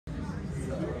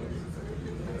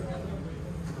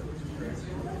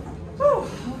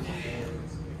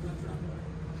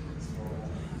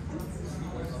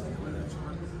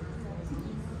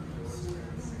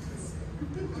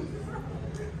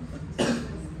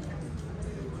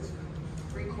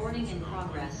Recording in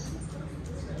progress.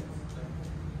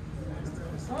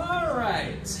 All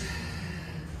right.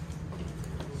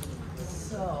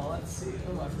 So let's see.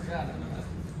 Oh, I forgot. I'm gonna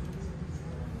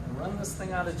run this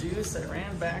thing out of juice. I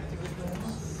ran back to get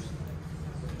this.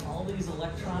 All these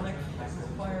electronic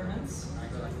requirements.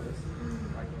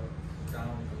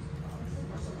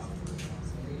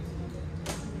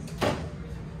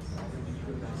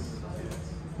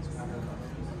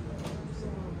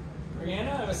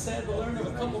 Brianna, I was sad to learn of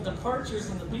a couple departures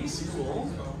in the B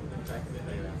school.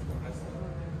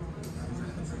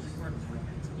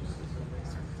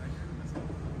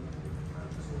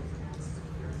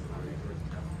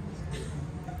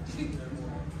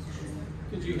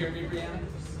 Could you hear me, Brianna?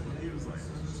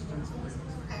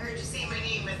 I heard you say my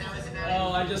name, but that was about it.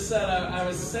 Oh, I just said I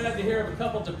was sad to hear of a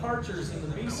couple departures in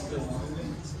the B school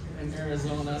in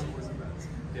Arizona.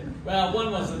 Well,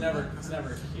 one was never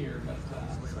here, but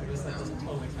so I guess that doesn't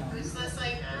totally count. It's less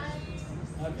like,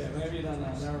 Okay, maybe you don't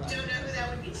know. Never mind. don't know who that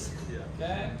would be.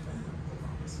 Okay.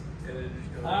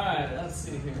 All right, let's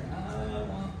see here. I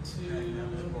want to.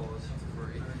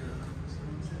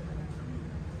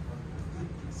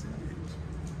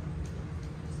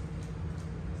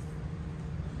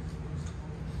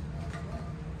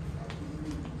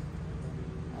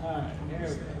 All right, here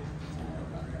we go.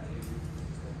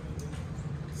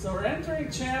 So we're entering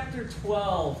chapter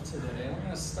 12 today. We're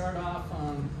going to start off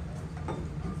on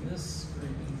this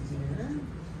screen here.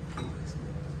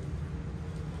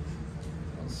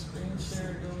 I'll screen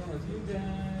share going with you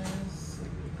guys.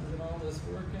 Get all this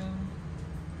working.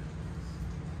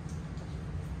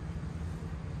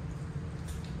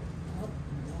 Oh,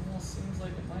 it almost seems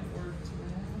like it might work today.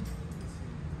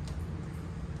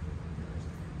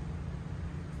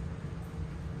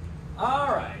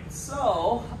 All right,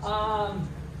 so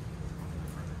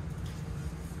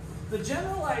the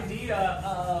general idea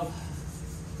of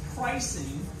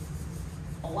pricing,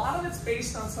 a lot of it's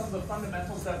based on some of the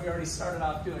fundamentals that we already started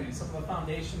out doing, some of the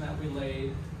foundation that we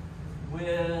laid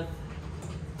with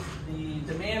the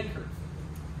demand curve.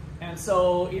 And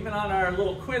so even on our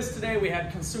little quiz today, we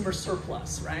had consumer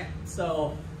surplus, right?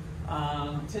 So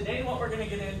today what we're going to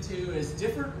get into is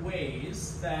different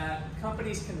ways that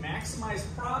companies can maximize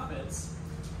profits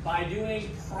by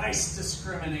doing price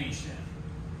discrimination,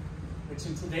 which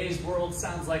in today's world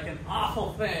sounds like an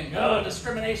awful thing. Oh,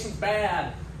 discrimination's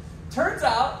bad. Turns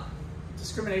out,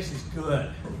 discrimination is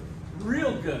good,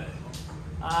 real good.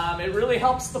 It really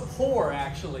helps the poor,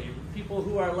 actually, people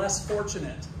who are less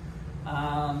fortunate.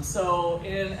 So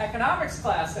in economics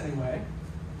class anyway,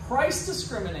 price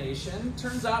discrimination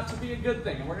turns out to be a good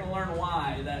thing, and we're going to learn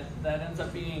why that ends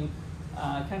up being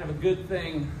kind of a good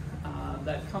thing,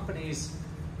 that companies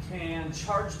can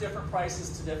charge different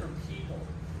prices to different people.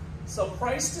 So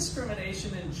price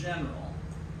discrimination in general,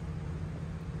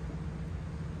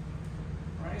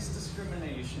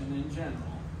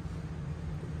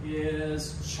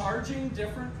 is charging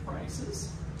different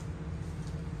prices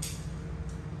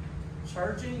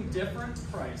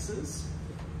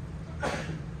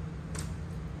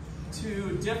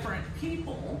to different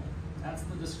people, that's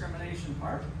the discrimination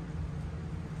part,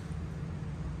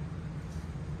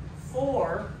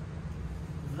 for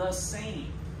the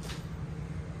same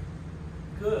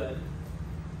good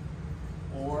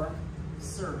or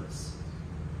service.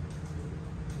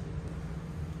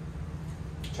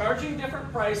 Charging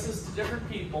different prices to different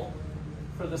people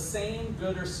for the same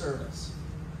good or service.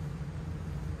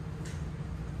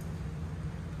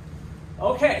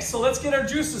 Okay, so let's get our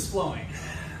juices flowing.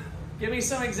 Give me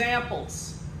some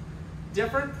examples.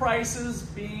 Different prices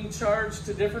being charged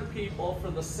to different people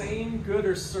for the same good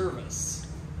or service.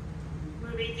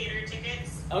 Movie theater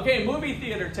tickets. Okay, movie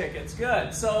theater tickets,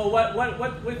 good. So what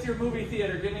with your movie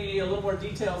theater, give me a little more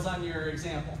details on your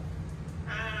example.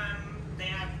 They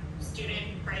have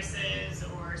student prices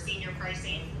or senior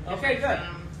pricing. Okay, good.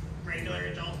 From regular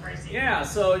adult pricing. Yeah,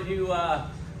 so you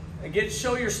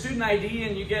show your student ID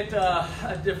and you get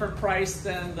a different price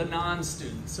than the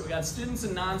non-students. So we got students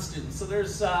and non-students. So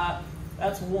there's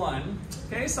that's one.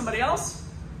 Okay, somebody else?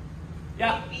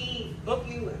 Yeah. Maybe if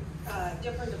you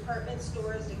different department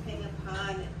stores, depending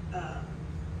upon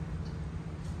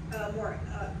a more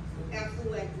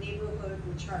affluent neighborhood,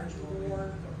 would charge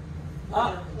more for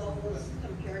their clothes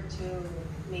compared to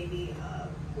maybe a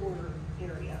poorer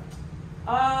area.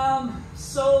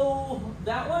 So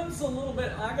that one's a little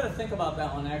bit, I gotta think about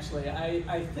that one actually.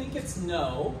 I think it's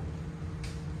no.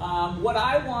 What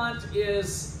I want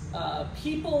is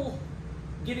people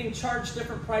getting charged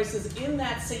different prices in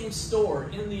that same store,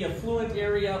 in the affluent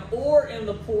area or in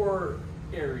the poor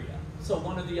area. So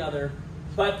one or the other.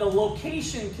 but the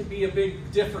location could be a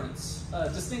big difference, a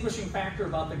distinguishing factor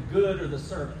about the good or the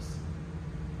service.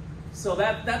 So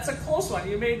that's a close one.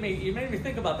 You made me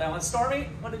think about that one. Stormy,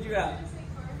 what did you have? Did you say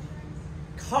car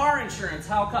insurance? Car insurance.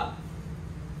 How come?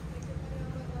 Like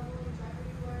depending on what level of driver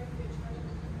you are, you get charged a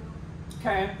different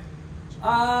amount.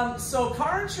 Okay. So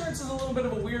car insurance is a little bit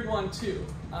of a weird one too.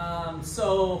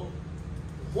 So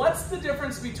what's the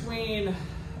difference between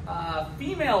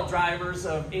female drivers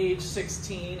of age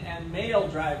 16 and male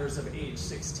drivers of age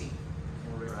 16?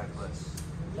 More reckless.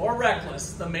 More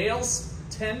reckless. The males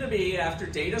tend to be, after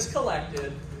data's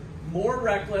collected, more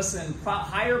reckless and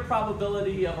higher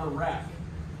probability of a wreck.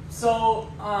 So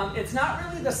it's not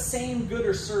really the same good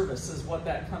or service is what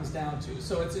that comes down to.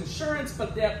 So it's insurance,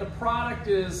 but the product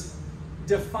is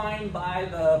defined by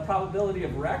the probability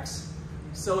of wrecks.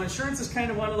 So insurance is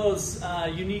kind of one of those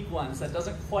unique ones that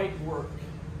doesn't quite work.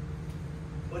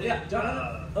 What Yeah,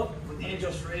 with the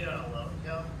interest rate on a loan,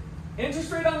 yeah?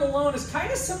 Interest rate on the loan is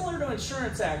kind of similar to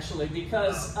insurance, actually,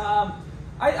 because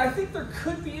I think there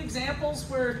could be examples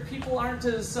where people aren't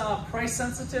as price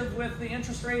sensitive with the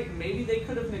interest rate, and maybe they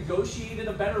could have negotiated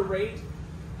a better rate.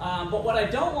 But what I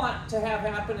don't want to have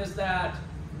happen is that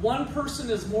one person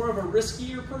is more of a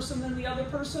riskier person than the other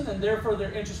person, and therefore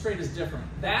their interest rate is different.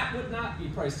 That would not be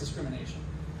price discrimination.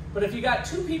 But if you got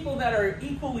two people that are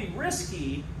equally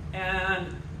risky,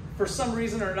 and for some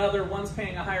reason or another one's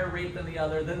paying a higher rate than the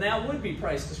other, then that would be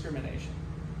price discrimination,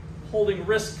 holding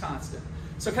risk constant.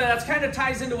 So that kind of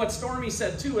ties into what Stormy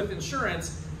said too with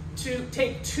insurance. To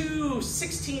take two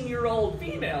 16-year-old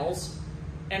females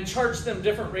and charge them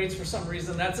different rates for some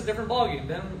reason, that's a different ballgame.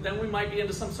 Then we might be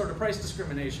into some sort of price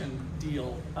discrimination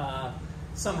deal.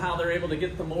 Somehow they're able to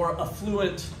get the more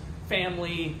affluent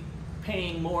family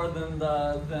paying more than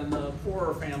the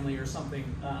poorer family or something,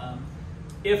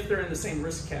 if they're in the same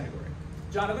risk category.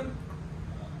 Jonathan?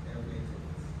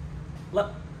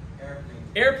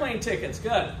 Airplane tickets,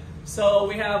 good. So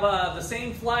we have the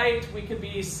same flight. We could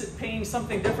be paying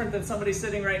something different than somebody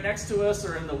sitting right next to us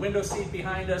or in the window seat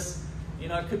behind us. You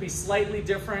know, it could be slightly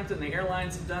different, and the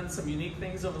airlines have done some unique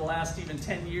things over the last even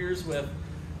 10 years with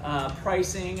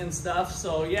pricing and stuff.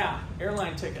 So yeah,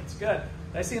 airline tickets, good.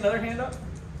 Did I see another hand up?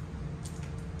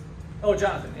 Oh,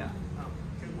 Jonathan, yeah.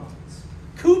 Coupons.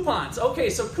 Coupons. Okay,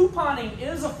 so couponing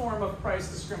is a form of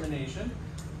price discrimination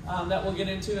that we'll get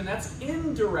into, and that's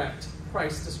indirect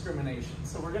price discrimination.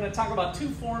 So we're going to talk about two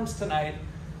forms tonight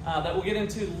that we'll get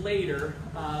into later,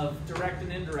 of direct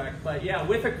and indirect. But yeah,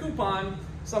 with a coupon,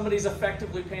 somebody's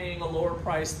effectively paying a lower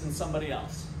price than somebody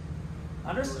else.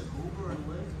 Understood? Uber and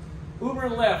Lyft? Uber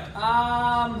and Lyft.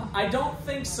 I don't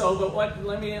think so, but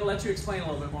let me let you explain a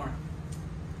little bit more.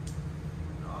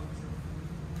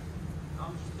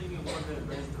 I'm just thinking what they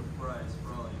raise the price,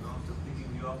 bro. You know, after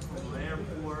picking you up from the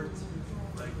airport,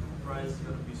 like the price is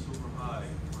gonna be super high.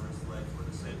 Whereas like for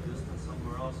the same distance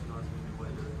somewhere else, you know, it's gonna be way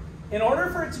different. In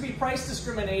order for it to be price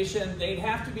discrimination, they'd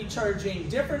have to be charging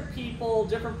different people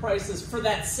different prices for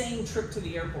that same trip to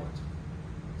the airport.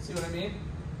 See what I mean?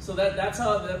 So that's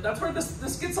where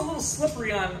this gets a little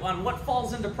slippery on what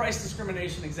falls into price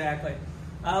discrimination exactly.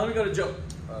 Let me go to Joe.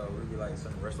 Would it be like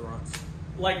some restaurants?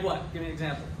 Like what? Give me an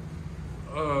example.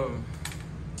 I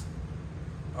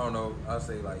don't know. I'll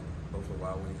say like Buffalo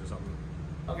Wild Wings or something.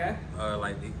 Okay.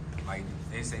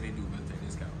 They say they do military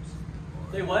discounts.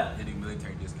 Or They what? They do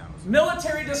military discounts.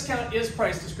 Military discount is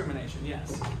price discrimination,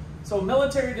 yes. So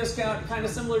military discount, kind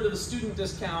of similar to the student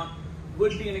discount,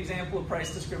 would be an example of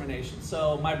price discrimination.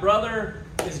 So my brother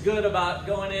is good about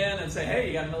going in and say, hey,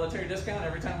 you got a military discount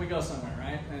every time we go somewhere,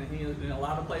 right? And he, in a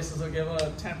lot of places will give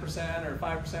a 10% or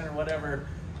 5% or whatever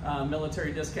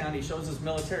military discount. He shows his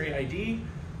military ID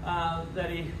that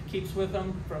he keeps with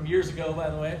him from years ago, by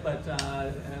the way, but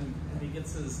and he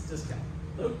gets his discount.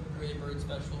 Luke? Early bird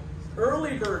special.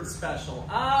 Early bird special.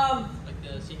 Like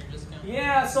the senior discount.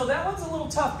 Yeah, so that one's a little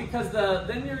tough because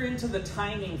then you're into the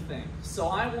timing thing. So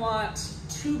I want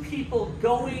two people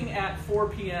going at 4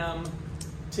 p.m.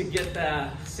 to get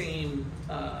that same,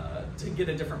 to get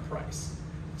a different price.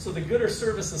 So the good or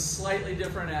service is slightly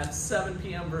different at 7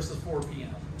 p.m. versus 4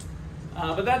 p.m.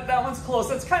 But that one's close.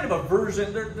 That's kind of a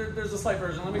version. There's a slight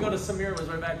version. Let me go to Samir, was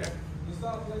right back there. Is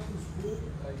that like in school?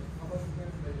 Like how much you pay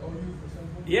for like OU for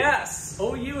example? Yes,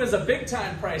 OU is a big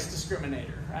time price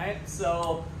discriminator, right?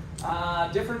 So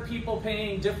different people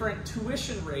paying different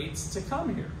tuition rates to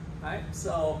come here, right?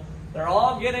 So they're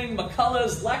all getting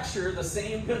McCullough's lecture, the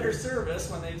same good or service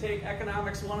when they take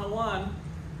Economics 101,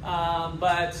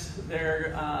 but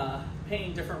they're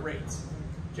paying different rates.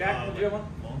 Jack, did you have one?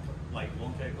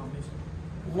 Lawn care companies.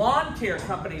 Lawn care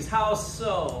companies, how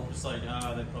so? Just like they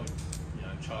probably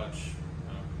charge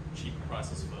cheaper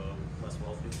prices for less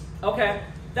wealthy. Okay,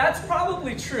 that's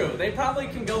probably true. They probably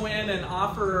can go in and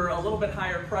offer a little bit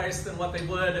higher price than what they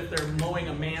would if they're mowing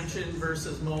a mansion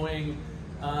versus mowing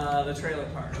the trailer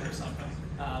park or something.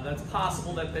 That's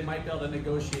possible that they might be able to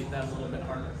negotiate that a little bit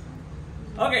harder.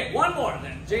 Okay, one more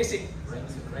then. JC.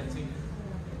 Renting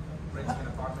an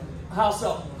apartment. How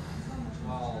so?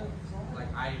 Well,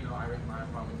 like I rent my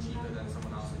apartment cheaper than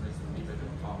someone else who rents a bigger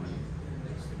apartment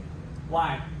next to me.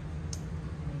 Why?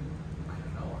 I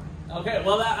don't know why. Okay,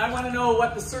 well, I want to know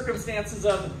what the circumstances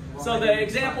of. So the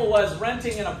example was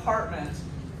renting an apartment.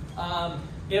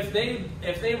 If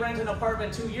they rent an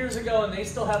apartment 2 years ago and they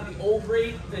still have the old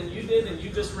rate than you did and you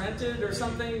just rented or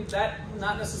something, that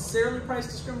not necessarily price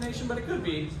discrimination, but it could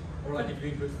be. Or like if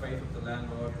you're in good faith with the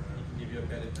landlord, he can give you a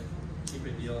better, cheaper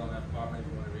deal on that apartment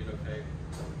if you want to relocate.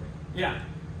 Yeah.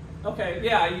 Okay,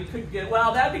 yeah, you could get,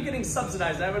 well, that'd be getting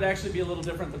subsidized. That would actually be a little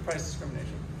different than price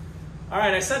discrimination. All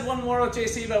right, I said one more with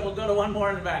JC, but we'll go to one more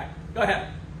in the back. Go ahead.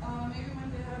 Maybe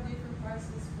when they have different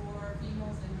prices for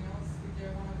females and males, if they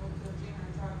want to go to a gym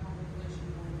and try to have a relation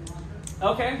with one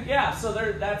another. Okay, yeah, so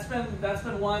that's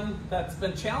been one that's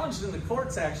been challenged in the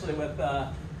courts actually with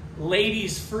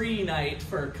ladies free night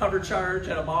for cover charge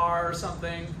at a bar or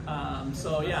something.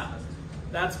 So yeah,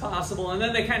 that's possible. And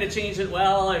then they kind of change it.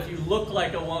 Well, if you look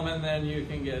like a woman, then you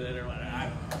can get it or whatever. I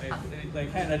don't know. They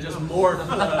kind of just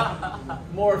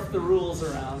morph the rules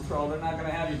around. So they're not going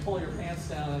to have you pull your pants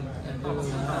down and do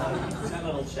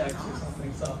genital checks or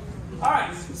something. So, all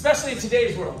right, especially in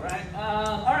today's world, right?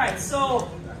 All right, so.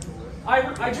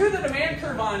 I drew the demand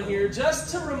curve on here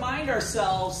just to remind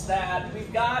ourselves that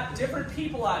we've got different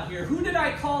people out here. Who did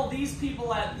I call these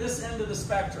people at this end of the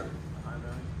spectrum?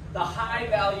 The high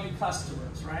value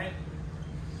customers, right?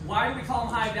 Why do we call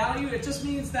them high value? It just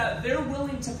means that they're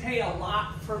willing to pay a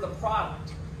lot for the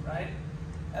product, right?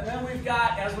 And then we've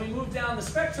got, as we move down the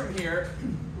spectrum here,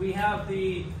 we have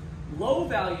the low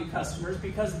value customers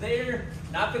because they're,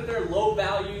 not that they're low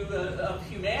value of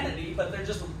humanity, but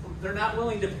they're not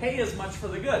willing to pay as much for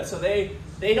the good. So they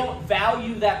don't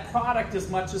value that product as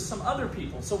much as some other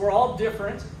people. So we're all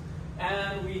different.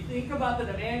 And we think about the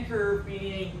demand curve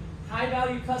being high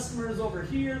value customers over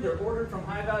here. They're ordered from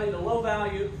high value to low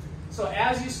value. So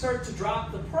as you start to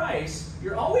drop the price,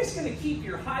 you're always going to keep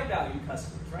your high value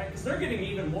customers, right? Because they're getting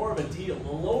even more of a deal.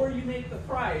 The lower you make the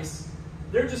price,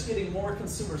 they're just getting more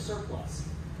consumer surplus.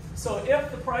 So if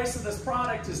the price of this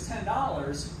product is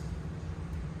 $10,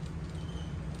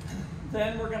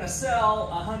 then we're going to sell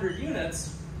 100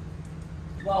 units.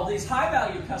 Well, these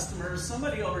high-value customers,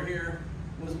 somebody over here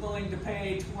was willing to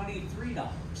pay $23.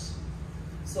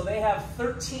 So they have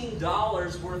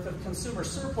 $13 worth of consumer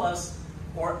surplus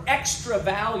or extra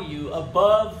value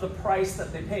above the price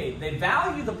that they paid. They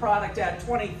value the product at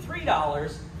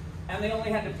 $23, and they only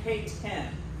had to pay $10.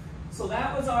 So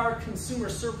that was our consumer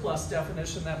surplus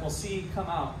definition that we'll see come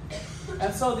out.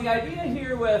 And so the idea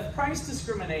here with price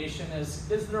discrimination is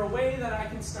there a way that I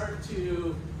can start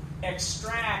to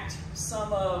extract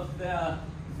some of the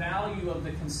value of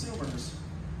the consumers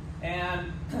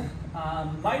and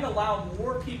might allow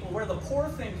more people, where the poor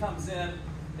thing comes in,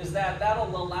 is that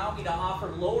that'll allow me to offer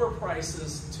lower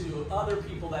prices to other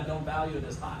people that don't value it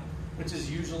as high, which is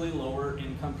usually lower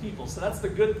income people. So that's the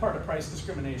good part of price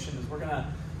discrimination, is we're going to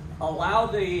allow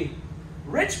the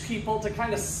rich people to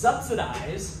kind of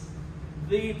subsidize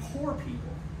the poor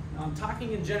people. Now, I'm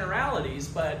talking in generalities,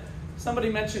 but somebody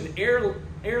mentioned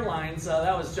airlines.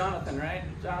 That was Jonathan, right?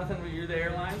 Jonathan, were you the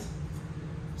airlines?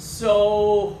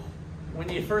 So when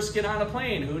you first get on a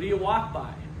plane, who do you walk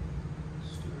by?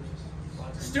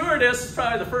 Stewardess is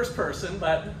probably the first person,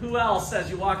 but who else as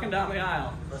you're walking down the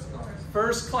aisle?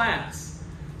 First class.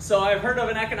 So I've heard of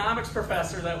an economics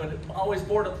professor that would always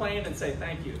board a plane and say,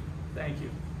 thank you, thank you,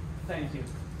 thank you,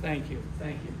 thank you,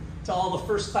 thank you, to all the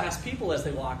first class people as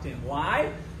they walked in.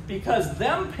 Why? Because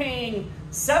them paying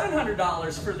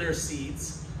 $700 for their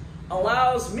seats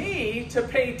allows me to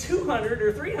pay $200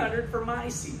 or $300 for my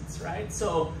seats, right?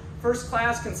 So first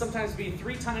class can sometimes be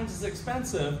 3 times as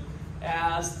expensive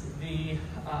as the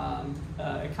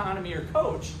economy or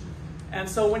coach. And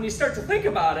so when you start to think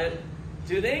about it,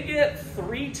 do they get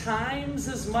 3 times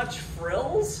as much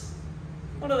frills?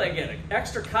 What do they get? An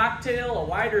extra cocktail, a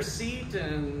wider seat,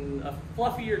 and a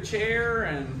fluffier chair?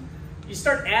 And you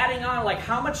start adding on, like,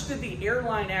 how much did the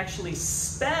airline actually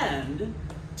spend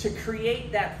to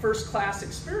create that first class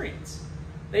experience?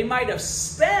 They might have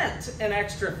spent an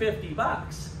extra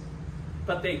 $50,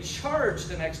 but they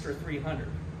charged an extra $300,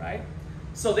 right?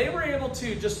 So they were able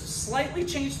to just slightly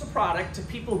change the product to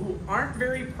people who aren't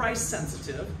very price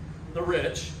sensitive, the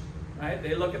rich, right?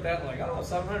 They look at that like, oh,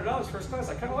 $700 first class.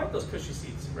 I kind of like those cushy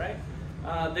seats, right?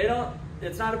 They don't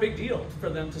it's not a big deal for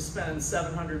them to spend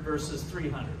 700 versus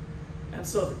 300. And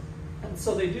so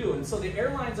they do. And so the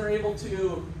airlines are able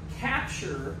to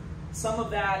capture some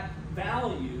of that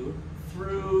value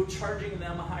through charging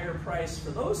them a higher price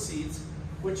for those seats,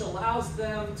 which allows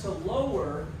them to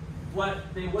lower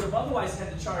what they would have otherwise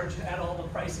had to charge had all the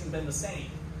pricing been the same.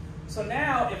 So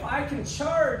now if I can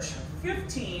charge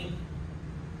 15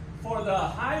 for the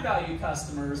high value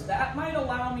customers, that might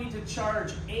allow me to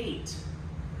charge 8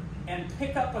 and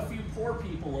pick up a few poor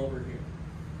people over here.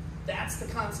 That's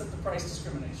the concept of price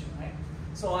discrimination, right?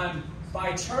 So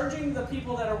by charging the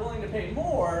people that are willing to pay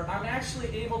more, I'm actually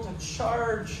able to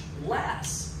charge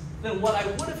less than what I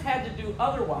would have had to do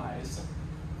otherwise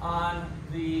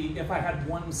if I had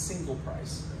one single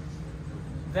price.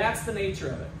 That's the nature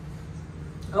of it.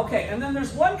 Okay, and then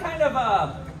there's one kind of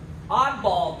a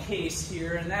oddball case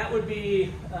here, and that would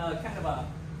be kind of a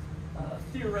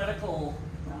theoretical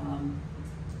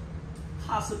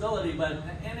possibility,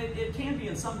 and it can be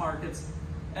in some markets,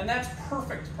 and that's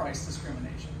perfect price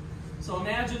discrimination. So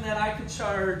imagine that I could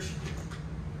charge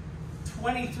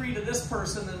 23 to this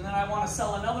person, and then I want to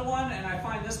sell another one, and I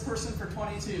find this person for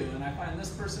 22, and I find this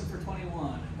person for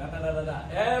 21, and da da da da da.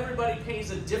 Everybody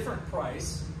pays a different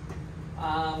price.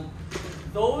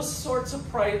 Those sorts of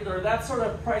price, or that sort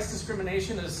of price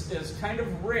discrimination is kind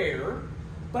of rare,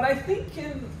 but I think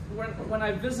when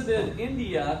I visited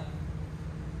India,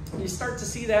 you start to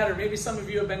see that, or maybe some of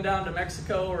you have been down to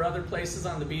Mexico or other places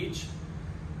on the beach.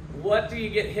 What do you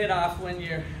get hit off when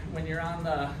you're on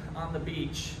the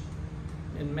beach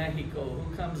in Mexico?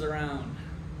 Who comes around?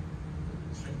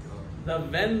 The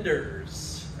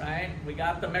vendors, right? We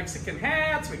got the Mexican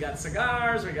hats, we got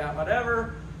cigars, we got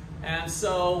whatever. And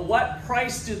so what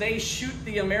price do they shoot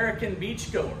the American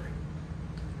beachgoer?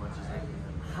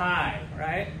 High,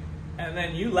 right? And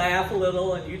then you laugh a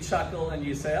little and you chuckle and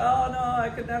you say, oh no, I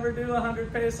could never do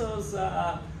 100 pesos.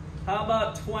 How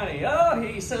about 20? Oh,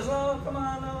 he says, oh, come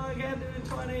on, no, I can't do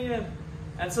 20.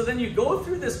 And so then you go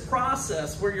through this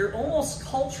process where you're almost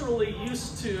culturally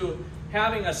used to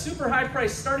having a super high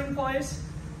price starting place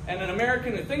and an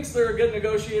American who thinks they're a good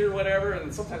negotiator or whatever,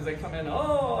 and sometimes they come in,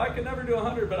 oh, I could never do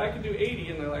 100, but I can do 80,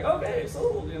 and they're like, okay,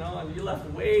 sold, and you left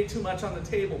way too much on the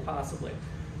table possibly.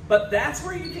 But that's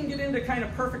where you can get into kind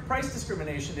of perfect price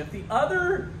discrimination. If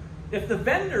the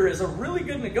vendor is a really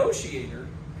good negotiator,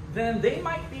 then they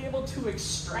might be able to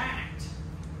extract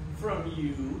from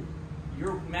you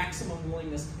your maximum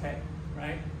willingness to pay,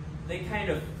 right? They kind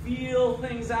of feel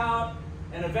things out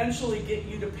and eventually get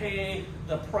you to pay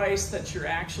the price that you're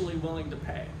actually willing to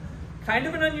pay. Kind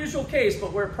of an unusual case,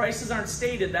 but where prices aren't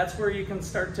stated, that's where you can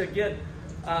start to get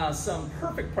some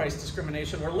perfect price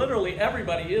discrimination, where literally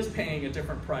everybody is paying a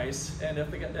different price, and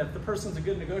if the person's a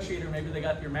good negotiator, maybe they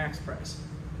got your max price.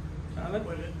 Jonathan?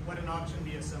 Would an auction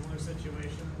be a similar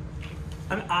situation?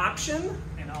 An auction?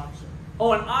 An auction.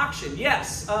 Oh, an auction,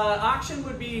 yes. Auction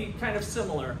would be kind of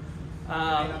similar. May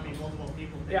not be multiple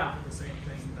people paying for the same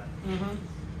thing. But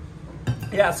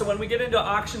Yeah, so when we get into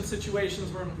auction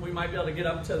situations where we might be able to get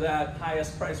up to that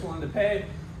highest price willing to pay,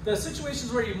 the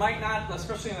situations where you might not,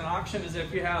 especially in an auction, is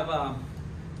if you have,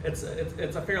 it's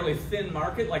a fairly thin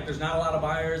market, like there's not a lot of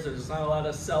buyers, there's not a lot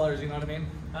of sellers, you know what I mean?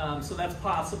 So that's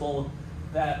possible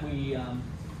that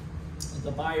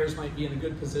the buyers might be in a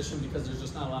good position because there's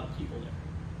just not a lot of people there.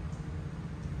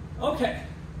 Okay,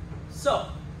 so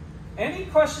any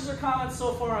questions or comments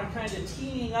so far on kind of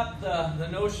teeing up the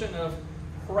notion of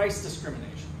price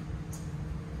discrimination?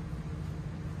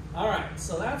 All right,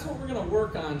 so that's what we're going to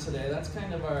work on today. That's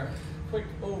kind of our quick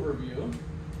overview.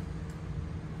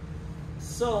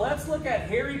 So let's look at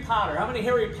Harry Potter. How many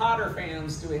Harry Potter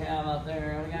fans do we have out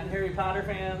there? We got Harry Potter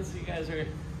fans? You guys are,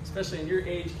 especially in your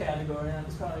age category,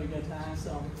 that's probably a good time.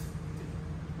 So,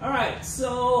 all right,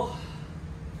 so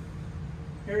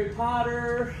Harry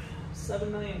Potter,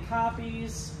 7 million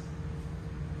copies.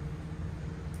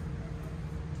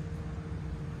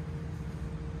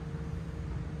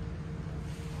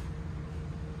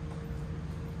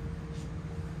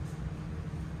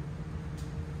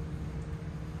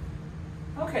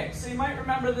 Okay, so you might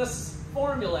remember this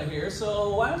formula here.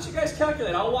 So why don't you guys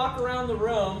calculate? I'll walk around the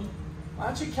room. Why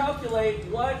don't you calculate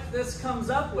what this comes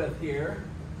up with here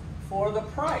for the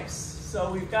price?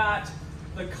 So we've got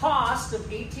the cost of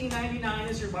 $18.99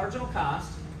 is your marginal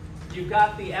cost. You've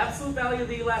got the absolute value of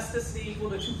the elasticity equal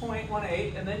to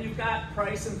 2.18, and then you've got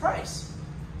price and price.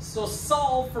 So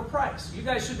solve for price. You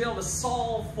guys should be able to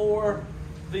solve for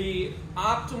the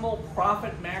optimal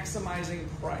profit maximizing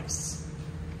price.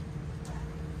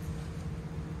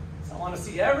 I want to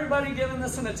see everybody giving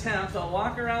this an attempt. I'll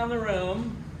walk around the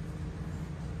room.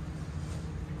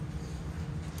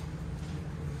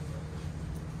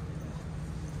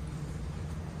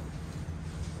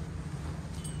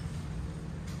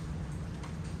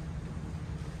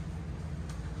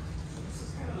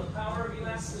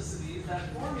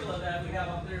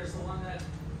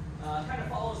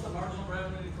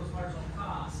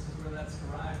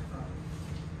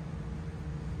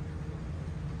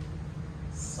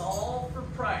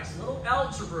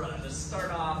 algebra to start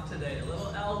off today. A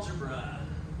little algebra.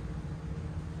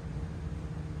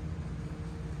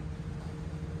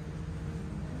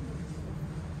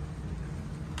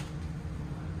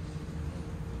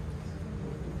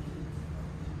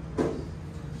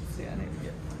 See, I need to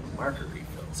get marker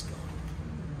refills going.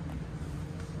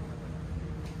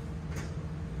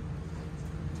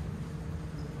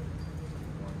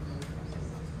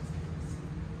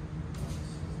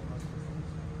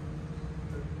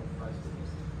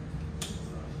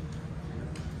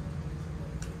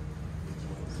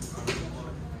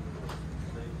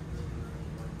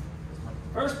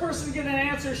 First person to get an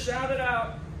answer, shout it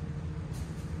out.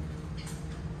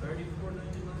 $34.99.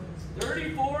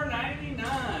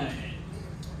 $34.99.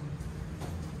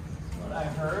 What I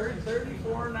heard,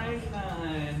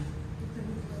 $34.99.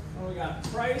 Well, we got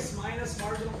price minus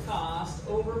marginal cost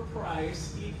over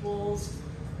price equals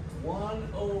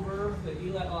 1 over the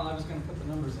oh, I was going to put the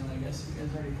numbers in, I guess you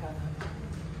guys already have that.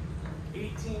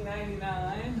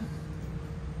 $18.99.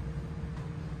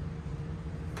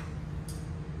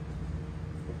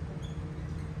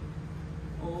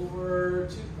 Over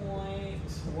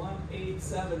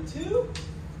 2.1872.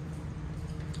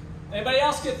 Anybody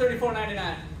else get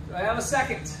 $34.99? Do I have a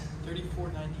second?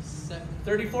 $34.97.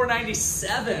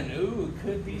 $34.97. Ooh,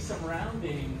 could be some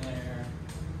rounding there.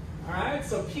 All right,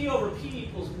 so P over P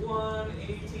equals 1.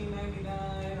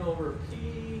 $18.99 over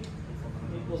P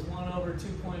equals 1 over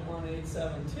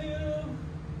 2.1872.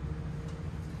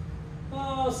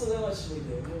 Oh, so then what should we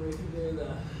do? Maybe we can do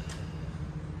the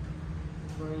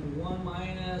bring 1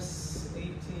 minus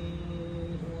 18,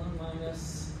 1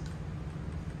 minus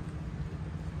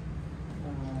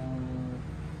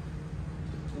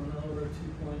 1 over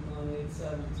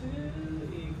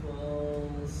 2.1872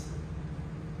 equals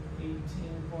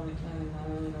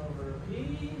 18.99 over P.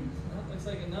 That looks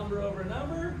like a number over a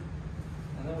number.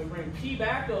 And then we bring P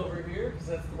back over here, because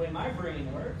that's the way my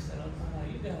brain works. I don't know how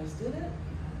you guys did it.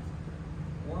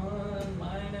 1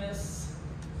 minus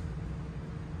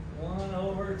 1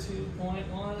 over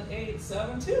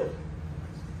 2.1872.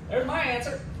 There's my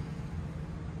answer.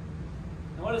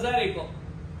 And what does that equal?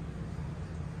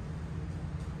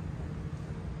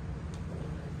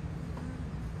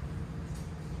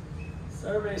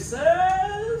 Survey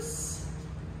says,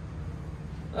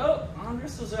 oh,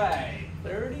 Andres was right.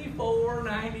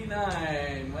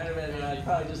 $34.99. Wait a minute,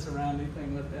 probably just a rounding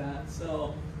thing with that.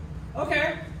 So,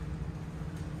 okay.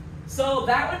 So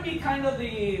that would be kind of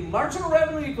the marginal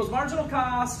revenue equals marginal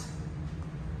cost.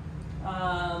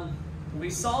 We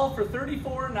solve for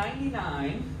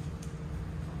 $34.99,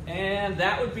 and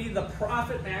that would be the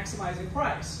profit maximizing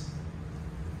price.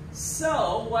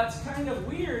 So what's kind of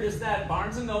weird is that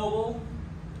Barnes & Noble,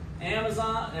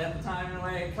 Amazon, at the time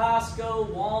anyway,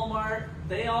 Costco, Walmart,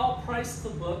 they all priced the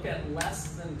book at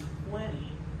less than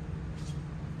 20.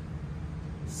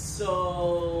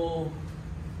 So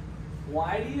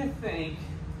why do you think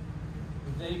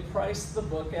they priced the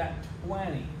book at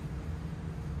 20?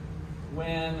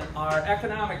 When our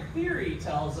economic theory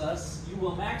tells us you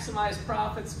will maximize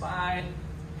profits by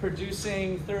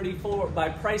producing by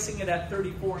pricing it at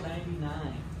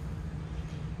 $34.99.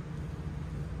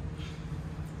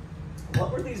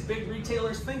 What were these big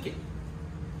retailers thinking?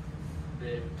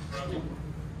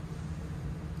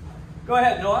 Go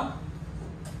ahead, Noah.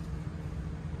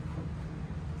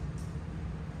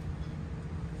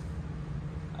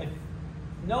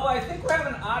 No, I think we're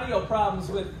having audio problems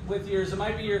with yours. It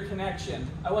might be your connection.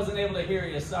 I wasn't able to hear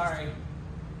you, sorry.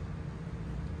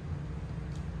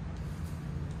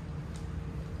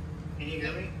 Can you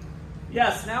hear me?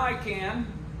 Yes, now I can.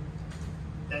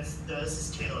 This is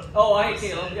Caleb. Oh, hi,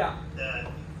 Caleb, yeah.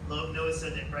 Noah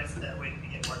said they priced it that way to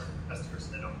get more customers,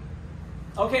 so they don't.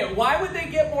 Okay, why would they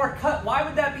get more cut? Why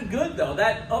would that be good, though?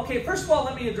 Okay, first of all,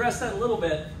 let me address that a little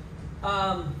bit.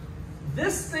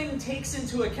 This thing takes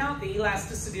into account the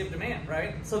elasticity of demand,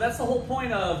 right? So that's the whole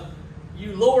point of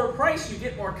you lower price, you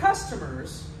get more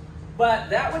customers, but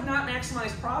that would not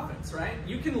maximize profits, right?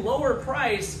 You can lower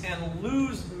price and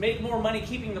make more money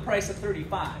keeping the price at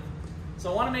 35.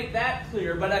 So I want to make that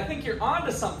clear, but I think you're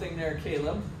onto something there,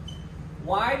 Caleb.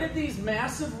 Why did these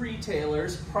massive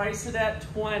retailers price it at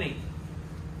 20?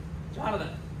 Jonathan?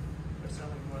 They're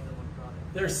selling more than one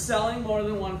product. They're selling more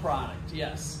than one product,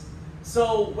 yes.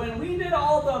 So when we did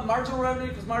all the marginal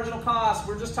revenue equals marginal cost,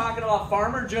 we're just talking about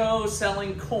Farmer Joe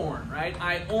selling corn, right?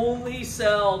 I only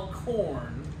sell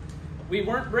corn. We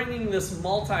weren't bringing this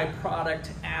multi-product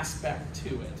aspect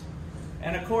to it.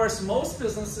 And of course, most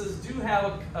businesses do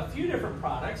have a few different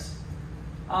products,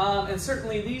 and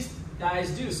certainly these guys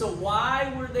do. So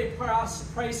why were they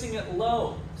pricing it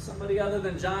low? Somebody other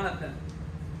than Jonathan.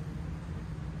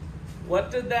 What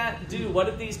did that do? What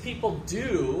did these people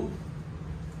do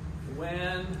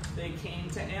when they came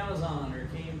to Amazon or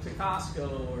came to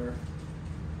Costco, or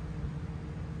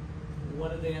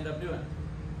what did they end up doing?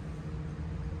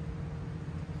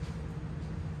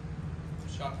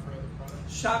 Shop for other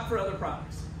products. Shop for other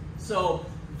products. So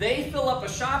they fill up a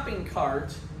shopping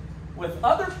cart with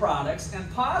other products, and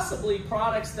possibly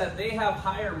products that they have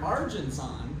higher margins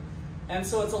on. And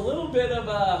so it's a little bit of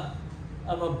a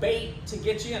bait to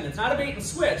get you in. It's not a bait and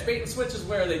switch. Bait and switch is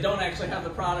where they don't actually have the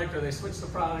product, or they switch the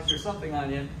product or something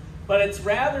on you. But it's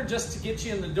rather just to get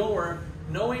you in the door,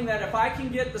 knowing that if I can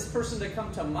get this person to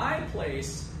come to my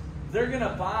place, they're going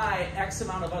to buy X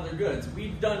amount of other goods.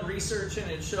 We've done research, and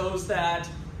it shows that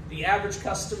the average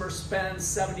customer spends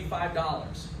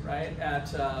 $75, right, at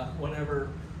whatever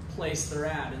place they're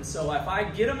at. And so if I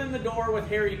get them in the door with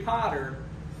Harry Potter,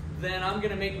 then I'm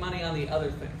going to make money on the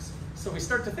other things. So we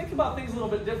start to think about things a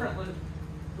little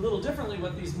differently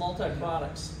with these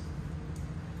multi-products.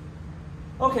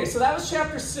 Okay, so that was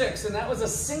chapter 6, and that was a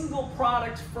single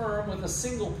product firm with a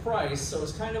single price. So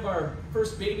it's kind of our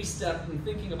first baby step in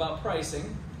thinking about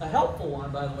pricing. A helpful one,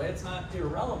 by the way. It's not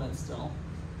irrelevant still.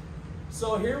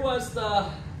 So here was the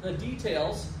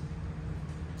details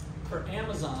for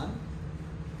Amazon.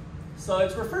 So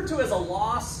it's referred to as a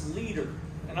loss leader.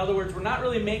 In other words, we're not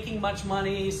really making much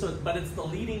money, but it's the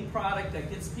leading product that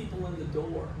gets people in the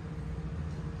door.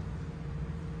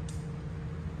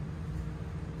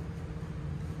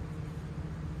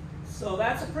 So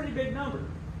that's a pretty big number.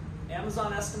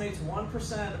 Amazon estimates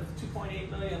 1% of 2.8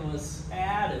 million was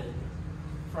added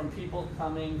from people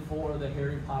coming for the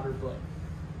Harry Potter book.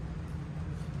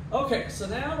 Okay, so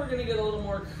now we're going to get a little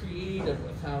more creative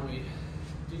with how we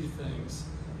do things.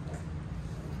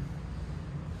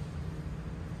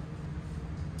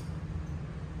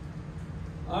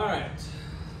 All right.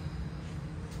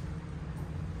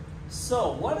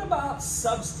 So what about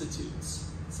substitutes?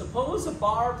 Suppose a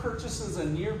bar purchases a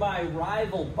nearby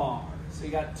rival bar. So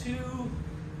you got two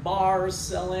bars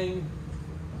selling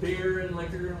beer and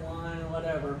liquor and wine and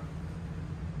whatever.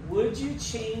 Would you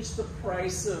change the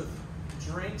price of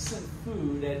drinks and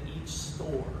food at each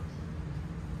store?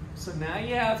 So now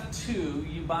you have two,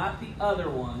 you bought the other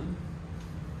one.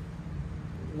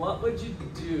 What would you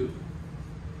do?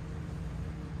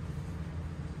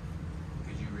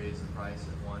 Could you raise the price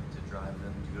at one to drive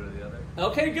them to go to the other?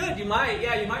 Okay, good. You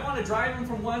might want to drive them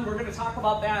from one. We're going to talk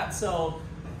about that. So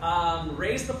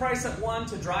raise the price at one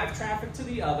to drive traffic to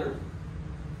the other.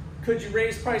 Could you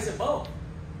raise price at both?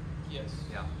 Yes.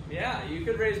 Yeah. Yeah, you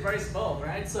could raise price at both,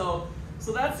 right? So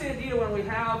that's the idea. When we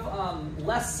have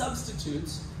less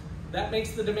substitutes, that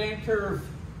makes the demand curve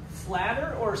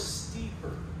flatter or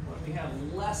steeper. When we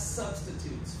have less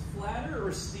substitutes, flatter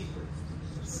or steeper?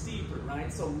 Steeper,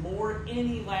 right? So more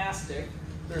inelastic.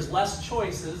 There's less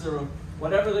choices, or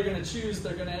whatever they're going to choose,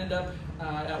 they're going to end up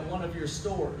at one of your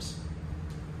stores.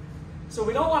 So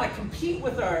we don't want to compete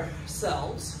with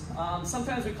ourselves.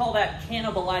 Sometimes we call that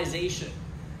cannibalization.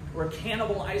 We're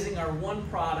cannibalizing our one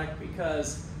product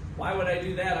because why would I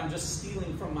do that? I'm just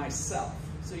stealing from myself.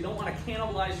 So you don't want to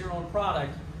cannibalize your own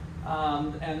product,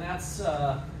 and that's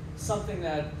something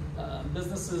that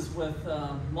businesses with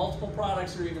multiple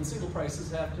products or even single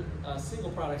products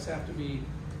have to be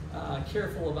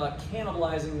careful about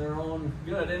cannibalizing their own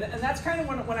good. And that's kind of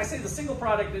when I say the single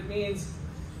product, it means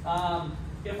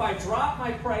if I drop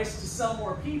my price to sell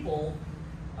more people,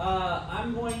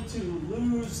 I'm going to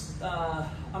lose,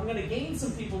 I'm going to gain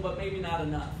some people, but maybe not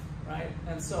enough, right?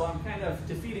 And so I'm kind of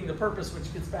defeating the purpose,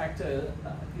 which gets back to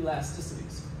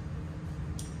elasticities.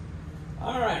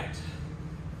 All right.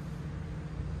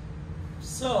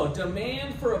 So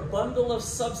demand for a bundle of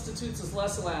substitutes is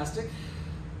less elastic.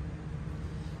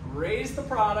 Raise the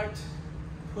product,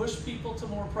 push people to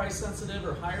more price sensitive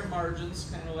or higher margins,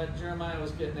 kind of what Jeremiah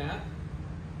was getting at.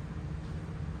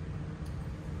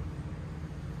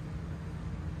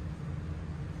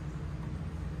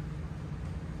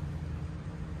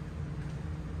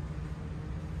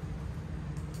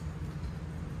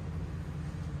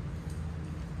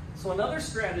 So another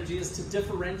strategy is to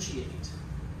differentiate.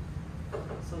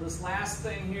 So this last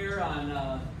thing here on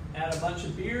add a bunch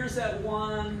of beers at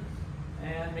one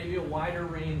and maybe a wider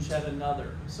range at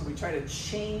another. So we try to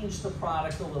change the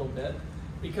product a little bit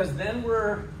because then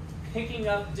we're picking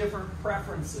up different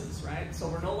preferences, right? So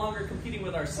we're no longer competing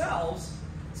with ourselves.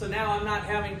 So now I'm not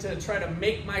having to try to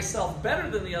make myself better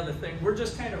than the other thing. We're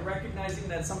just kind of recognizing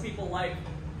that some people like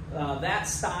that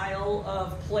style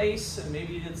of place, and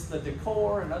maybe it's the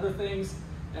decor and other things,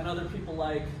 and other people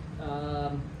like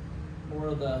more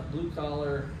of the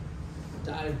blue-collar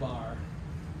dive bar.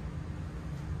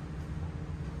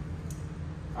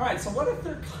 All right, so what if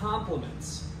they're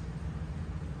complements?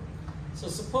 So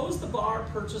suppose the bar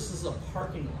purchases a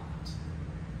parking lot.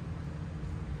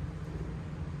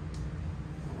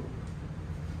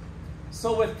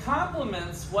 So with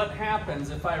complements, what happens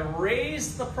if I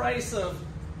raise the price of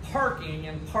parking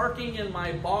and parking and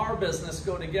my bar business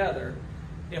go together?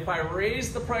 If I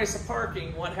raise the price of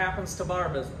parking, what happens to bar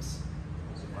business?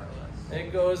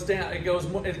 It goes down.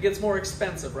 It gets more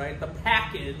expensive, right? The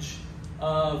package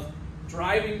of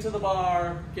driving to the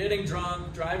bar, getting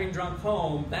drunk, driving drunk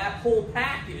home, that whole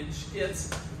package gets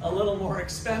a little more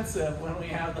expensive when we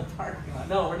have the parking lot.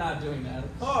 No, we're not doing that.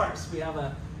 Of course, we have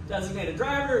a designated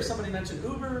driver. Somebody mentioned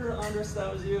Uber. Andres,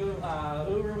 that was you.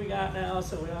 Uber we got now,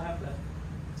 so we don't have to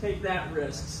take that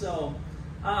risk. So,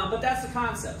 but that's the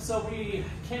concept. So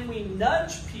can we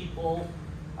nudge people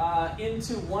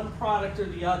into one product or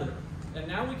the other? And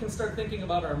now we can start thinking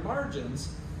about our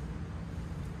margins.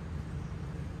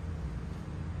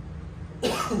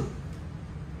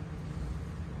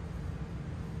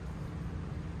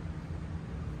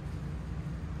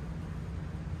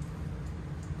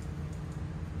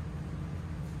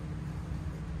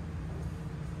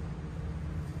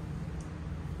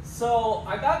 So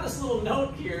I got this little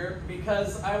note here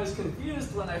because I was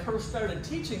confused when I first started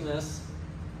teaching this.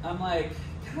 I'm like,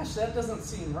 gosh, that doesn't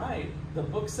seem right. The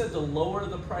book said to lower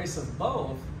the price of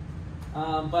both,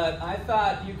 but I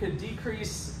thought you could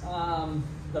decrease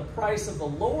the price of the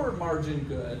lower margin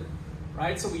good,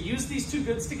 right? So we use these two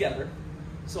goods together.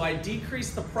 So I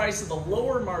decrease the price of the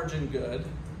lower margin good,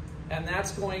 and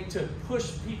that's going to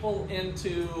push people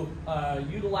into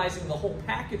utilizing the whole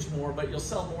package more, but you'll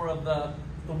sell more of the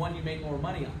one you make more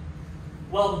money on.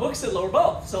 Well, the book said lower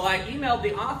both. So I emailed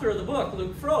the author of the book,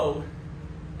 Luke Frobe,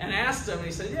 and asked him, and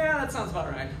he said, yeah, that sounds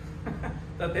about right.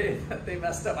 that they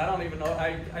messed up. I don't even know.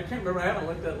 I can't remember. I haven't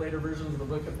looked at later versions of the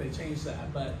book if they changed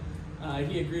that, but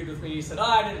he agreed with me. He said,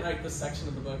 I didn't write this section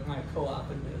of the book. My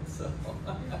co-author did. So,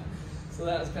 so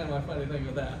that was kind of my funny thing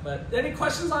with that. But any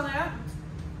questions on that?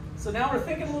 So now we're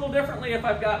thinking a little differently. If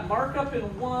I've got markup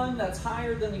in one that's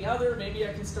higher than the other, maybe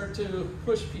I can start to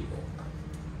push people.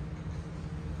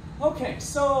 Okay,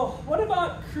 so what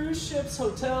about cruise ships,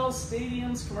 hotels,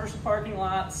 stadiums, commercial parking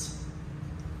lots?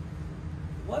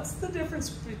 What's the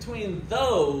difference between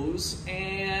those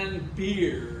and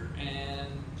beer and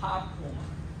popcorn?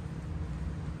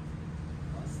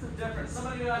 What's the difference?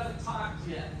 Somebody who hasn't talked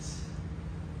yet.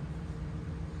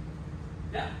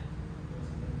 Yeah.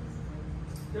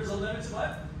 There's a limit to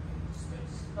what?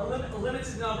 A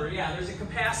limited number, yeah. There's a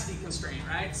capacity constraint,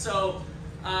 right? So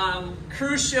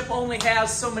cruise ship only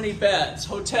has so many beds.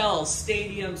 Hotels,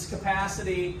 stadiums,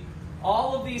 capacity.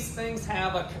 All of these things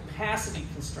have a capacity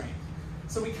constraint.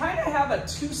 So we kind of have a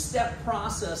two-step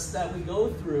process that we go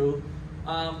through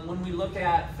when we look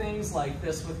at things like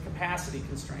this with capacity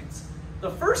constraints. The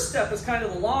first step is kind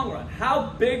of the long run.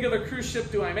 How big of a cruise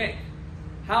ship do I make?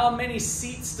 How many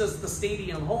seats does the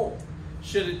stadium hold?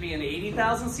 Should it be an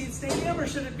 80,000 seat stadium or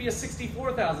should it be a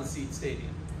 64,000 seat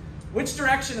stadium? Which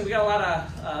direction, we got a lot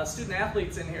of student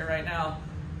athletes in here right now,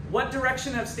 what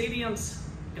direction have stadiums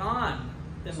gone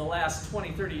in the last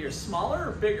 20, 30 years? Smaller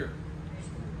or bigger?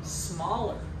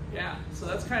 Smaller, yeah. So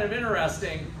that's kind of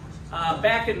interesting.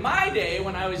 Back in my day,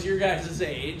 when I was your guys'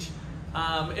 age,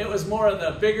 it was more of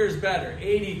the bigger's better,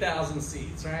 80,000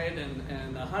 seats, right?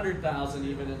 And 100,000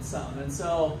 even in some. And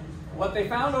so what they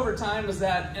found over time is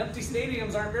that empty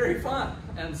stadiums aren't very fun.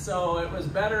 And so it was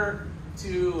better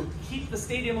to keep the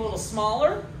stadium a little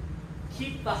smaller,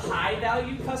 keep the high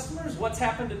value customers. What's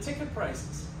happened to ticket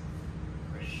prices?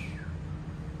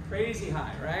 Crazy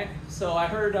high, right? So I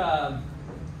heard,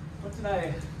 what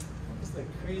was the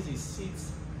crazy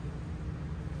seats?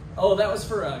 Oh, that was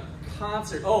for a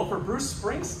concert. Oh, for Bruce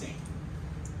Springsteen.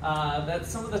 That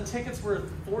some of the tickets were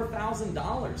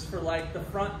 $4,000 for like the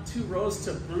front 2 rows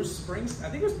to Bruce Springsteen. I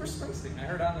think it was Bruce Springsteen. I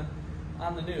heard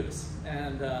on the news,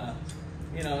 and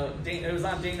you know, it was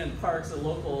on Dana and Parks, a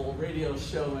local radio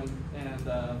show,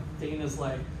 and Dana's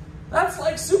like, that's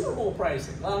like Super Bowl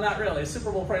pricing. Well, not really.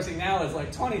 Super Bowl pricing now is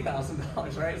like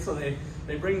 $20,000, right? So they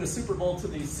bring the Super Bowl to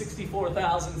these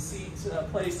 64,000 seat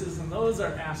places, and those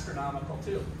are astronomical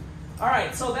too. All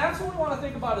right, so that's what we want to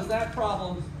think about is that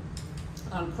problem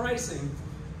on pricing.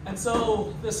 And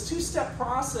so this two-step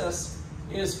process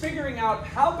is figuring out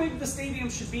how big the stadium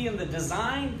should be in the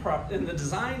design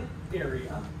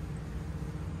area.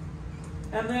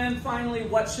 And then finally,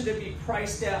 what should it be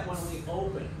priced at when we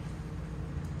open?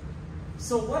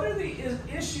 So what are the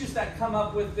issues that come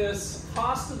up with this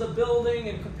cost of the building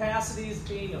and capacities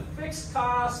being a fixed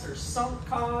cost or sunk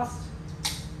cost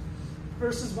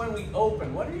versus when we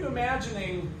open? What are you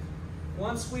imagining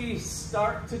once we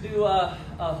start to do a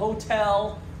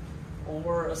hotel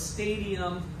or a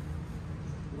stadium,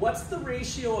 what's the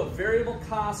ratio of variable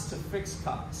cost to fixed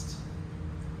cost?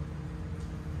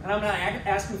 And I'm not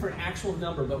asking for an actual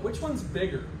number, but which one's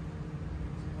bigger?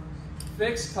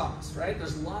 Fixed cost, right?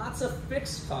 There's lots of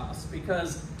fixed costs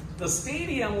because the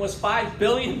stadium was $5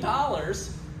 billion,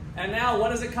 and now what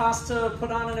does it cost to put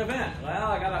on an event?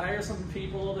 Well, I got to hire some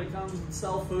people to come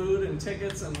sell food and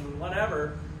tickets and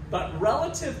whatever. But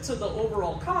relative to the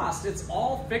overall cost, it's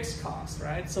all fixed cost,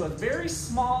 right? So it's very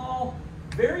small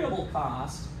variable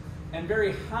cost and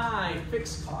very high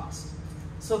fixed cost.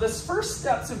 So this first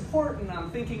step's important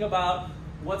on thinking about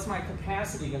what's my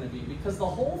capacity going to be, because the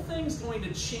whole thing's going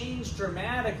to change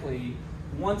dramatically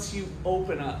once you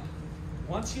open up.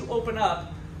 Once you open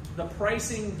up, the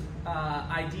pricing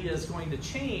idea is going to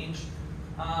change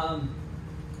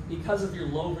because of your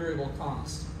low variable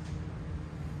cost.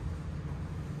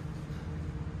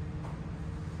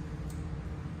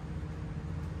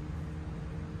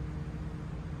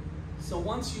 So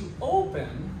once you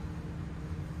open,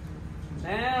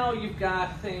 now you've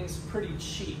got things pretty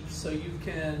cheap. So you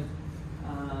can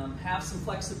have some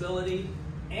flexibility,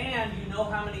 and you know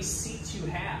how many seats you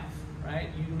have, right?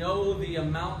 You know the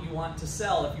amount you want to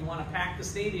sell. If you want to pack the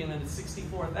stadium and it's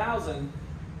 64,000,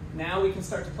 now we can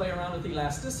start to play around with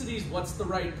elasticities. What's the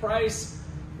right price?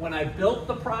 When I built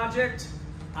the project,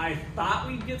 I thought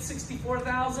we'd get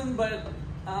 64,000, but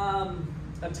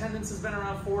attendance has been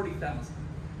around 40,000.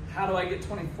 How do I get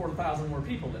 24,000 more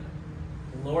people there?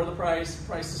 Lower the price,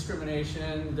 price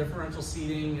discrimination, differential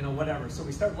seating, you know, whatever. So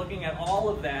we start looking at all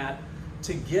of that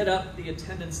to get up the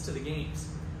attendance to the games.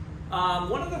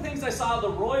 One of the things I saw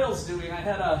the Royals doing, I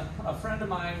had a friend of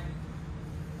mine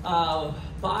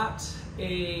bought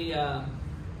a,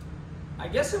 I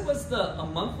guess it was a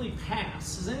monthly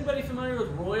pass. Is anybody familiar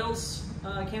with Royals,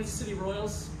 Kansas City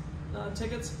Royals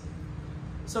tickets?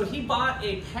 So he bought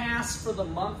a pass for the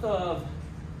month of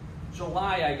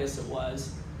July, I guess it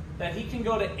was, that he can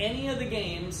go to any of the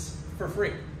games for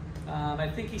free. I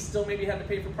think he still maybe had to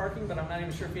pay for parking, but I'm not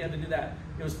even sure if he had to do that.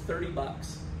 It was 30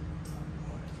 bucks.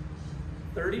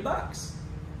 30 bucks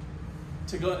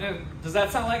to go. And does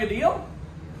that sound like a deal?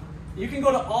 You can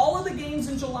go to all of the games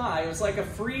in July. It was like a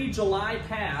free July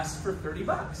pass for 30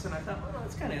 bucks. And I thought, well,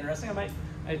 that's kind of interesting.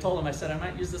 I told him, I said, I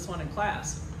might use this one in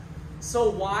class. So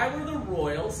why were the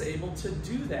Royals able to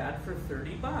do that for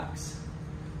 30 bucks?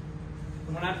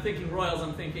 And when I'm thinking Royals,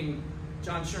 I'm thinking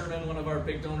John Sherman, one of our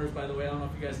big donors, by the way. I don't know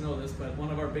if you guys know this, but one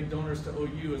of our big donors to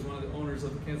OU is one of the owners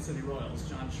of the Kansas City Royals,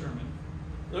 John Sherman.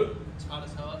 Luke? It's hot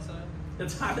as hell outside.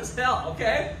 It's hot as hell,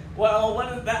 okay. Well,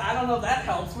 what is that? I don't know if that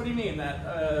helps. What do you mean? That?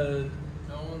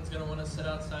 No one's going to want to sit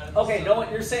outside. Okay, no,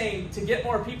 you're saying to get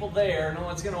more people there, no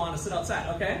one's going to want to sit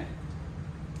outside, okay?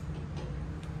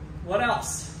 What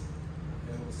else?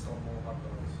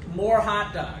 More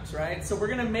hot dogs, right? So we're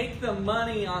going to make the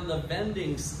money on the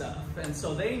vending stuff. And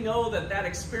so they know that that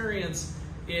experience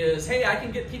is, hey, I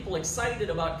can get people excited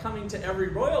about coming to every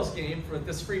Royals game for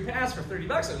this free pass for 30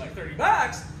 bucks. They're like, 30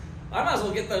 bucks? I might as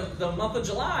well get the month of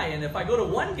July. And if I go to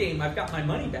one game, I've got my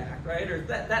money back, right? Or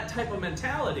that type of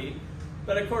mentality.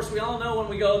 But of course, we all know when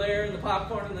we go there, and the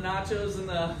popcorn and the nachos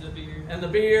and the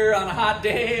beer on a hot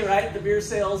day, right? The beer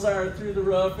sales are through the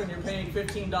roof, and you're paying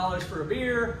 $15 for a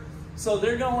beer. So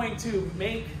they're going to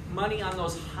make money on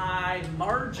those high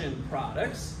margin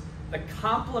products, the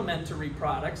complementary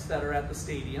products that are at the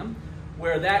stadium,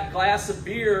 where that glass of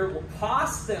beer will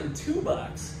cost them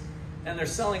 $2 and they're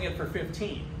selling it for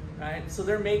 15, right? So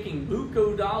they're making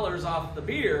buku dollars off the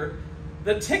beer.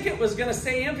 The ticket was going to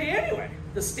stay empty anyway.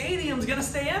 The stadium's going to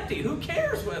stay empty. Who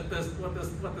cares what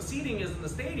the seating is in the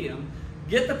stadium?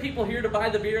 Get the people here to buy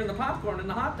the beer and the popcorn and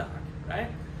the hot dog, right?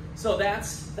 So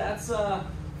that's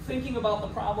thinking about the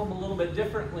problem a little bit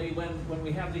differently when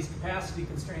we have these capacity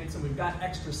constraints and we've got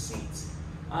extra seats.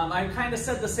 I kind of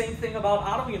said the same thing about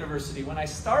Auto University. When I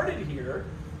started here,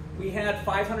 we had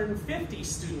 550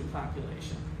 student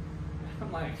population.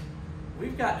 I'm like,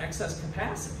 we've got excess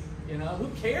capacity. You know, who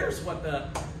cares what the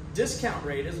discount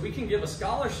rate is? We can give a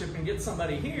scholarship and get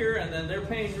somebody here, and then they're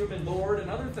paying room and board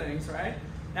and other things, right?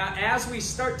 Now, as we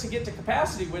start to get to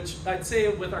capacity, which I'd say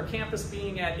with our campus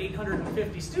being at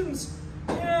 850 students,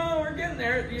 yeah, we're getting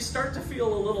there. You start to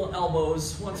feel a little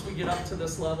elbows once we get up to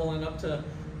this level and up to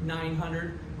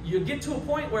 900. You get to a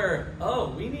point where, oh,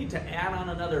 we need to add on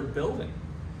another building.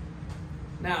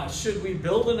 Now, should we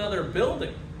build another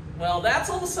building? Well, that's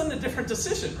all of a sudden a different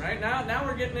decision, right? Now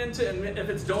we're getting into, and if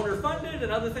it's donor funded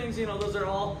and other things, you know, those are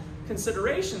all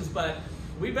considerations, but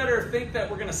we better think that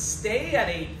we're going to stay at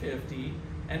 850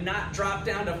 and not drop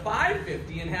down to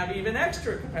 550 and have even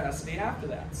extra capacity after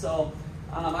that. So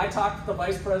I talked to the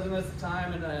vice president at the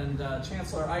time and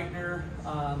Chancellor Eichner,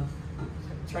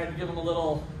 tried to give him a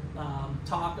little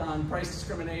talk on price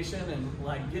discrimination and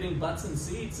like getting butts in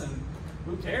seats, and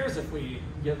who cares if we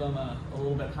give them a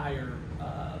little bit higher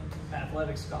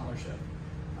athletic scholarship,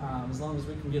 as long as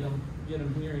we can get them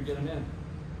here and get them in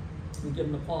and give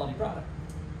them a quality product.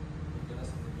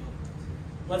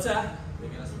 What's that? They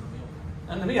get us in the meal plan.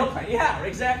 And the meal plan, yeah,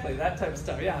 exactly, that type of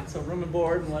stuff, yeah, so room and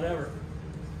board and whatever.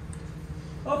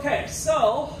 Okay,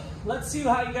 so let's see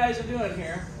how you guys are doing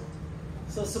here.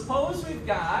 So suppose we've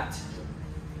got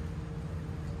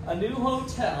a new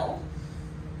hotel,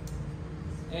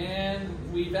 and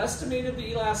we've estimated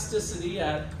the elasticity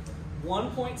at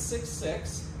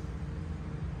 1.66,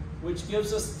 which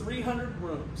gives us 300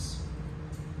 rooms.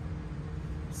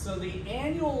 So the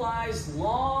annualized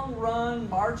long-run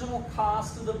marginal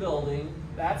cost of the building,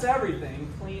 that's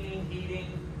everything, cleaning, heating,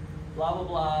 blah, blah,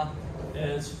 blah,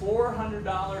 is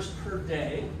 $400 per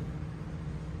day.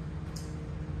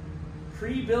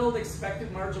 Pre-build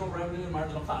expected marginal revenue and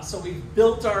marginal cost. So we've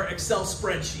built our Excel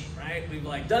spreadsheet, right? We've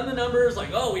like done the numbers, like,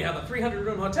 oh, we have a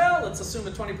 300-room hotel, let's assume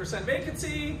a 20%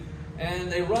 vacancy,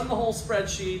 and they run the whole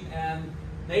spreadsheet, and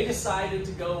they decided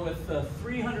to go with the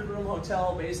 300-room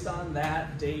hotel based on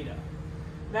that data.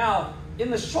 Now, in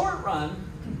the short run,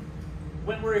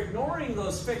 when we're ignoring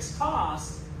those fixed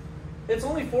costs, it's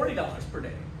only $40 per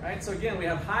day, right? So again, we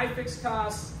have high fixed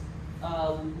costs,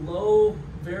 low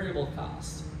variable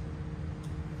costs.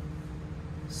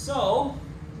 So,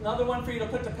 another one for you to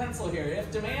put to pencil here.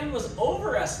 If demand was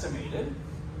overestimated,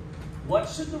 what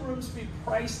should the rooms be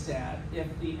priced at if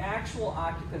the actual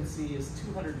occupancy is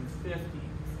 250?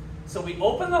 So we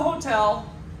open the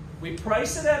hotel, we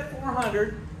price it at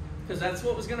 400, because that's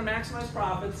what was going to maximize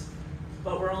profits,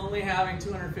 but we're only having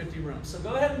 250 rooms. So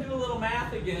go ahead and do a little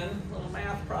math again, a little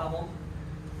math problem.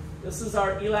 This is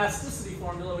our elasticity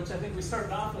formula, which I think we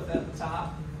started off with at the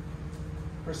top.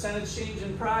 Percentage change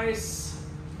in price.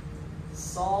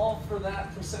 Solve for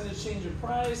that percentage change in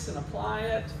price and apply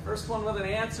it. First one with an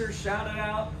answer, shout it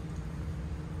out.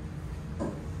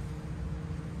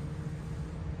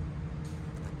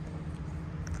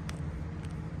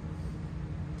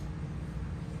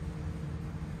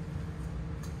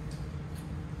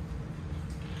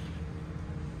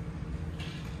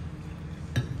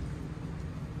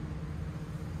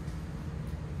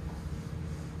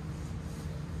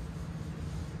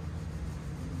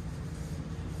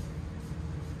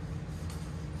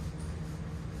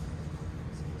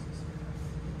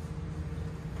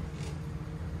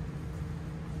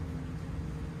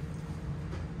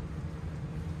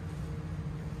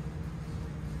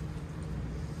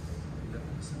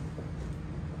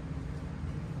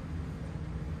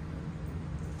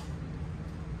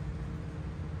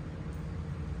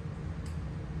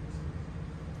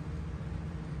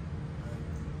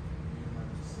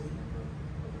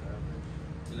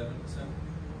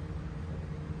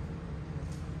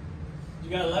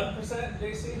 You got 11%,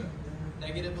 JC?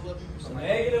 Negative 11%.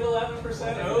 Negative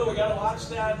 11%. Oh, we got to watch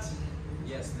that.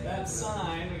 Yes, that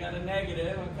sign. We got a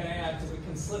negative. Okay, because we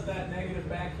can slip that negative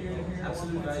back here to here.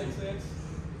 1.66.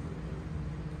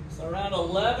 So around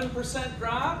 11%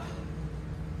 drop.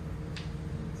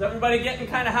 Is everybody getting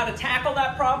kind of how to tackle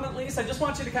that problem at least? I just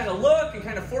want you to kind of look and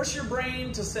kind of force your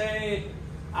brain to say,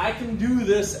 I can do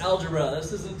this algebra.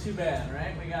 This isn't too bad,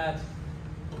 right? We got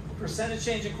percentage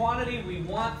change in quantity. We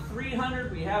want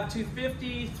 300. We have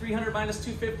 250. 300 minus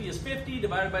 250 is 50.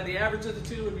 Divided by the average of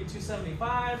the two would be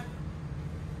 275.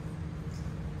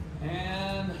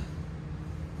 And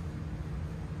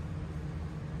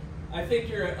I think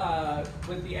you're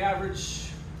with the average.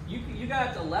 You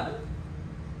got 11.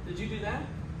 Did you do that?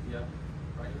 Yeah.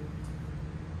 Right.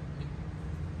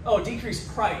 Oh,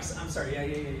 decreased price. I'm sorry.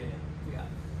 Yeah.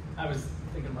 I was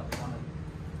thinking about the quantity.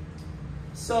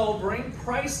 So bring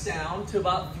price down to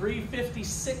about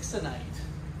 $356 a night.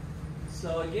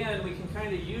 So again, we can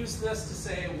kind of use this to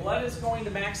say what is going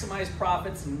to maximize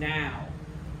profits now.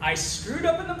 I screwed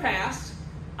up in the past.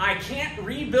 I can't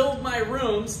rebuild my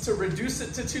rooms to reduce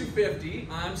it to $250.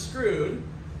 I'm screwed.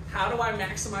 How do I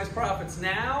maximize profits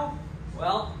now?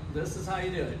 Well, this is how you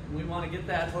do it. We want to get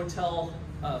that hotel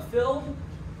filled,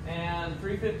 and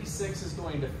 $356 is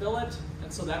going to fill it,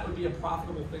 and so that would be a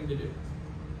profitable thing to do.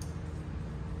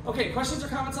 Okay, questions or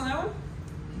comments on that one?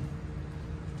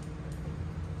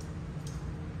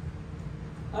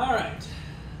 All right.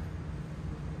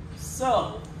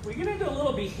 So we get into a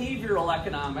little behavioral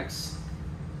economics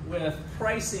with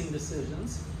pricing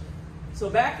decisions.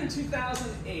 So back in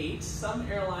 2008, some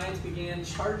airlines began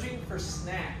charging for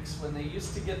snacks when they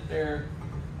used to get their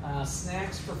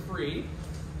snacks for free.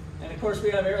 And of course, we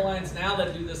have airlines now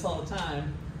that do this all the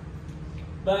time.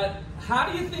 But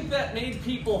how do you think that made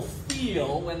people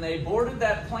feel when they boarded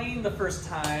that plane the first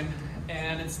time,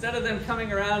 and instead of them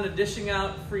coming around and dishing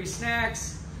out free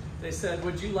snacks, they said,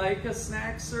 "Would you like a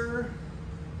snack, sir?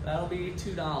 That'll be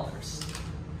 $2."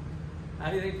 How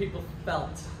do you think people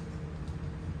felt?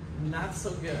 Not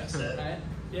so good, right?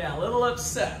 Yeah, a little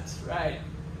upset, right?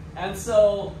 And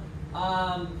so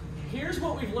here's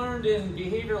what we've learned in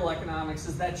behavioral economics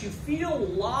is that you feel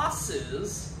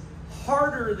losses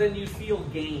harder than you feel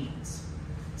gains.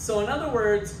 So in other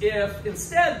words, if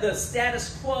instead the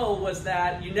status quo was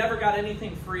that you never got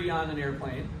anything free on an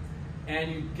airplane,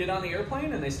 and you get on the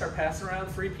airplane and they start passing around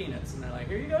free peanuts, and they're like,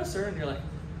 "Here you go, sir," and you're like,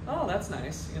 "Oh, that's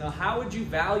nice." You know, how would you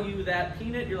value that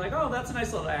peanut? You're like, "Oh, that's a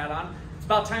nice little add-on. It's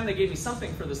about time they gave me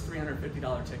something for this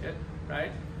 $350 ticket,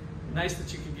 right? Nice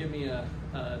that you could give me a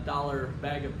 $1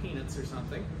 bag of peanuts or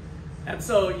something." And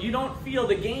so you don't feel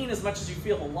the gain as much as you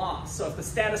feel the loss. So if the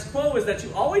status quo is that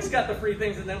you always got the free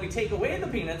things and then we take away the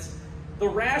peanuts, the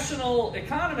rational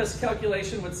economist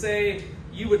calculation would say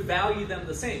you would value them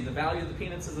the same. The value of the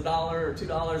peanuts is $1 or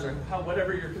 $2 or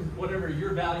whatever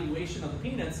your valuation of the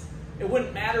peanuts. It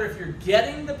wouldn't matter if you're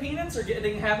getting the peanuts or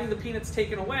having the peanuts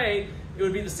taken away. It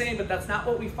would be the same, but that's not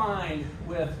what we find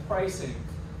with pricing.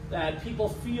 That people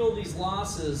feel these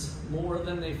losses more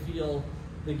than they feel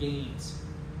the gains.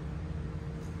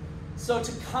 So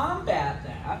to combat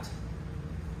that,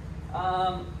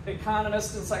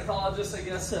 economists and psychologists, I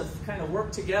guess, have kind of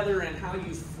worked together in how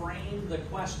you frame the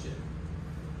question.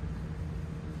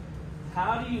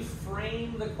 How do you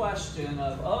frame the question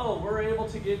of, oh, we're able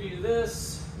to give you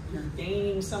this, you're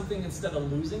gaining something instead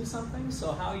of losing something?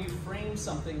 So how you frame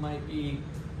something might be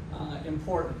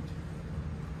important.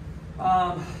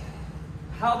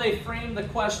 How they frame the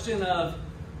question of,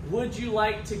 would you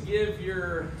like to give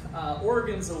your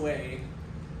organs away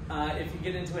if you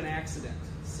get into an accident?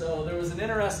 So there was an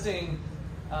interesting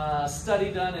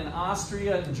study done in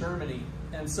Austria and Germany.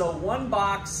 And so one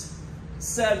box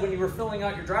said when you were filling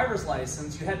out your driver's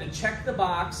license, you had to check the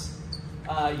box,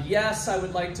 yes, I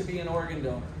would like to be an organ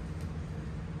donor.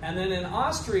 And then in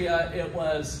Austria, it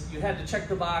was, you had to check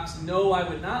the box, no, I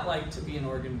would not like to be an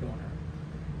organ donor.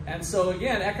 And so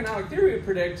again, economic theory would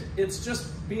predict it's just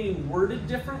being worded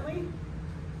differently,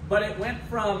 but it went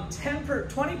from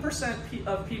 20%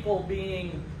 of people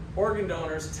being organ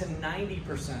donors to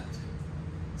 90%.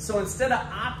 So instead of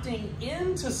opting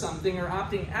into something or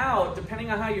opting out, depending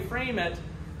on how you frame it,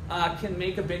 can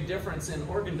make a big difference in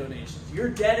organ donations. You're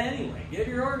dead anyway. Give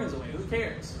your organs away. Who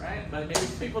cares, right? But maybe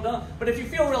people don't. But if you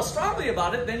feel real strongly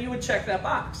about it, then you would check that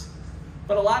box.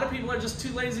 But a lot of people are just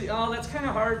too lazy. Oh, that's kind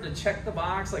of hard to check the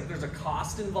box. Like there's a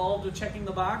cost involved with checking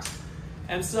the box.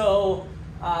 And so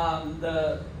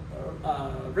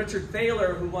Richard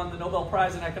Thaler, who won the Nobel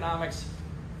Prize in Economics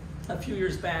a few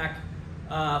years back,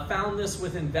 found this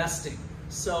with investing.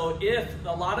 So if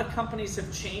a lot of companies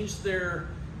have changed their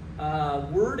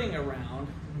wording around,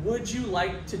 would you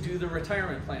like to do the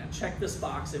retirement plan? Check this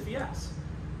box if yes.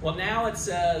 Well, now it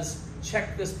says,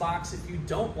 check this box if you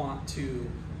don't want to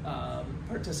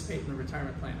participate in the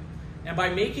retirement plan. And by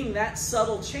making that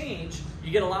subtle change,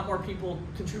 you get a lot more people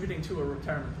contributing to a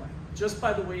retirement plan, just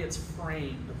by the way it's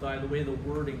framed, by the way the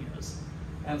wording is.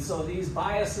 And so these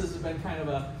biases have been kind of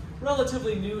a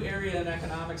relatively new area in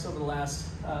economics over the last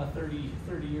 30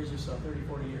 years or so, 30,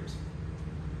 40 years.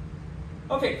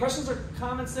 Okay, questions or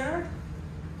comments there?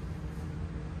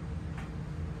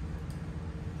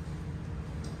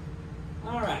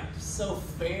 All right, so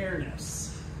fairness.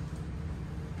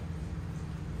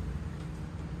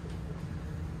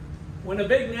 When a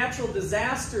big natural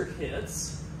disaster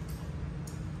hits,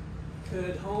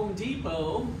 could Home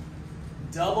Depot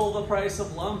double the price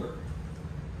of lumber?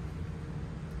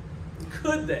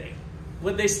 Could they?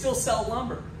 Would they still sell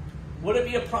lumber? Would it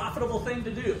be a profitable thing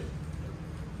to do?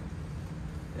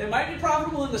 It might be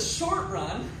profitable in the short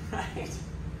run, right?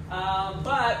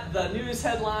 But the news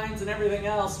headlines and everything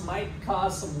else might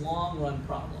cause some long-run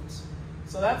problems.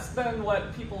 So that's been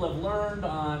what people have learned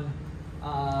on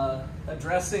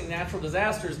addressing natural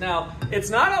disasters. Now, it's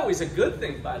not always a good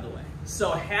thing, by the way.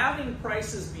 So having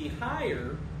prices be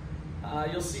higher,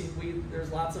 you'll see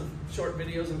there's lots of short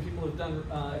videos and people have done,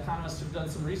 economists have done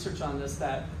some research on this,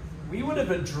 that we would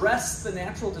have addressed the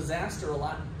natural disaster a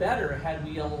lot better had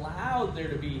we allowed there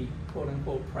to be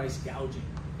quote-unquote price gouging,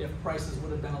 if prices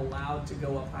would have been allowed to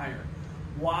go up higher.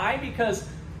 Why? Because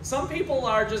some people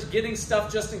are just getting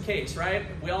stuff just in case, right?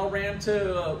 We all ran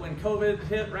to, when COVID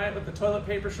hit, right, with the toilet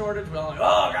paper shortage, we all like,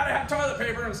 oh, gotta have toilet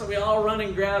paper, and so we all run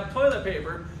and grab toilet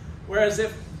paper. Whereas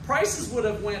if prices would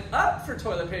have went up for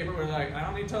toilet paper, we're like, I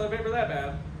don't need toilet paper that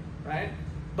bad, right?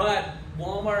 But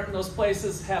Walmart and those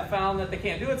places have found that they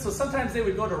can't do it, so sometimes they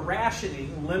would go to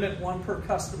rationing, limit one per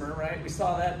customer, right? We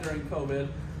saw that during COVID,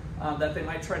 that they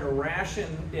might try to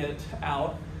ration it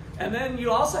out. And then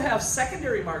you also have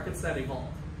secondary markets that evolve.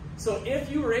 So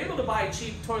if you were able to buy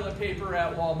cheap toilet paper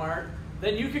at Walmart,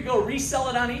 then you could go resell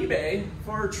it on eBay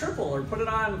for triple or put it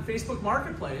on Facebook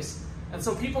Marketplace. And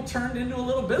so people turned into a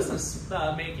little business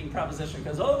making proposition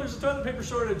because, oh, there's a toilet paper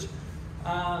shortage.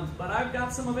 But I've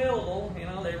got some available. You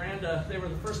know, they were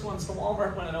the first ones to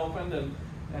Walmart when it opened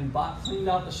and cleaned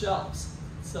out the shelves.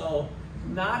 So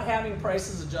not having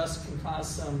prices adjust can cause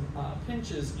some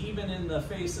pinches even in the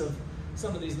face of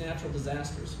some of these natural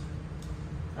disasters.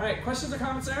 All right, questions or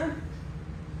comments there?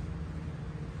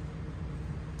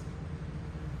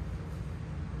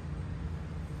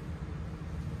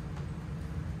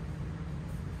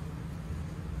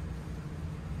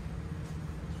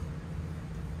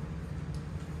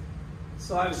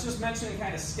 So I was just mentioning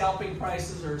kind of scalping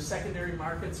prices or secondary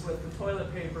markets with the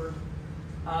toilet paper.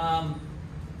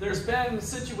 There's been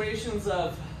situations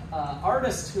of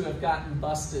artists who have gotten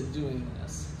busted doing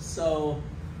this. So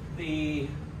the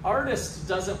artist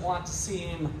doesn't want to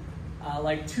seem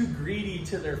like too greedy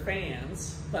to their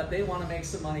fans, but they want to make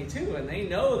some money too. And they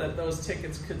know that those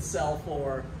tickets could sell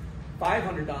for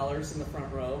 $500 in the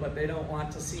front row, but they don't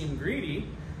want to seem greedy.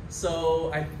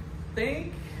 So I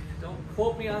think, don't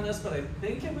quote me on this, but I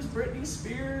think it was Britney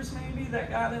Spears maybe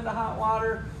that got into hot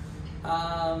water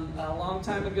a long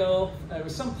time ago. There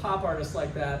was some pop artist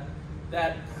like that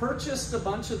that purchased a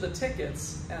bunch of the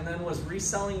tickets and then was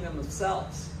reselling them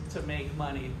themselves to make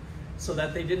money so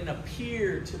that they didn't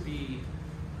appear to be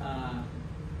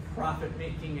profit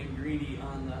making and greedy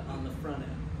on the front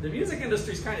end. The music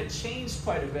industry's kind of changed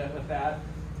quite a bit with that.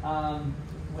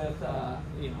 With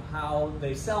you know, how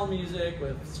they sell music,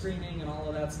 with streaming and all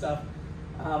of that stuff.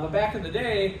 But back in the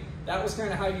day, that was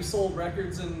kind of how you sold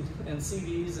records and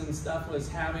CDs and stuff, was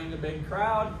having a big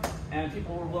crowd, and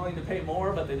people were willing to pay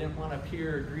more, but they didn't want to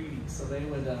appear greedy, so they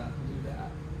would do that.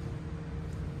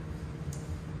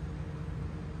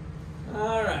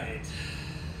 All right.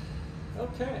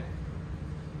 Okay.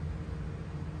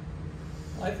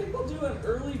 I think we'll do an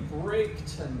early break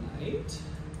tonight.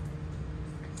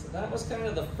 That was kind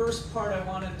of the first part I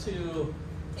wanted to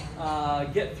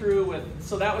get through with.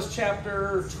 So that was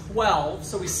chapter 12.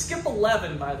 So we skip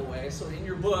 11, by the way. So in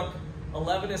your book,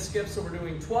 11 is skipped. So we're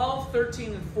doing 12,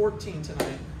 13, and 14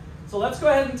 tonight. So let's go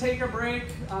ahead and take a break.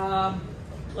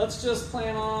 Let's just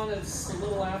plan on, it's a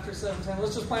little after 7:10.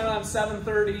 Let's just plan on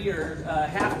 7:30 or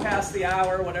half past the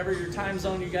hour, whatever your time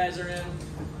zone you guys are in.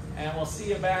 And we'll see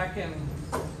you back in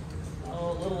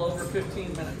a little over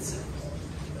 15 minutes.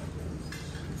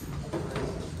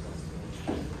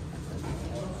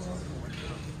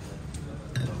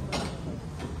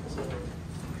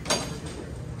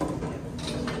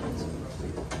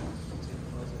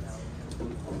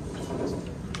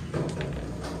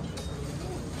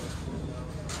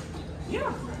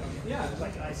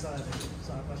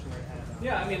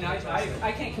 Yeah, I mean,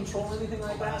 I can't control anything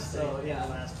like that, so yeah.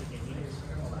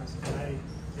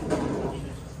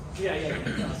 Yeah.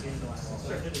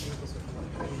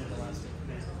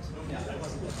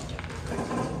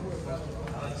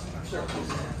 Sure.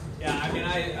 Yeah, I mean,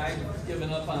 I've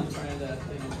given up on trying to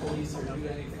police or do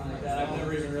anything like that. I've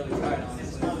never even really tried,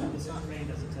 honestly. This brain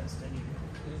doesn't test any.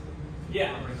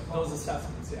 Yeah, those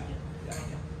assessments, yeah.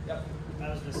 Yep. I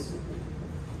was just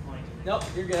pointing. Nope,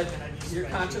 you're good. Your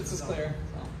conscience is clear.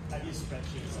 I've used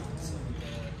spreadsheets on some of the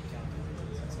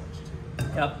calculators and such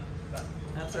too. Yep.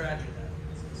 That's all right.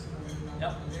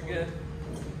 Yep, you're good.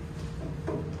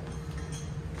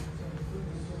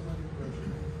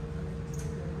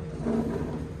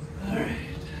 All right.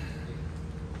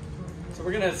 So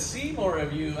we're gonna see more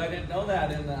of you. I didn't know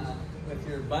that in with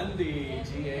your Bundy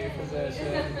GA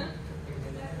position.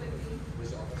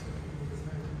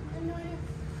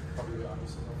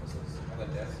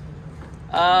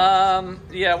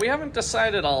 Yeah, we haven't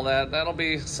decided all that. That'll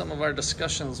be some of our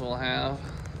discussions we'll have.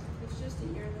 It's just a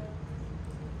year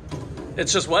though.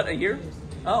 It's just what, a year?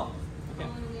 Oh. Okay.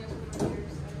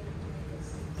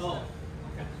 Oh.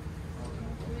 Okay.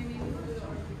 Maybe we'll do the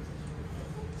RP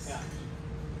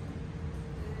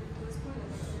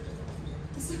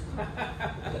position. Yeah.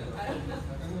 I don't know.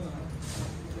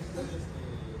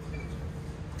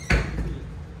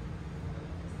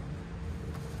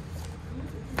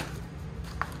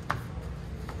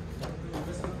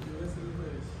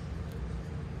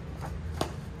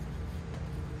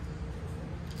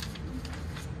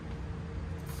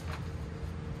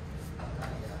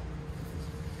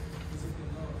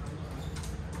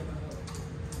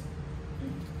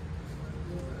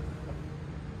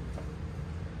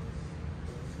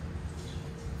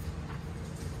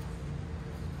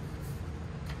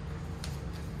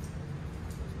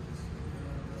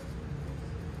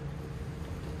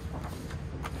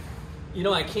 You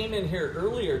know, I came in here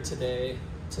earlier today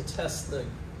to test the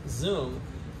Zoom,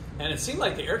 and it seemed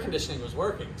like the air conditioning was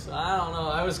working. So I don't know.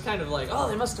 I was kind of like, oh,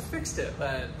 they must have fixed it, but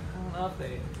I don't know if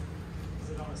they.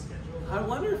 Is it on a schedule? I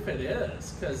wonder if it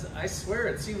is, because I swear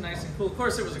it seemed nice and cool. Of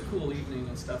course, it was a cool evening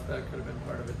and stuff. That could have been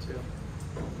part of it too.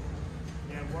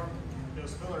 Yeah, it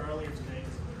was cooler earlier today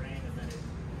because of the rain, and then it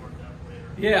warmed up later.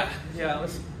 Yeah, it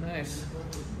was nice.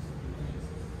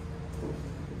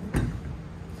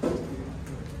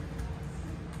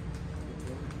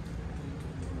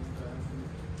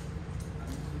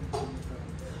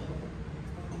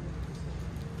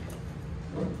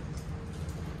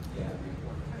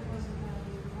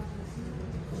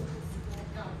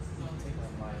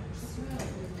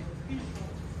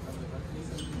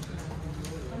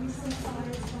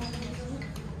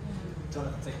 Don't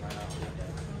have to take mine out.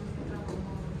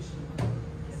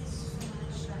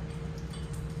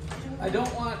 I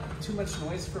don't want too much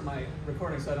noise for my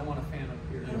recording, so I don't want a fan up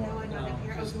here. I know, I know, up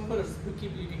here. I was Just gonna put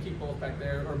you can keep both back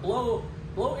there, or blow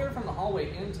air from the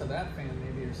hallway into that fan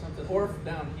maybe, or something, or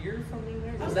down here from in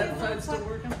there. Is that side still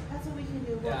working? That's what we can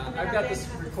do. Yeah, I've got this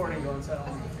recording going, so I don't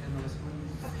want the fan noise.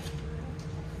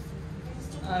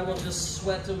 I will just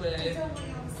sweat away.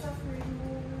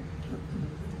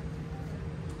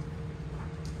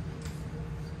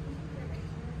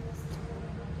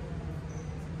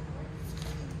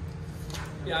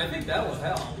 Yeah, I think that will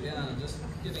help. Yeah, just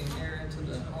getting air into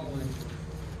the hallway.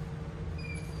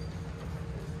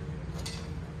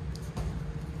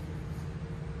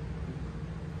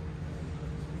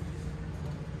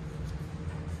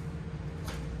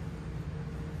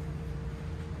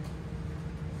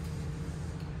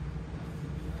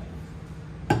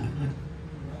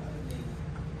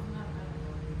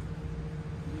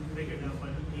 Figured out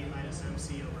when P minus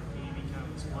MC over P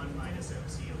becomes 1 minus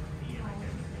MC over P, and I kind of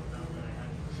feel out that I had.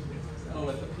 Oh,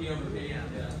 with the P over P, yeah.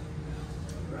 Yeah,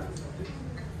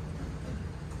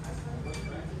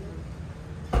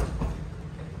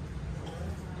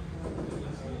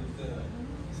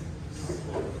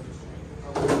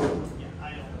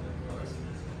 I don't.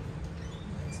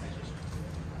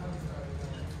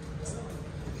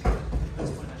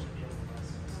 That's when I should be able to pass.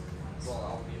 Well,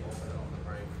 I'll be able to put it on the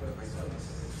break.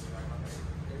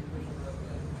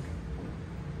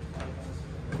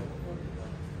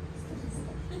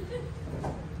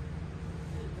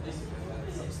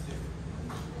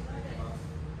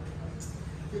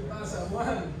 ¿Qué pasa,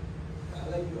 Juan? I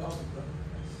like you out, bro.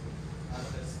 I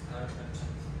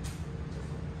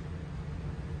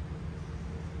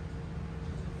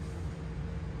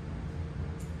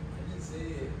didn't say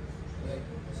it. Like,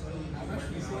 I'm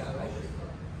actually saying I like it.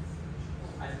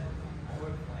 I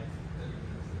work like 30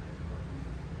 minutes.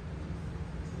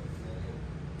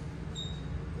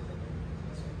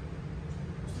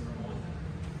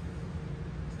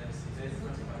 Today's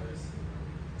 25 hours.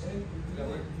 And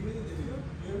you in the video?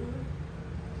 You ever?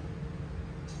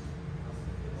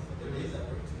 The days I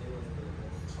worked today was the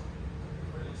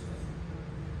really stressful.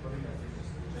 What do you guys do?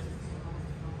 Just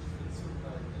it's super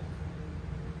hard.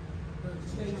 No,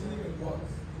 today you didn't even walk.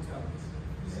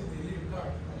 You said they leave your car.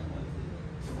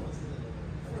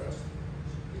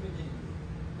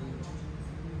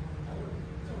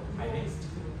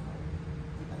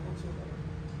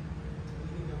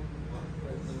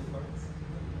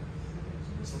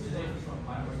 So today from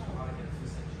my work, I want to get a few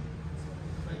sections.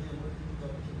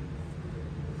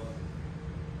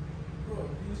 Bro,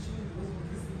 you should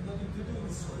this is nothing to do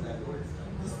with school.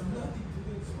 This is nothing to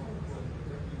do with school.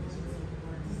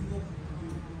 This is nothing to do.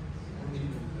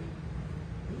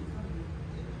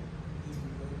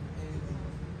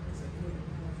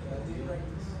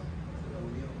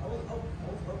 I was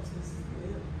up since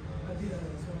I did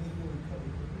so many people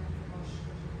recovery.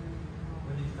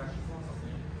 When did you practice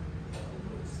something?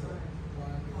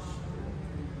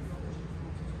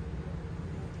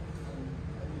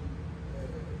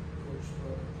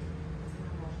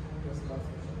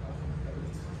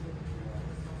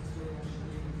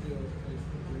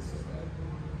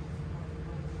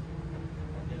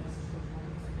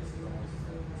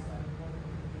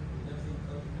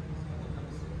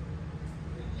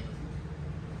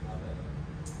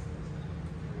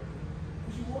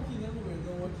 Walking everywhere,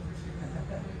 don't watch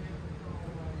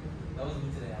That was me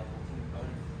today. I was walking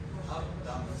up,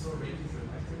 down, so ready for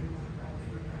my activity.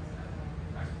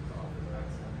 Back to the office, back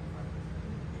to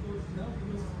Because now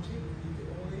he was cheap.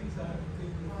 The old ladies are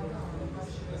taking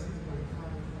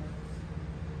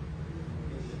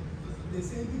the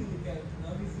same thing in the cat.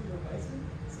 Now he's supervisor,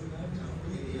 so now we go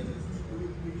into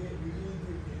the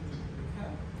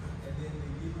camp, and then they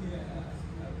give me a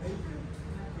paper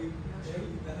with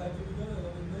everything that had to be done,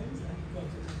 11 names, and he comes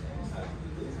to the camp, has to do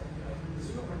this, and you have to do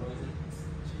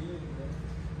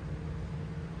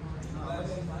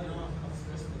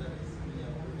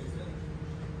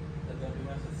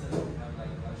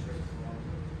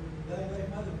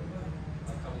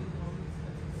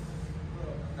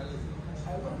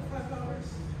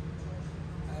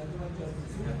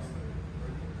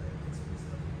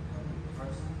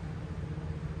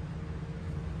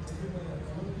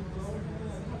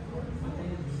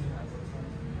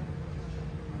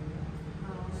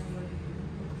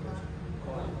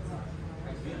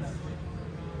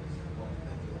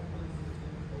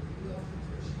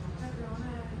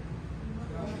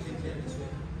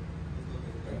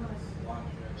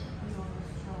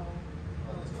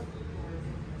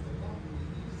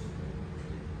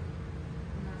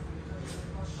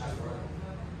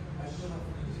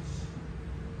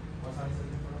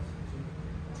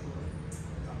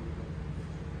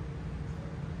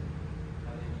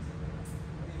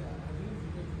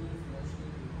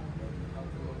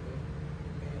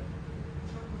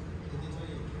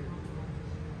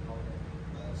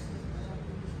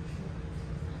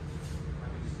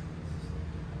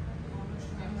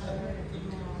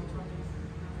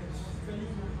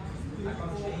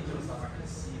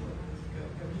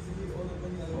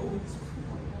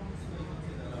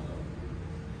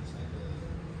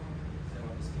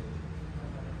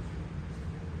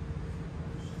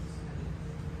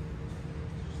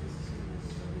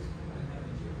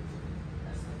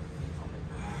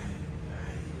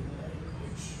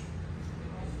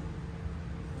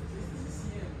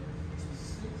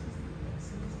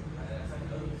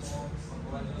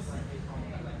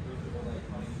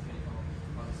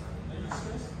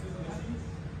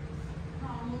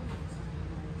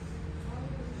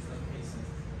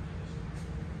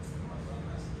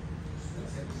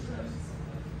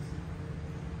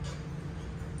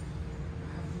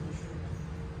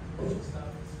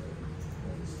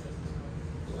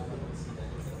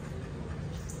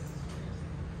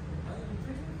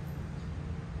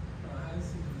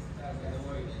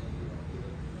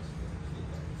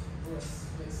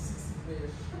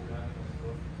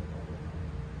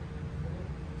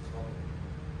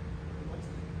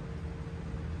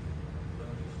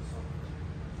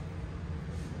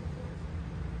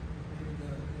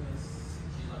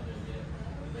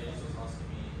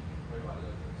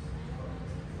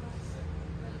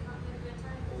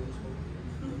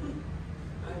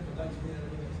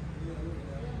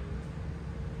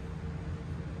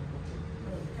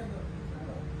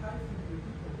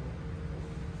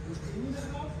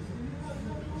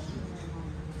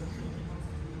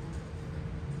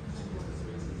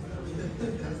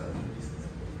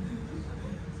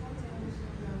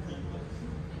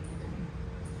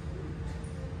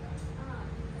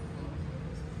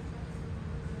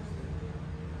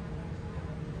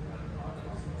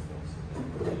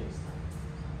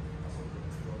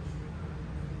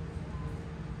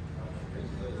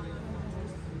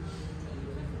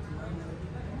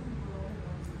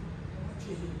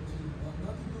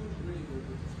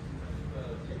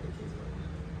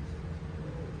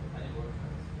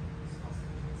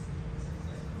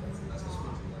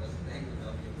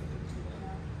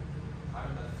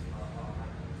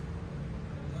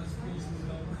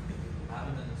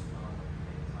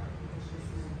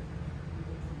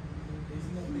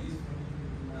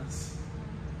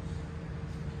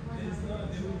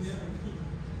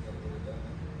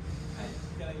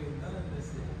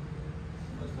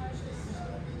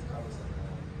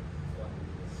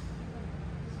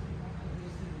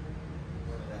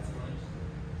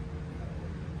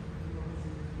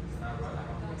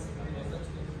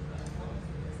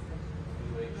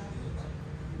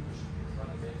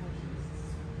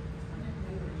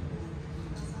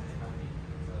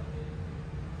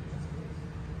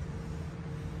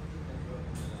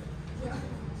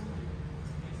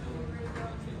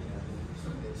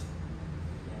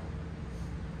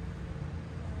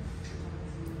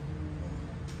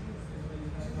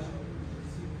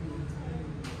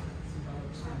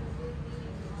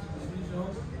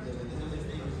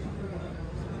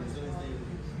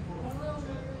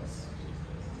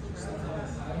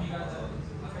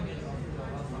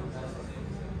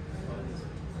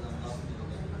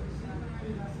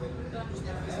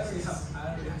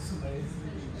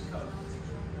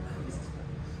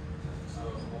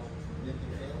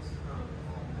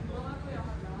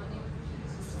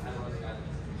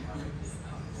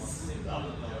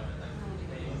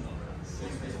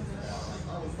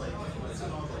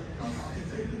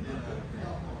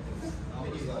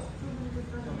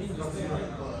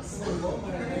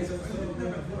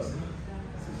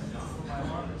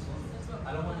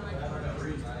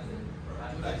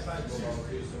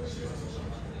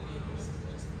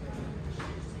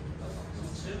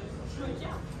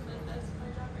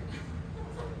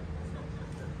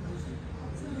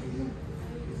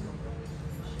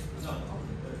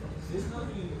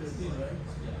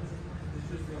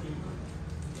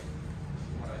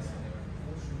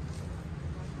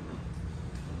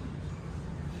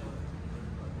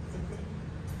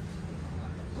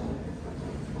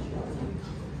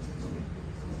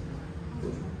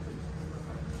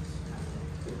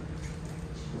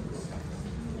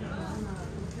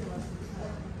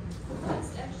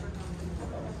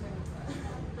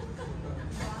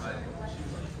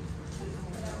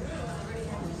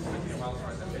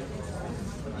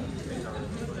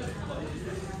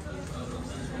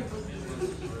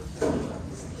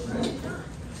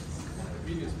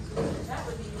video specific. That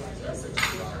would be the ideal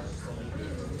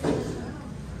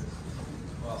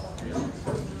Well,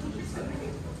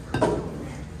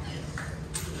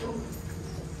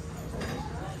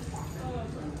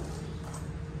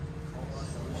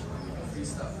 free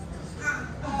stuff.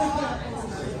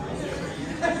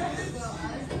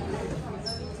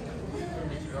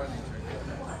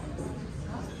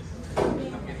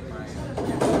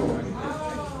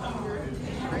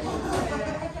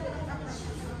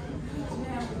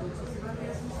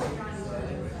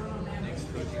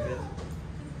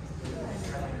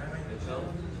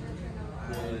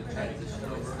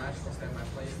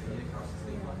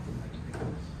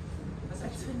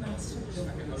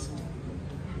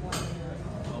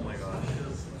 Oh my gosh.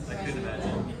 I couldn't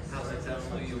imagine how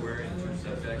successful you were in your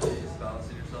subject,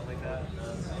 balancing yourself like that.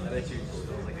 I bet you just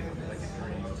feels like a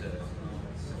dream to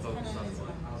focus on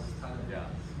one. Yeah.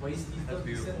 Well, he's That's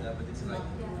beautiful. said that, but it's like,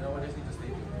 no, I just need to stay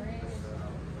here.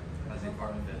 As a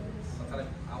part of it. Sometimes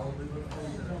I will do it for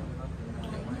you.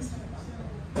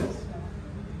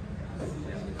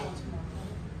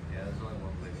 Yeah, there's only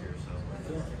one place here, so.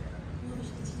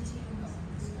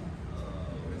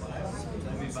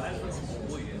 I mean, by the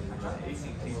whole year,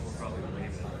 18 people probably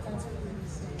leave it.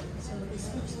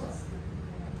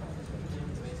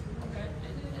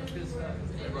 Good stuff.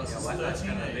 Yeah, well, that's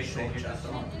kind of a big thing. You're just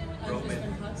roping.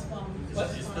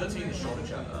 Is 13 the shorter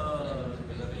chapter?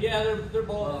 Yeah, they're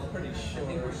both pretty short. I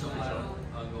think we're still on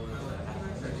going to the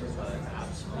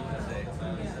apps.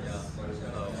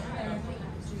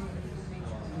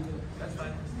 That's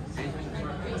fine.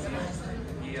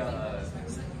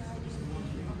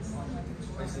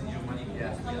 He sent you money,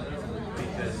 yeah,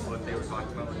 because what they were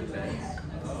talking about with the beds.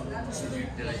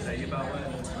 Did I tell you about what?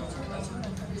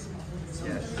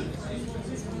 Yes.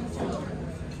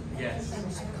 Yes.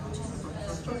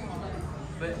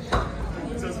 But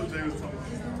That's what Jay was talking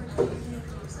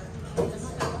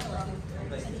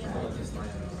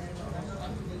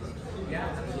yeah,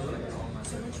 absolutely.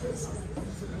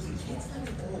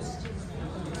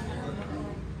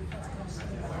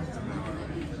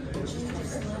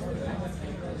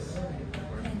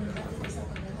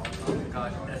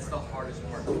 God, that's the hardest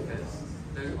part because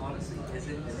there honestly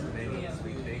isn't as many as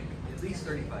we think. At least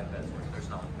 35 beds worth. There's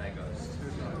not megos.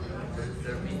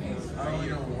 They're meetings.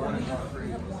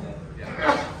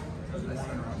 Yeah.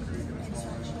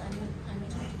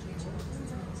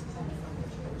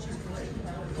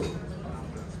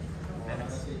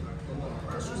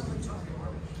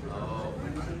 Oh,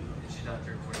 she's not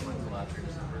turned 21 until after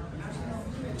December.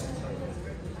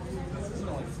 This is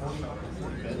only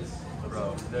 40 beds.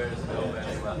 Bro, there's no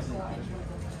beds left.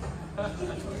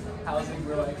 Housing,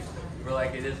 We're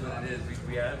like, it is what it is.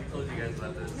 We told you guys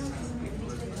about this. I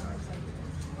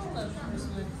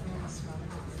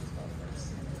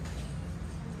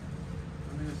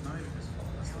mean, it's not even his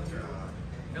fault. That's the truth.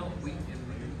 No, we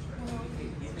communicate.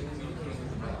 He's been communicating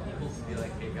with the right people to be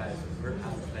like, hey guys, we're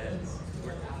out of beds.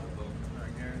 We're out of them. I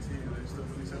guarantee you, there's still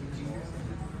 27 people.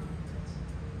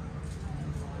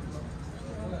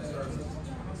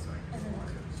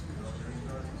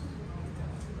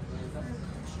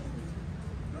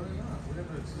 No, they're not. We have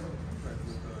a contract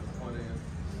with Holiday Inn.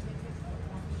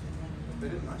 They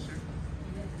didn't last year.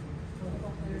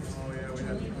 Oh yeah, we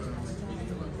had to put them.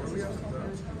 Where do we have to put them?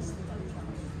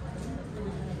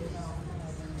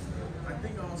 I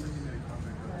think I also need a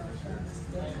contract with them this year.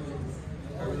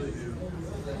 I really do.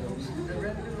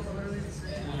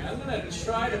 I'm gonna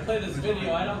try to play this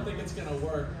video. I don't think it's gonna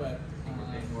work, but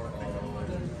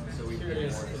So we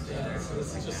curious. So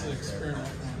this is just an experiment.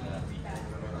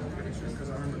 Because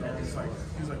I remember that he's like,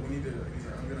 we need to, he's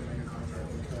like, I'm gonna make a contract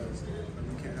because like,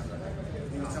 we can't have that.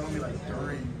 He was telling me like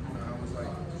during, I was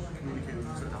like communicating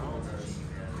with certain people guys.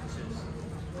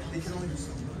 They can only do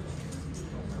so much.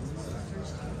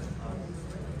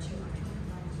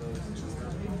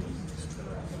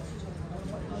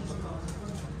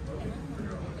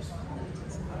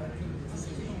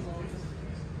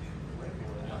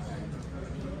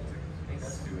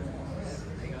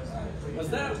 Was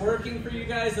that working for you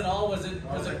guys at all? Was it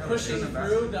pushing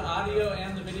through the audio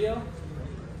and the video?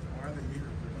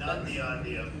 Not the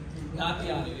audio. Not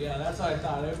the audio. Yeah, that's what I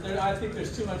thought. I think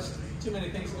there's too many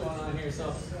things going on here.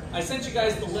 So I sent you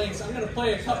guys the links. I'm going to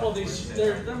play a couple of these.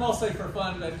 They're mostly for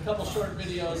fun, but a couple short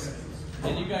videos,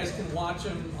 and you guys can watch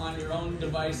them on your own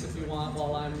device if you want,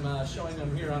 while I'm showing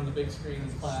them here on the big screen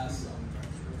in class. So.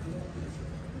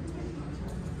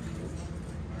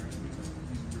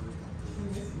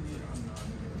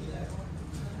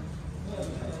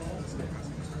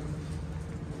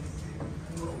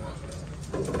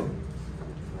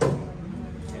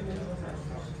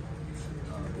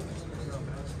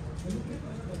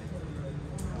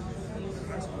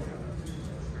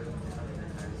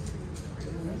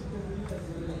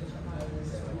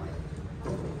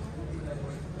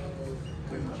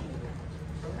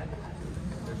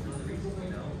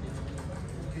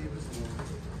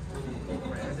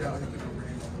 doubt him to go bring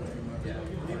him on the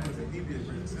team. He'd be a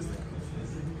great assistant coach.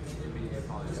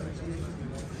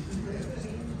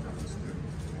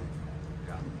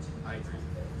 Yeah, I agree.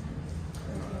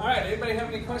 All right, anybody have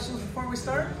any questions before we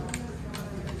start?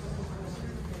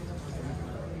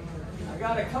 I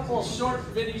got a couple short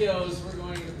videos we're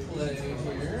going to play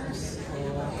here. So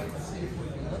let's see if we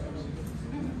can look.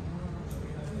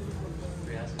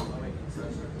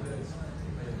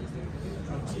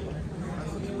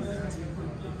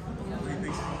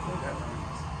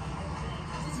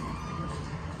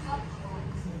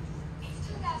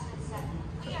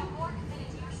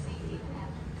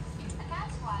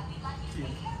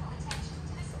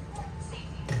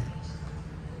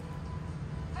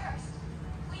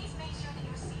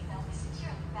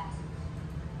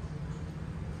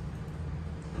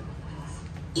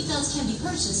 Seatbelts can be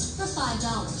purchased for $5.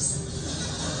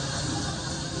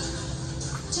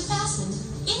 To fasten,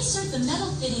 insert the metal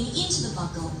fitting into the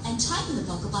buckle and tighten the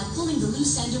buckle by pulling the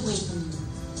loose end away from you.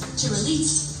 To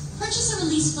release, purchase a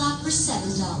release flap for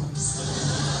 $7.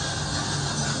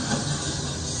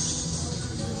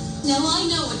 Now I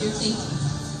know what you're thinking.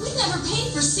 We've never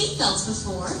paid for seatbelts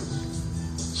before.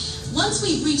 Once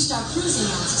we've reached our cruising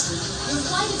altitude, your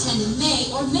flight attendant may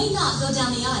or may not go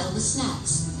down the aisle with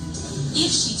snacks. If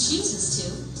she chooses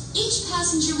to, each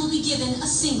passenger will be given a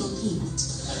single peanut.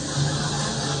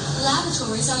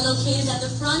 Lavatories are located at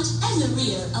the front and the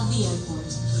rear of the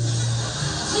airport.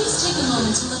 Please take a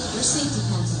moment to look at your safety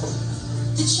pamphlet.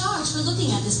 The charge for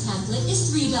looking at this pamphlet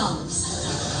is $3.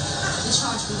 The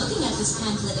charge for looking at this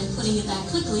pamphlet and putting it back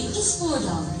quickly is $4.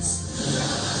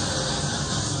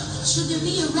 Should there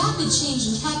be a rapid change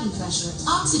in cabin pressure,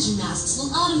 oxygen masks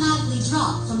will automatically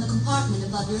drop from the compartment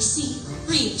above your seat,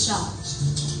 free of charge.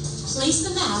 Place the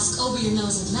mask over your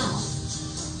nose and mouth.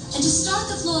 And to start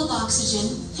the flow of oxygen,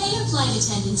 pay your flight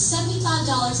attendant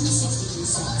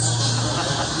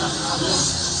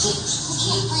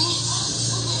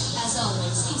 $75.63. As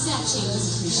always, exact change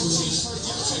is appreciated.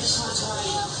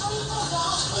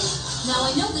 Now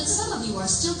I know that some of you are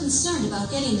still concerned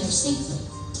about getting there safely.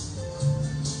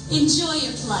 Enjoy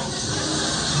your flight.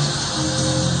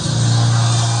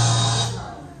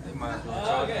 They might as well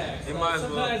charge. Okay, They so might as well.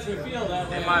 sometimes we feel that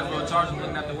way. They might as well charge them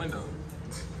looking out the window.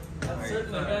 That's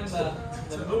certainly been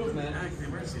the movement.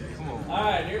 Come on. All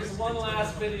right, here's one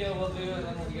last video we'll do, and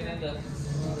then we'll get into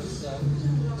other stuff.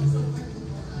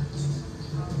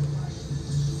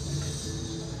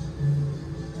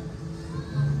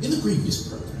 In the previous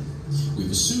program,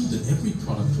 we've assumed that every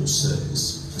product or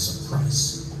service has a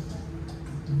price.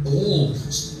 All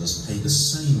customers pay the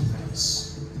same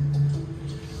price.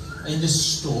 In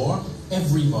this store,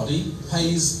 everybody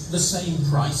pays the same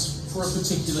price for a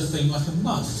particular thing like a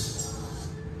mug.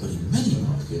 But in many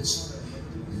markets,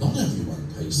 not everyone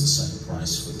pays the same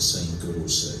price for the same good or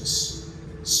service.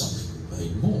 Some people pay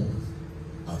more,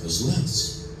 others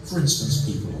less. For instance,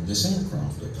 people on this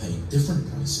aircraft are paying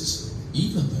different prices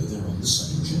even though they're on the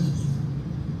same journey.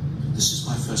 This is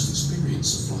my first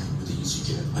experience of flying with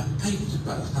EasyJet. I paid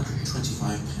about £125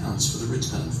 for the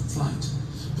return flight,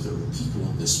 but there were people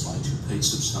on this flight who paid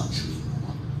substantially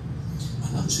more,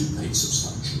 and others who paid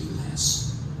substantially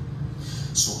less.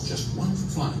 So on just one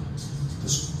flight,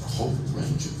 there's a whole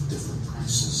range of different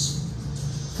prices.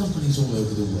 Companies all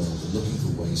over the world are looking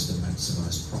for ways to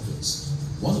maximize profits.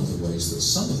 One of the ways that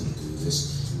some of them do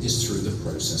this is through the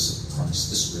process of price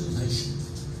discrimination.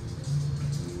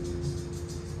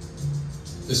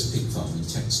 This pig farm in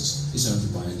Texas is owned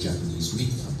by a Japanese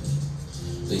meat company.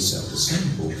 They sell the same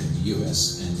pork in the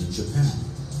US and in Japan.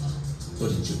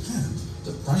 But in Japan,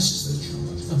 the prices they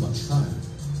charge are much higher.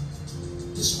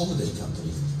 This holiday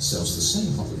company sells the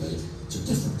same holiday to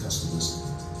different customers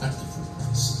at different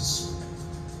prices.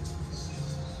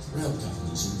 Rail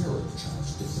companies in Europe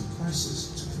charge different prices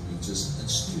to commuters and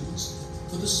students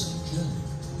for the same journey.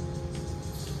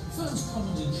 Firms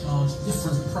commonly charge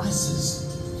different prices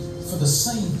for the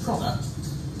same product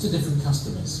to different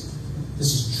customers.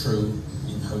 This is true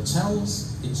in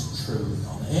hotels, it's true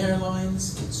on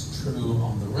airlines, it's true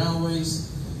on the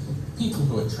railways. People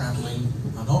who are travelling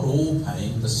are not all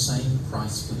paying the same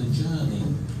price for the journey.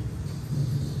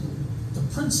 The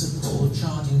principle of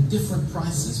charging different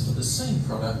prices for the same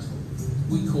product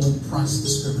we call price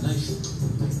discrimination.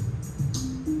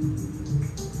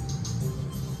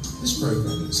 This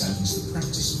program examines the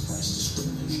practice of price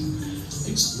discrimination,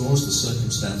 explores the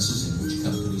circumstances in which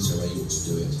companies are able to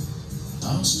do it,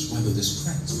 asks whether this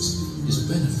practice is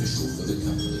beneficial for the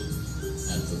company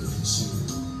and for the consumer.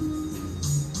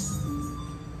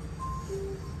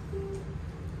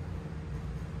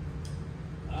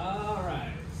 All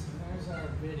right, so there's our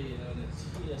video to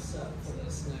tee us up for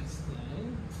this this next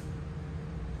thing.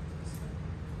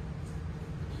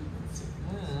 Let's see.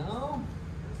 Now,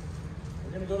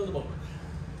 we're going to go to the board.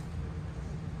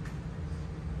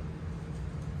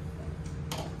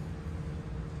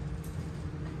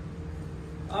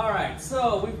 All right,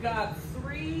 so we've got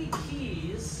 3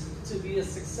 keys to be a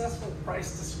successful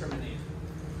price discriminator.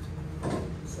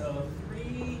 So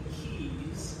 3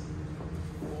 keys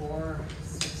for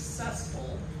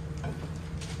successful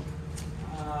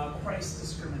price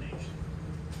discrimination.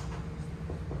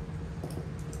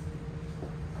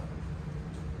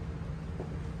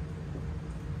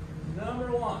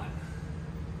 Number 1,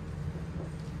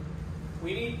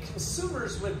 we need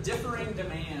consumers with differing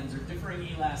demands or differing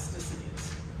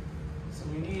elasticities. So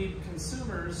we need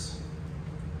consumers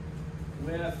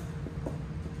with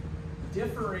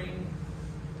differing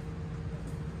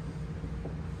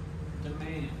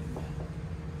demand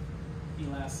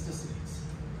elasticities.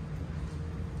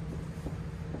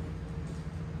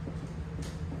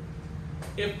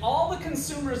 If all the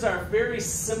consumers are very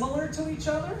similar to each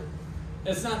other,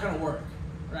 it's not going to work,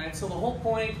 right? So the whole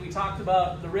point, we talked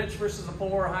about the rich versus the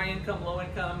poor, high income, low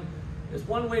income, is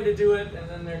one way to do it, and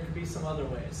then there could be some other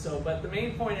ways. So, but the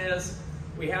main point is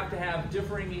we have to have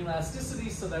differing elasticity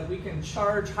so that we can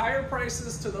charge higher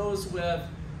prices to those with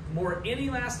more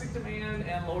inelastic demand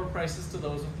and lower prices to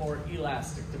those with more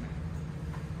elastic demand.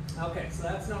 Okay, so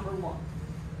that's number 1.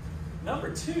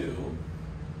 Number 2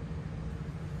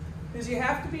 is you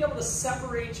have to be able to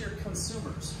separate your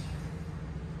consumers.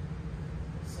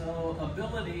 So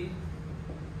ability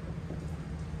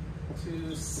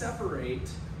to separate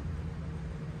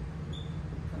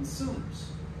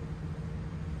consumers.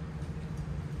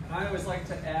 And I always like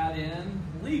to add in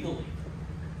legally.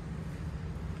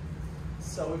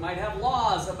 So we might have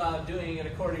laws about doing it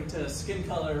according to skin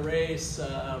color, race,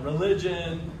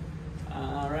 religion,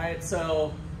 right?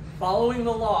 So following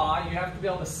the law, you have to be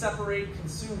able to separate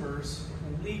consumers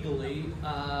legally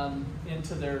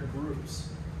into their groups.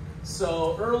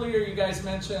 So earlier you guys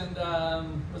mentioned,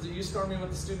 was it you, Stormy, with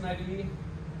the student ID?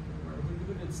 Or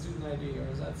who did student ID? Or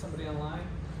is that somebody online?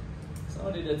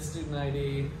 Somebody did student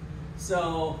ID.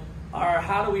 So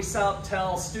how do we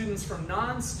tell students from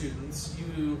non-students,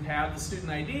 you have the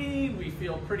student ID, we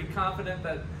feel pretty confident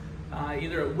that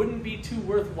either it wouldn't be too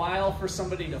worthwhile for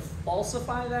somebody to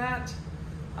falsify that,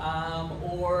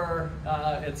 or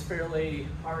it's fairly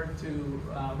hard to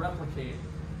replicate.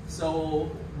 So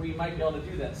we might be able to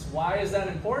do this. Why is that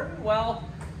important? Well,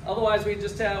 otherwise we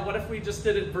just have, what if we just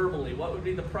did it verbally? What would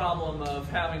be the problem of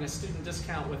having a student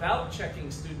discount without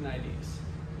checking student IDs?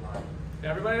 Lying.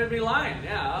 Everybody would be lying.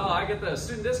 Yeah, oh, I get the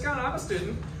student discount, I'm a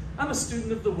student. I'm a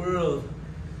student of the world.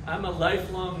 I'm a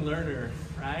lifelong learner,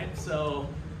 right? So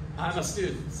I'm a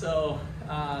student. So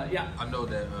yeah. I know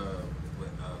that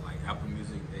with like Apple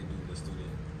Music, they do the student.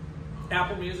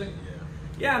 Apple Music? Yeah.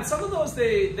 Yeah, and some of those,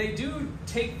 they do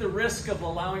take the risk of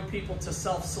allowing people to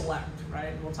self-select, right?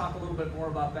 And we'll talk a little bit more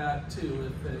about that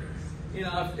too.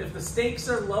 If the stakes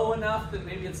are low enough, then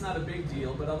maybe it's not a big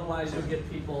deal, but otherwise you'll get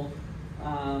people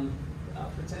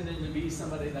pretending to be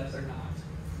somebody that they're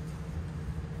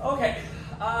not. Okay,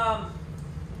 and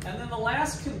then the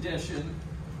last condition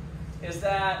is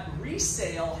that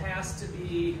resale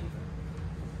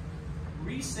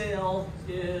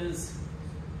is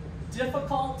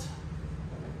difficult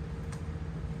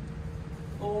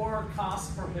or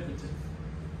cost prohibitive.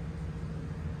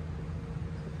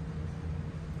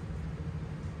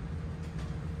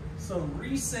 So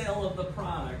resale of the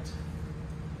product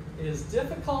is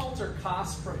difficult or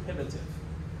cost prohibitive.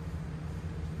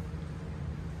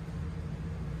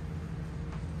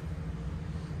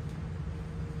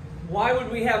 Why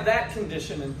would we have that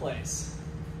condition in place?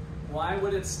 Why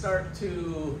would it start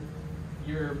to,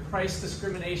 your price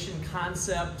discrimination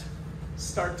concept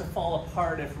start to fall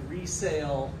apart if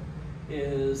resale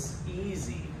is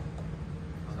easy?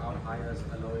 How high is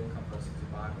a low income person to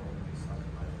buy or resell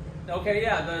it? Okay,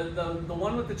 yeah, the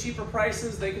one with the cheaper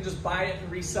prices, they can just buy it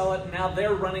and resell it, and now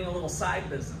they're running a little side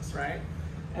business, right?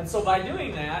 And so by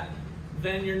doing that,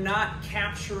 then you're not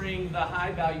capturing the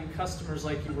high value customers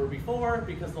like you were before,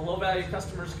 because the low value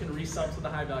customers can resell to the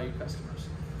high value customers.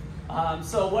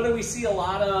 So what do we see a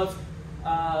lot of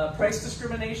price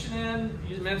discrimination in?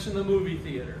 You mentioned the movie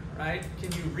theater, right?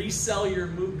 Can you resell your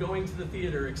going to the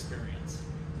theater experience?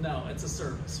 No, it's a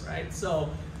service, right? So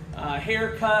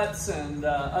haircuts and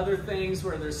other things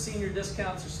where there's senior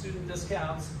discounts or student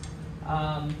discounts.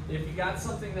 If you got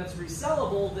something that's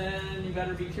resellable, then you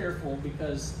better be careful,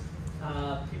 because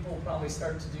people will probably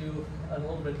start to do a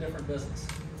little bit different business.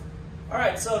 All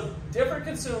right, so different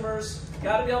consumers,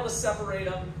 got to be able to separate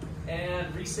them.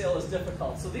 and resale is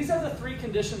difficult. So these are the three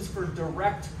conditions for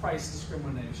direct price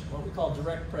discrimination, what we call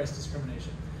direct price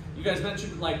discrimination. You guys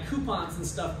mentioned like coupons and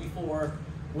stuff before,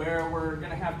 where we're going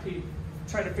to have people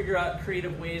try to figure out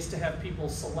creative ways to have people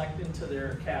select into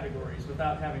their categories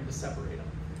without having to separate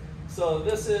them. So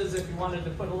this is, if you wanted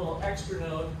to put a little extra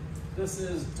note, this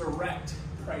is direct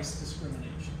price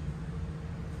discrimination.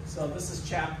 So this is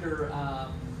chapter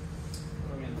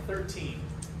 13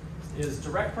 is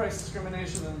direct price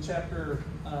discrimination, and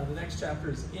the next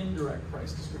chapter is indirect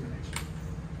price discrimination.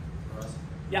 Russ,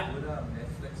 yeah. Would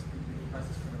Netflix be doing price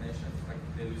discrimination? Like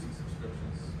they're losing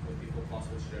subscriptions with people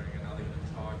password sharing, and now they're going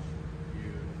to charge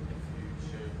you if you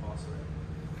share your password?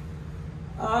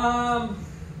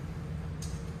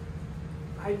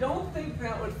 I don't think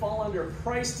that would fall under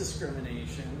price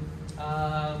discrimination.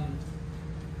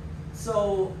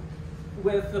 So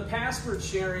with the password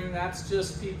sharing, that's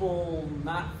just people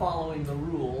not following the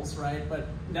rules, right? But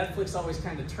Netflix always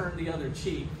kind of turned the other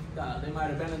cheek. They might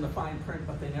have been in the fine print,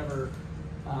 but they never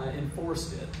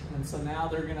enforced it. And so now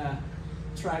they're going to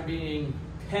try being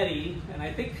petty. And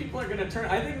I think people are going to turn.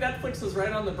 I think Netflix is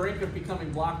right on the brink of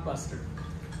becoming Blockbuster.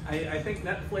 I think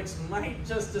Netflix might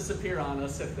just disappear on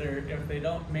us if they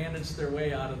don't manage their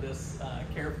way out of this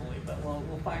carefully. But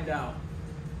we'll find out.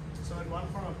 So would one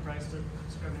form of price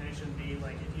discrimination be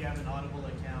like if you have an Audible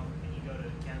account and you go to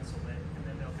cancel it, and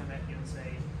then they'll come at you and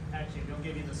say, actually, they'll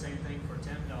give you the same thing for $10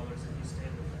 if you stay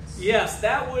with us? Yes,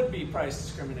 that would be price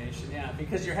discrimination, yeah,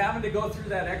 because you're having to go through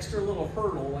that extra little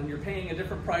hurdle and you're paying a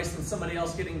different price than somebody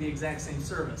else getting the exact same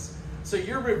service. So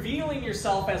you're revealing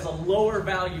yourself as a lower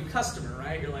value customer,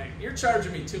 right? You're like, you're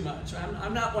charging me too much.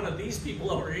 I'm not one of these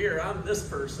people over here, I'm this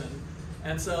person.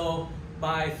 And so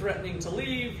by threatening to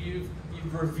leave, you've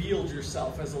revealed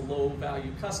yourself as a low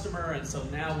value customer, and so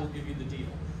now we'll give you the deal.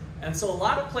 And so a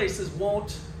lot of places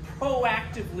won't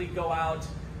proactively go out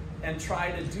and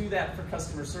try to do that for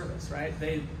customer service, right?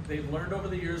 They've learned over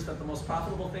the years that the most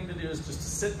profitable thing to do is just to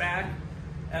sit back,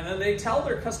 and then they tell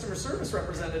their customer service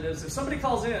representatives, if somebody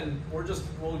calls in,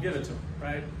 we'll give it to them,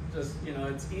 right? Just,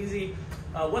 it's easy.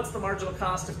 What's the marginal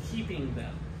cost of keeping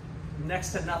them?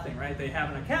 Next to nothing, right? They have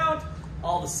an account,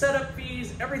 all the setup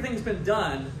fees, everything's been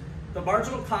done. The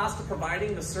marginal cost of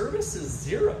providing the service is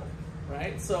zero,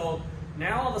 right? So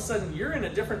now all of a sudden you're in a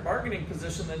different bargaining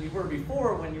position than you were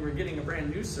before when you were getting a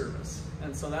brand new service.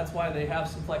 And so that's why they have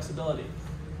some flexibility.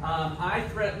 I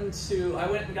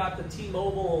went and got the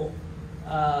T-Mobile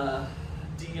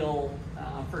deal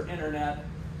for internet,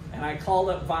 and I called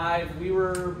up Vive. We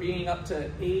were being up to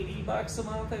 $80 a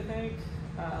month, I think,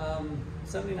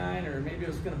 79, or maybe it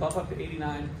was going to bump up to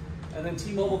 89. And then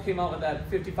T-Mobile came out with that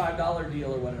 $55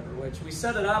 deal or whatever, which we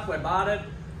set it up, I bought it,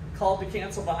 called to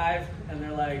cancel Vive, and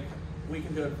they're like, we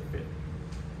can do it for $50.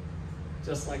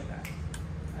 Just like that.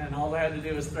 And all I had to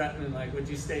do was threaten and like, would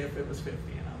you stay if it was $50? And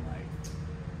I'm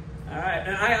like, all right.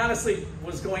 And I honestly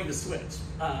was going to switch.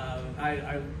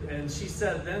 And she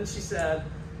said,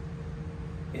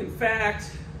 in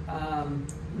fact,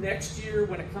 next year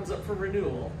when it comes up for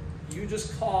renewal, you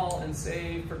just call and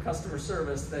say for customer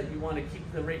service that you want to keep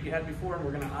the rate you had before, and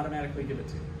we're going to automatically give it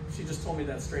to you. She just told me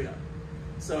that straight up.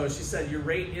 So she said your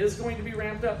rate is going to be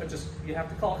ramped up, but just you have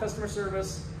to call customer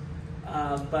service,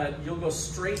 but you'll go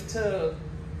straight to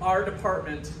our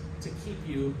department to keep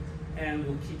you, and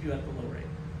we'll keep you at the low rate.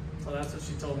 So that's what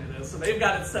she told me. So they've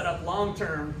got it set up long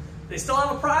term. They still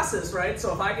have a process, right?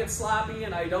 So if I get sloppy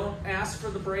and I don't ask for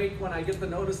the break when I get the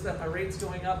notice that my rate's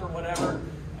going up or whatever,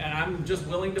 and I'm just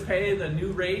willing to pay the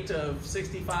new rate of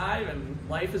 65 and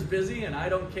life is busy and I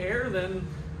don't care, then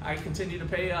I continue to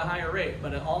pay a higher rate.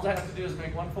 But all I have to do is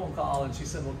make one phone call, and she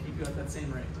said, we'll keep you at that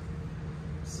same rate.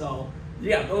 So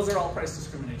yeah, those are all price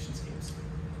discrimination schemes.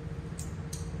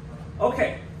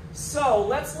 Okay, so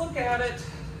let's look at it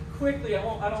quickly.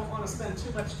 I don't want to spend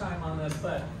too much time on this,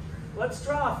 but let's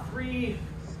draw 3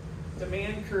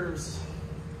 demand curves.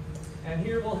 And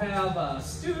here we'll have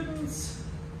students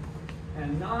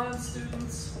and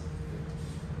non-students.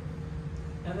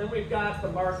 And then we've got the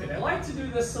market. I like to do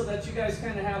this so that you guys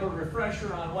kind of have a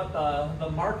refresher on what the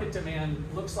market demand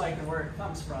looks like and where it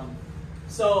comes from.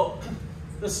 So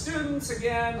the students,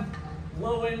 again,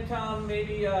 low income,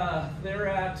 maybe they're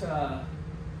at,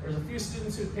 there's a few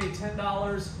students who pay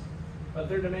 $10, but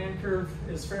their demand curve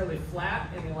is fairly flat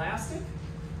and elastic.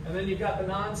 And then you've got the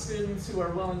non-students who are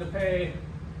willing to pay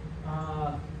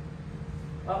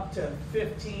up to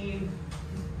 15,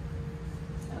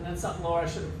 and then something lower. I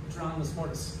should have drawn this more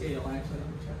to scale. Actually, let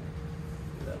me try to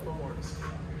do that a little more to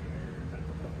scale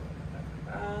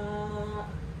here.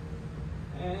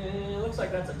 And it looks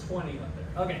like that's a 20 up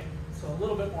there. Okay, so a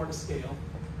little bit more to scale.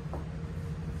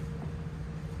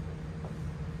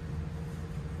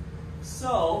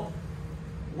 So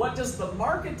what does the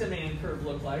market demand curve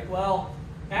look like? Well,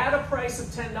 at a price of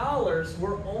 $10,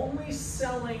 we're only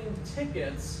selling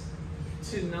tickets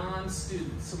to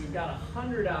non-students. So we've got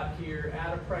 100 out here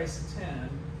at a price of 10.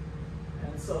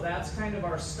 And so that's kind of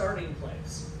our starting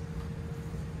place.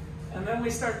 And then we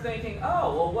start thinking,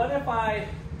 oh, well, what if I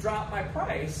drop my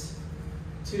price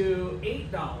to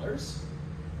 $8?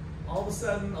 All of a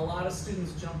sudden, a lot of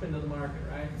students jump into the market,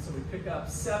 right? So we pick up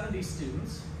 70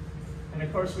 students. And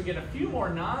of course, we get a few more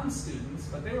non-students,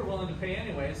 but they were willing to pay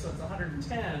anyway, so it's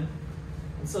 110.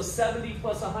 And so 70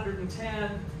 plus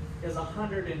 110 is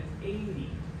 180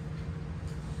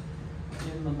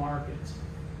 in the market.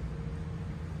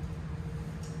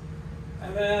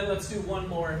 And then let's do one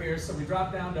more here. So we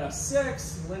drop down to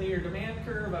 6, linear demand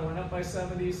curve. I went up by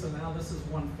 70, so now this is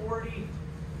 140.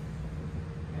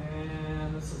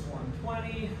 And this is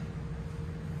 120.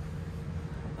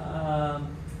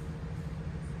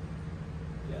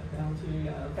 Down to,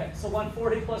 okay, so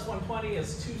 140 plus 120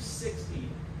 is 260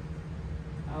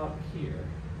 out here.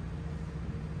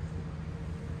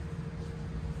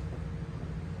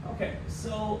 Okay,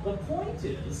 so the point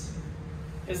is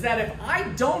that if I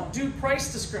don't do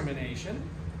price discrimination,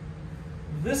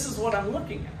 this is what I'm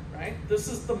looking at, right? This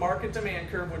is the market demand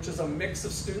curve, which is a mix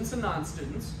of students and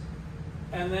non-students.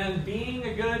 And then being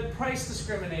a good price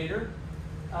discriminator,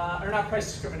 or not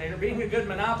price discriminator, being a good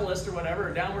monopolist or whatever,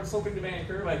 a downward sloping demand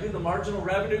curve, I do the marginal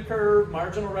revenue curve,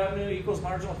 marginal revenue equals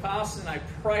marginal cost, and I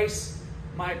price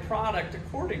my product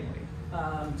accordingly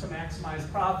to maximize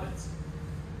profits.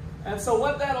 And so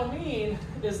what that'll mean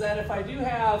is that if I do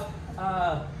have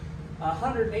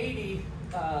 180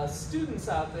 students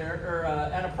out there, or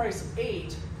at a price of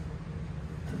 8,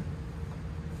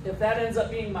 if that ends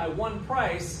up being my one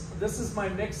price, this is my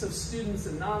mix of students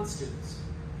and non-students.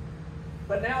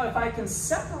 But now if I can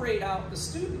separate out the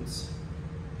students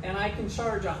and I can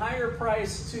charge a higher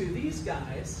price to these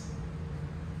guys,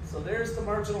 so there's the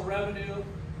marginal revenue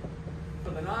for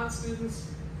the non-students,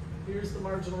 here's the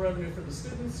marginal revenue for the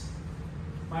students.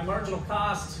 My marginal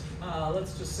cost,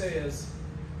 let's just say is,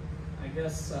 I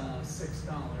guess, $6.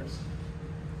 Let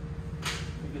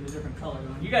me get a different color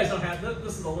going. You guys don't have,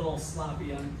 this is a little sloppy,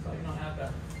 so you don't have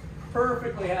to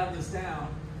perfectly have this down.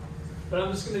 But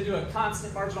I'm just going to do a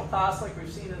constant marginal cost like we've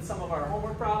seen in some of our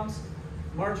homework problems.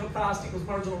 Marginal cost equals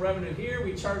marginal revenue here.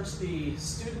 We charge the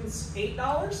students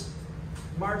 $8.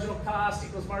 Marginal cost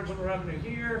equals marginal revenue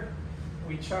here.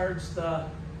 We charge the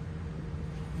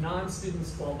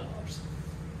non-students $12.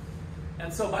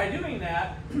 And so by doing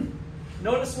that,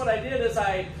 notice what I did is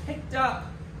I picked up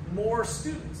more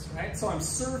students, right? So I'm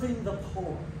serving the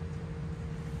poor.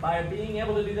 By being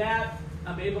able to do that,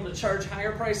 I'm able to charge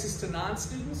higher prices to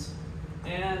non-students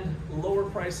and lower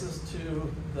prices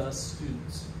to the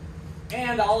students.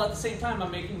 And all at the same time,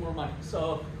 I'm making more money.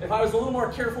 So if I was a little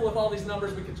more careful with all these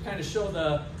numbers, we could kind of show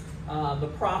the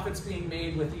profits being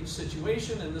made with each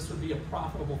situation, and this would be a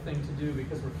profitable thing to do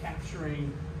because we're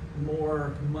capturing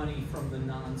more money from the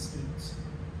non-students.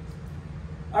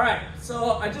 All right,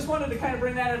 so I just wanted to kind of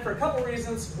bring that in for a couple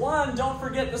reasons. One, don't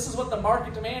forget this is what the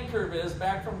market demand curve is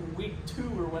back from week 2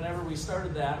 or whenever we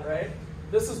started that, right?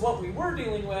 This is what we were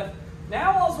dealing with.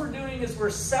 Now all we're doing is we're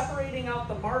separating out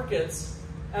the markets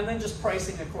and then just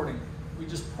pricing accordingly. We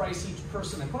just price each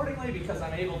person accordingly because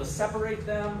I'm able to separate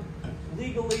them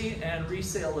legally and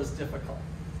resale is difficult.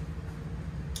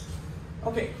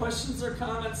 Okay, questions or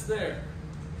comments there?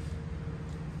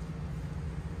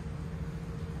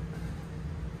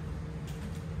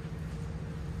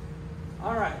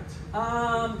 All right,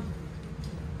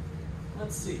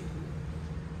 let's see.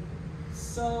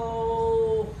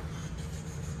 So,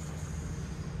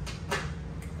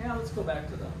 yeah, let's go back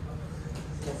to them.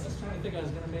 I was trying to think I was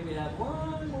going to maybe add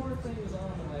one more thing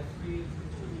on to my feed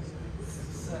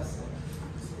success there.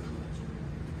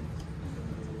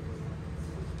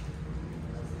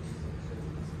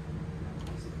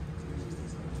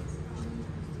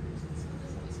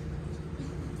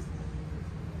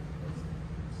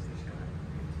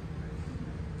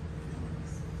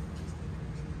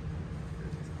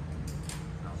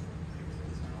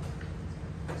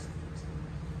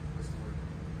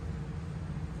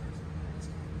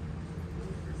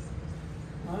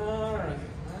 All right,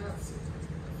 let's see.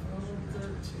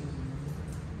 13.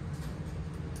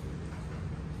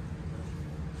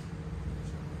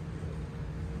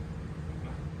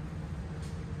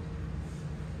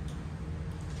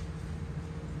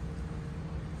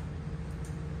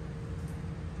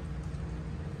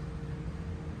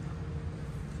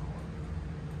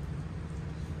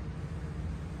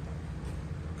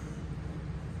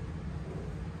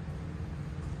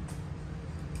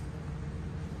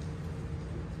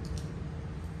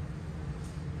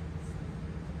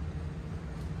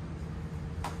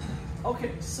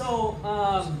 Okay, so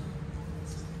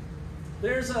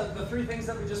there's the three things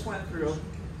that we just went through.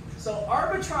 So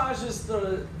arbitrage is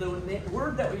the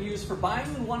word that we use for buying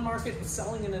in one market and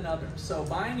selling in another. So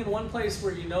buying in one place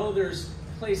where you know there's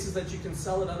places that you can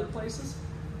sell at other places.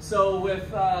 So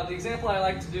with the example I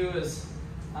like to do is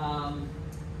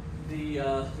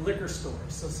the liquor store.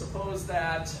 So suppose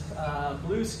that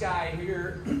Blue Sky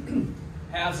here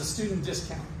has a student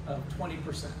discount of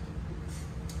 20%.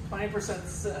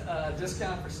 20%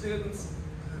 discount for students.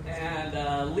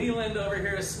 And Leland over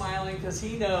here is smiling because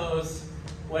he knows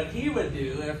what he would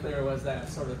do if there was that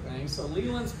sort of thing. So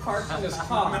Leland's parking his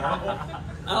car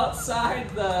outside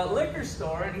the liquor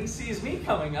store, and he sees me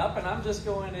coming up, and I'm just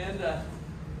going in to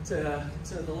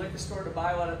the liquor store to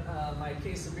buy my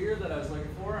case of beer that I was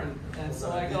looking for, and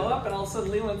so I go up, and all of a sudden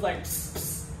Leland's like, psst,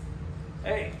 psst.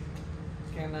 Hey,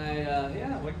 can I,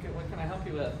 what can I help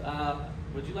you with?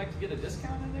 Would you like to get a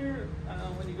discount in there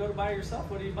when you go to buy yourself?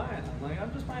 What are you buying? I'm like,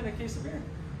 I'm just buying a case of beer.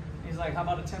 He's like, how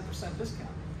about a 10% discount?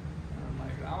 And I'm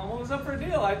like, I'm always up for a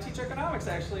deal. I teach economics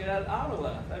actually at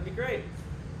Ottawa. That'd be great.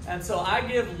 And so I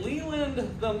give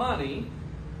Leland the money.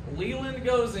 Leland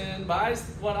goes in, buys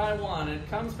what I wanted,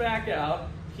 comes back out.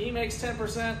 He makes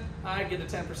 10%. I get a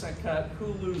 10% cut. Who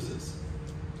loses?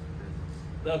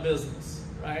 The business,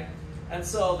 right? And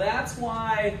so that's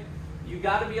why you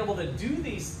got to be able to do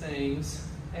these things,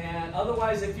 and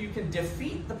otherwise if you can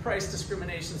defeat the price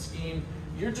discrimination scheme,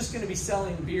 you're just going to be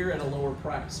selling beer at a lower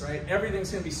price, right?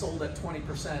 Everything's going to be sold at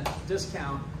 20%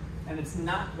 discount, and it's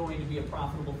not going to be a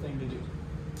profitable thing to do.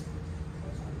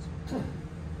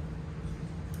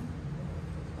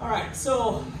 All right,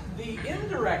 so the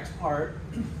indirect part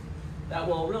that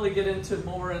we'll really get into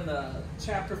more in the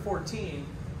chapter 14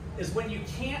 is when you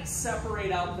can't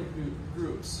separate out the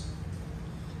groups.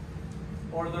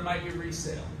 Or there might be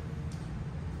resale.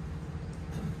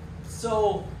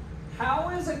 So how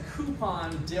is a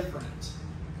coupon different?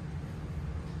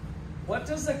 What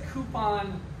does a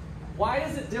coupon, why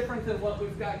is it different than what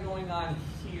we've got going on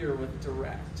here with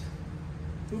direct?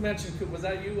 Who mentioned coupon? Was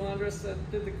that you, Andres, that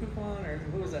did the coupon? Or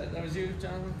who was that? That was you,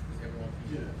 Jonathan? Everyone.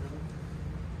 Yeah.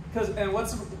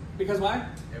 Because why?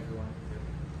 Everyone.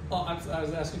 Oh, I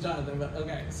was asking Jonathan, but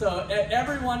okay. So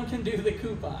everyone can do the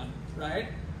coupon, right?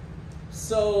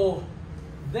 So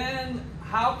then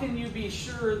how can you be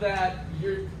sure that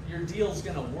your deal's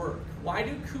going to work? Why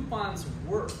do coupons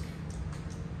work?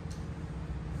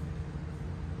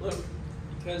 Look.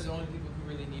 Because only people who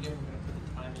really need it are going to put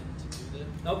the time in to do it.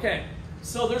 Okay,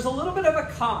 so there's a little bit of a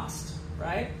cost,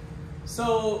 right?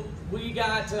 So we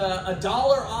got $1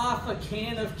 off a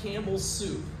can of Campbell's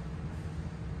soup.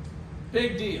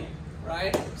 Big deal,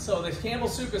 right? So the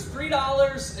Campbell's soup is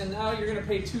 $3, and now you're going to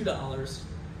pay $2.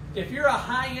 If you're a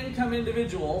high-income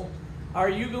individual, are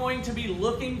you going to be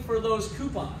looking for those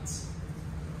coupons?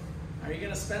 Are you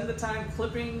going to spend the time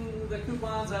clipping the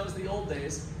coupons? That was the old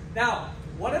days. Now,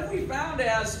 what have we found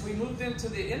as we moved into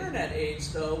the internet age,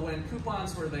 though, when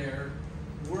coupons were there?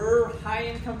 Were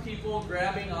high-income people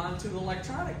grabbing onto the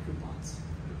electronic coupons?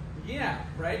 Yeah,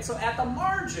 right? So at the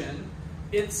margin,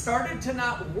 it started to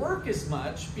not work as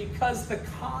much because the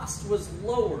cost was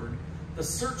lowered. The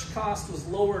search cost was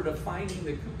lowered of finding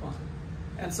the coupon.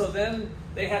 And so then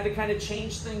they had to kind of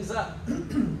change things up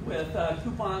with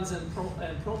coupons and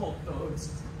promo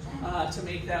codes to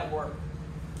make that work.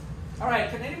 All right,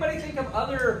 can anybody think of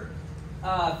other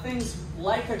things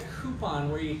like a coupon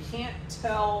where you can't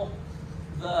tell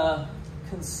the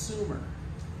consumer?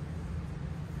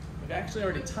 We've actually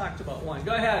already talked about one.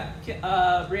 Go ahead,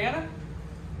 Brianna?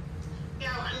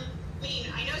 Yeah,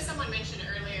 I know someone mentioned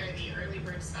earlier the early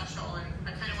bird special, and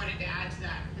I kind of wanted to add to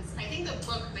that because I think the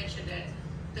book mentioned it.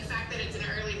 The fact that it's an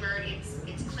early bird,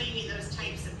 it's claiming those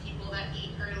types of people that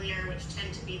eat earlier, which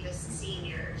tend to be the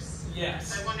seniors.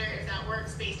 Yes. So I wonder if that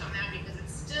works based on that because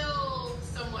it's still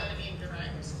somewhat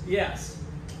indirect. Yes.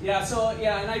 Yeah, so,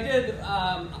 yeah, and I did,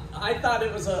 I thought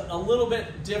it was a little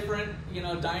bit different, you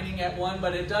know, dining at one,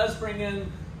 but it does bring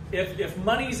in, if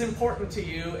money's important to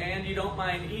you and you don't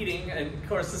mind eating, and of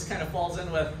course this kind of falls in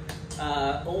with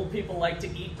old people like to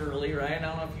eat early, right? I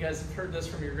don't know if you guys have heard this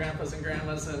from your grandpas and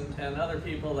grandmas and other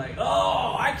people like,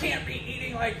 oh, I can't be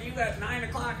eating like you at 9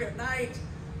 o'clock at night.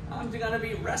 I'm gonna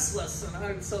be restless,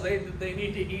 and so they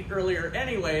need to eat earlier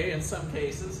anyway in some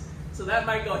cases. So that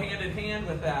might go hand in hand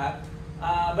with that.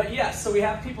 But yes, so we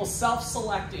have people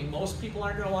self-selecting. Most people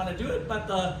aren't gonna wanna do it, but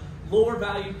the lower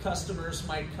valued customers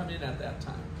might come in at that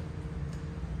time.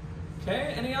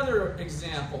 Okay, any other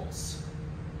examples?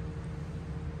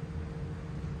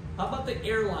 How about the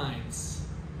airlines?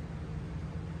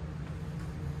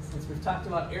 Since we've talked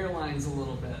about airlines a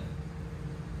little bit.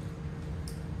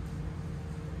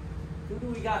 Who do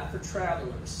we got for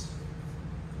travelers?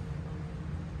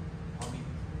 Army.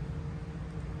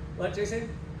 What, JC?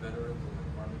 Veterans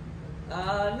and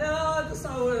Army. No, that's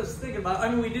not what I was thinking about. I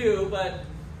mean, we do, but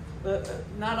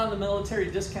not on the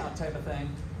military discount type of thing.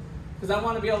 Because I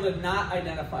want to be able to not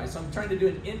identify. So I'm trying to do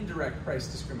an indirect price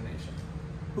discrimination.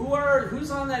 Who's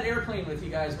on that airplane with you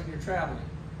guys when you're traveling?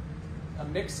 A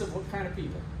mix of what kind of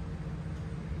people?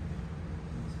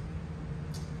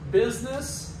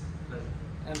 Business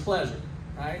and pleasure,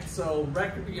 right? So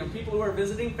people who are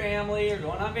visiting family or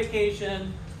going on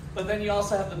vacation, but then you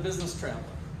also have the business traveler.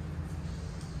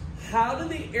 How do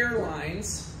the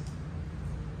airlines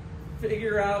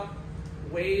figure out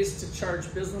ways to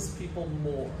charge business people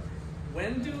more?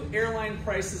 When do airline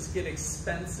prices get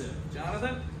expensive?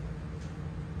 Jonathan?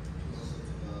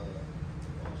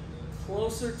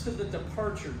 Closer to the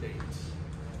departure date.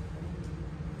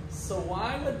 So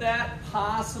why would that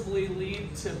possibly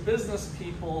lead to business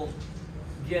people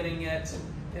getting it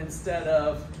instead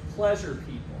of pleasure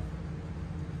people?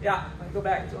 Yeah, let me go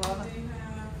back to Anna. They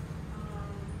have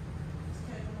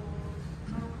scheduled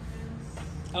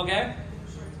conference. Okay.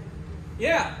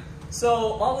 Yeah. So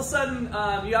all of a sudden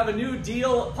you have a new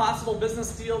deal, possible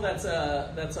business deal that's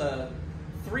a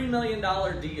 $3 million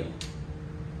deal.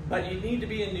 But you need to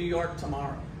be in New York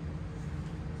tomorrow.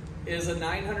 Is a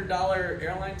 $900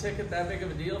 airline ticket that big of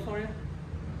a deal for you?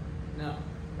 No,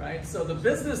 right? So the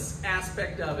business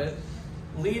aspect of it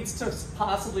leads to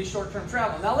possibly short-term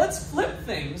travel. Now let's flip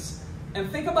things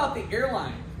and think about the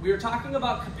airline. We were talking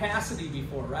about capacity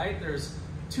before, right? There's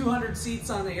 200 seats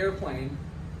on the airplane.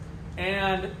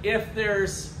 And if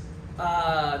there's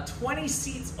 20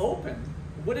 seats open,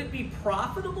 would it be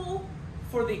profitable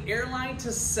for the airline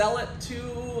to sell it to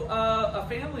a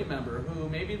family member who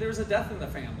maybe there's a death in the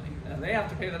family and they have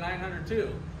to pay the $900 too?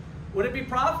 Would it be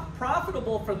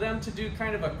profitable for them to do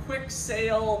kind of a quick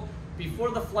sale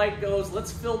before the flight goes,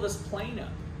 let's fill this plane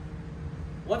up?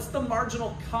 What's the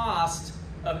marginal cost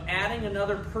of adding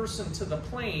another person to the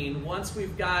plane once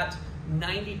we've got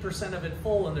 90% of it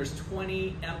full and there's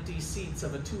 20 empty seats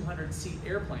of a 200-seat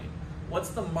airplane? What's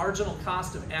the marginal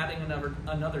cost of adding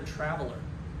another traveler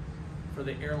for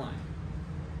the airline?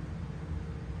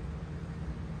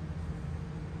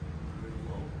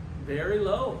 Very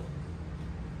low,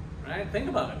 right? Think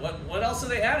about it. What else are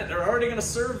they added? They're already going to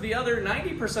serve the other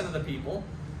 90% of the people.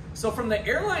 So from the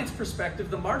airline's perspective,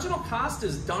 the marginal cost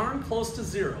is darn close to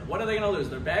zero. What are they going to lose?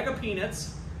 Their bag of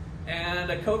peanuts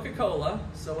and a Coca-Cola.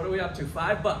 So what are we up to?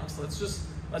 $5.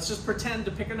 Let's just pretend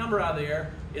to pick a number out of the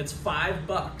air. It's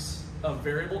 $5 of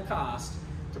variable cost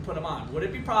to put them on. Would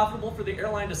it be profitable for the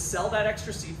airline to sell that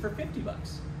extra seat for $50?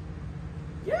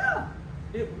 Yeah,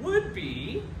 it would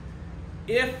be,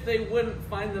 if they wouldn't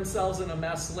find themselves in a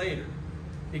mess later.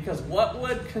 Because what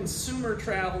would consumer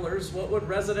travelers, what would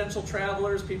residential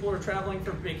travelers, people who are traveling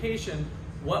for vacation,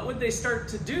 what would they start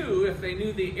to do if they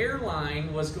knew the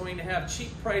airline was going to have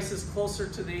cheap prices closer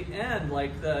to the end,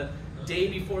 like the day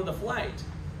before the flight?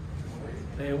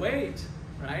 They wait,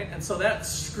 right? And so that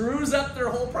screws up their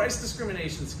whole price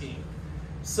discrimination scheme.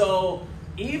 So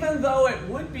even though it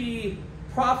would be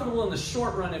profitable in the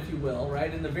short run, if you will,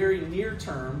 right, in the very near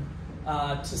term,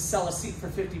 to sell a seat for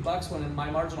 $50 when my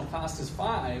marginal cost is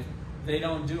 $5, they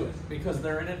don't do it because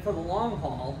they're in it for the long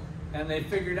haul, and they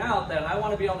figured out that I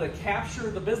want to be able to capture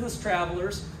the business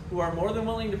travelers who are more than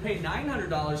willing to pay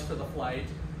 $900 for the flight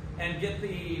and get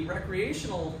the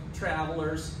recreational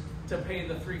travelers to pay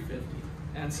the $350.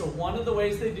 And so one of the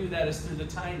ways they do that is through the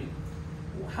timing.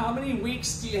 How many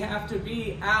weeks do you have to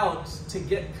be out to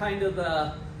get kind of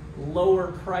the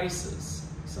lower prices?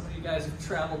 Some of you guys have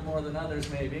traveled more than others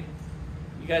maybe.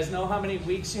 You guys know how many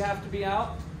weeks you have to be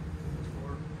out?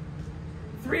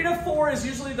 3 to 4 is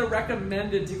usually the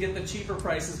recommended to get the cheaper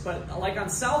prices, but like on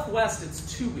Southwest,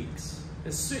 it's 2 weeks.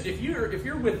 If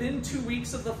you're within 2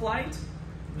 weeks of the flight,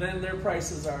 then their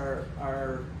prices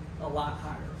are a lot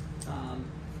higher.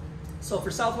 So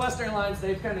for Southwest Airlines,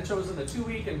 they've kind of chosen the 2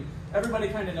 week, and everybody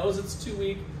kind of knows it's 2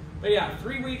 week. But yeah,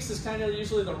 3 weeks is kind of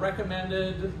usually the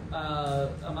recommended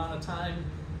amount of time.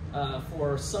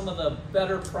 For some of the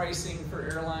better pricing for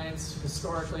airlines.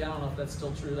 Historically, I don't know if that's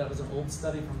still true. That was an old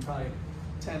study from probably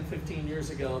 10, 15 years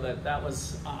ago that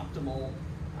was optimal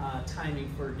timing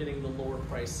for getting the lower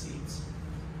price seats.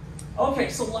 Okay,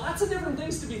 so lots of different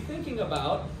things to be thinking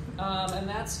about, and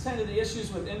that's kind of the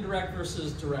issues with indirect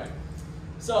versus direct.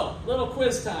 So, little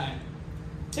quiz time.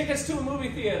 Tickets to a movie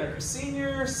theater,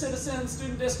 senior citizen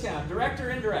student discount, direct or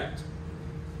indirect?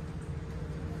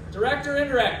 Direct or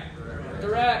indirect?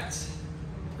 Direct.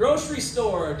 Grocery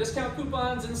store, discount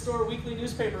coupons, in-store weekly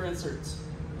newspaper inserts.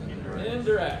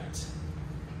 Indirect.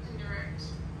 Indirect.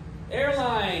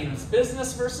 Airlines,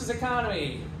 business versus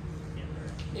economy.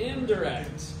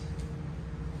 Indirect.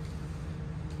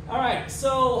 All right,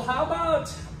 so how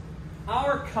about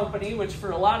our company, which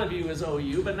for a lot of you is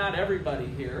OU, but not everybody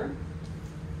here.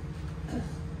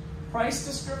 Price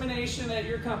discrimination at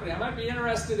your company. I might be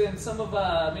interested in some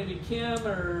of maybe Kim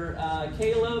or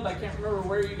Caleb. I can't remember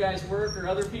where you guys work, or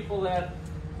other people that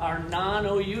are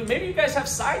non-OU. Maybe you guys have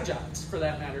side jobs for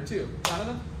that matter too.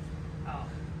 Jonathan?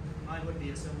 Mine would be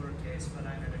a similar case, but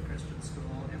I'm at a Christian school,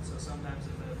 and so sometimes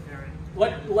if a parent...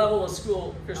 What level of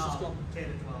school, Christian school? K to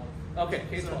 12. Okay,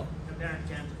 K to 12. So if a parent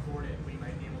can't afford it, we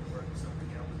might be able to work with something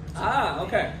else. Ah,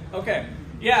 okay, okay.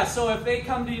 Yeah, so if they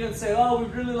come to you and say, oh,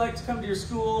 we'd really like to come to your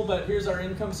school, but here's our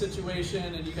income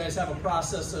situation, and you guys have a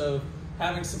process of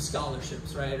having some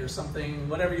scholarships, right, or something,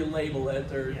 whatever you label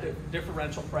it, or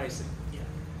differential pricing. Yeah.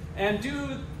 And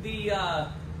do the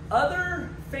other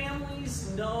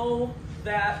families know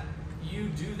that you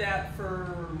do that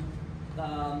for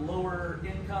lower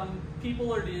income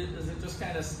people, or does it just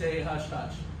kind of stay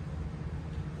hush-hush?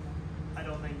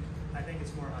 I think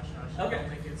it's more hush-hush. Okay. I don't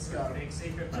think it's a big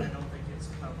secret, but I don't think it's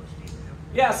published either.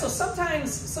 Yeah, so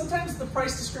sometimes the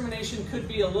price discrimination could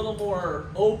be a little more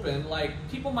open. Like,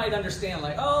 people might understand,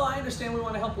 like, oh, I understand we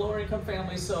want to help lower income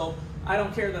families, so I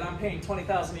don't care that I'm paying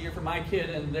 $20,000 a year for my kid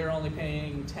and they're only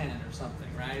paying 10 or something,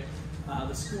 right?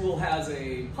 The school has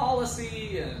a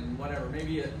policy and whatever,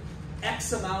 maybe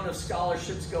X amount of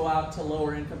scholarships go out to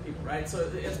lower income people, right?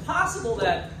 So it's possible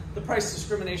that the price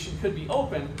discrimination could be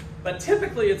open, but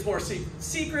typically it's more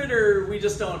secret, or we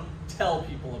just don't tell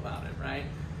people about it, right?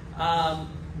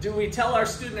 Do we tell our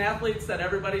student athletes that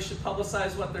everybody should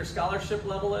publicize what their scholarship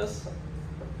level is?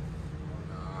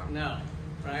 No,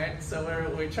 right?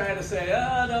 So we try to say,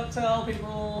 oh, don't tell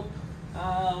people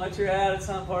what you're at, it's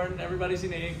not important, everybody's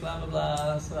unique, blah, blah,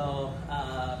 blah. So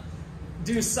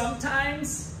do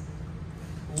sometimes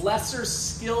lesser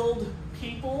skilled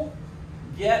people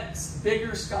get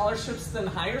bigger scholarships than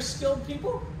higher skilled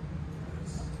people?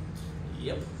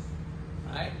 Yep,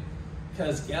 right?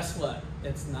 Because guess what?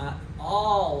 It's not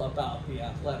all about the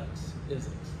athletics, is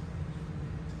it?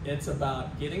 It's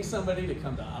about getting somebody to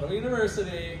come to Ottawa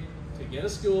University, to get a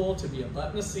school, to be a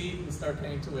butt in a seat and start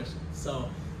paying tuition. So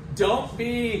don't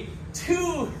be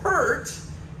too hurt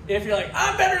if you're like,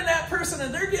 I'm better than that person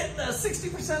and they're getting a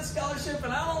 60% scholarship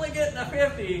and I'm only getting a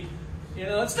 50. You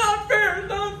know, it's not fair, it's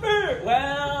not fair.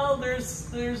 Well,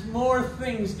 there's more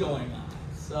things going on.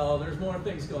 So there's more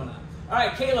things going on. All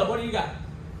right, Caleb, what do you got?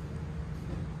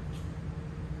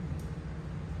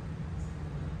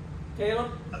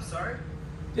 Caleb? I'm sorry?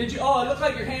 Did you, oh, it looked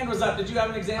like your hand was up. Did you have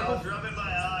an example? I was rubbing my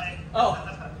eye.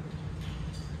 Oh.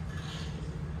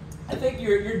 I think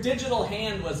your digital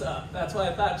hand was up. That's why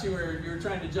I thought you were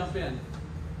trying to jump in.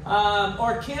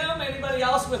 Or Kim, anybody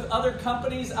else with other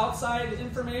companies outside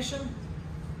information?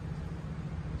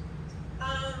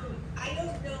 I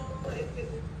don't know if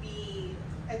it would be,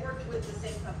 I worked with the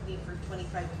same company for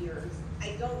 25 years.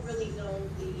 I don't really know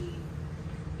the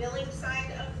billing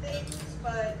side of things,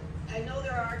 but I know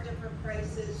there are different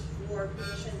prices for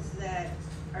positions that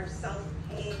are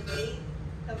self-paying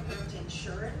compared to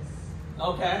insurance.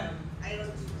 Okay. I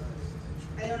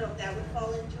don't know if that would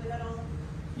fall into it at all.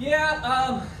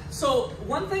 Yeah, so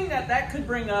one thing that could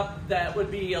bring up that would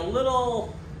be a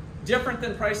little different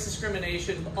than price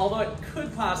discrimination, although it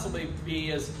could possibly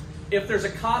be, is if there's a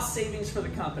cost savings for the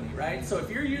company, right? So if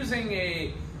you're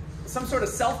using some sort of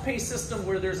self-pay system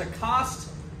where there's a cost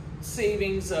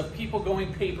savings of people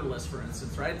going paperless, for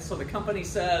instance, right? So the company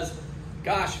says,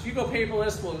 gosh, if you go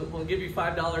paperless, we'll give you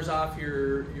 $5 off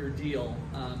your deal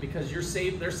because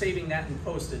they're saving that in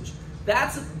postage.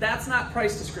 That's not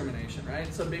price discrimination,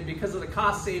 right? So because of the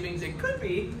cost savings, it could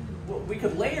be, we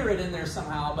could layer it in there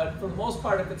somehow, but for the most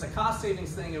part, if it's a cost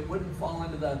savings thing, it wouldn't fall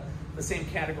into the same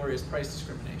category as price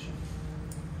discrimination.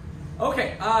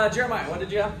 Okay, Jeremiah, what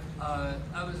did you have?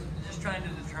 I was just trying to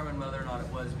determine whether or not it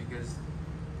was, because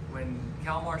when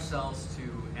Calmar sells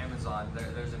to Amazon,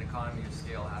 there's an economy of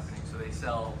scale happening, so they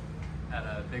sell at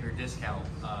a bigger discount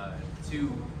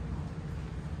to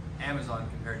Amazon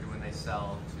compared to when they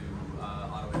sell to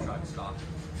Ottawa Truck Stop.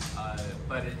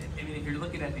 But I mean, if you're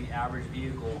looking at the average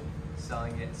vehicle,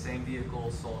 selling it, same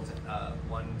vehicle sold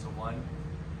 1-to-1.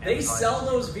 They sell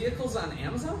those vehicles on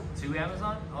Amazon? To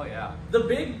Amazon? Oh yeah. The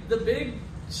big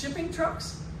shipping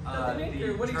trucks that they make?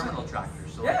 Or what are you terminal talking? tractors.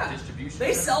 So Yeah. like distribution.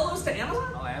 They centers. sell those to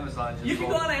Amazon? Oh, Amazon just You can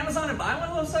go on Amazon and buy one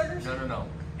of those suckers? No.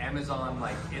 Amazon,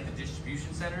 like at the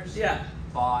distribution centers, Yeah.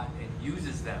 bought and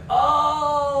uses them.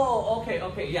 Oh,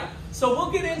 okay, yeah. So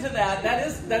we'll get into that.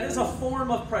 That is a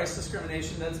form of price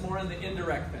discrimination. That's more in the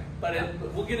indirect thing. But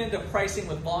we'll get into pricing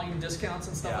with volume discounts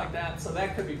and stuff like that. So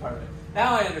that could be part of it.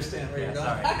 Now I understand where you're going.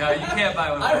 Sorry. No, you can't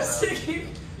buy one of I those. was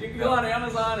thinking you can go on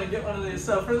Amazon and get one of these.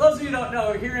 So for those of you who don't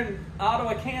know, here in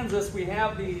Ottawa, Kansas, we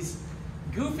have these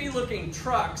goofy looking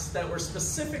trucks that were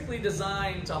specifically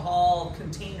designed to haul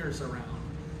containers around.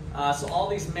 So all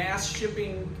these mass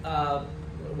shipping,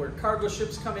 where cargo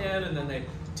ships come in and then they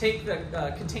take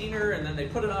the container and then they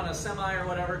put it on a semi or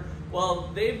whatever. Well,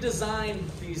 they've designed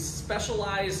these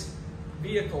specialized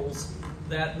vehicles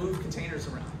that move containers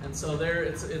around. And so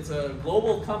it's a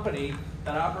global company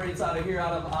that operates out of here,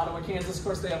 out of Ottawa, Kansas. Of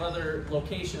course, they have other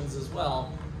locations as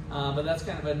well. But that's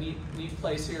kind of a neat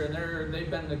place here. And they've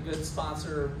been a good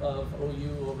sponsor of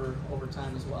OU over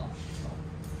time as well.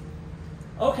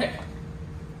 So. Okay.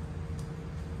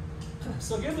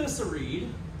 So give this a read.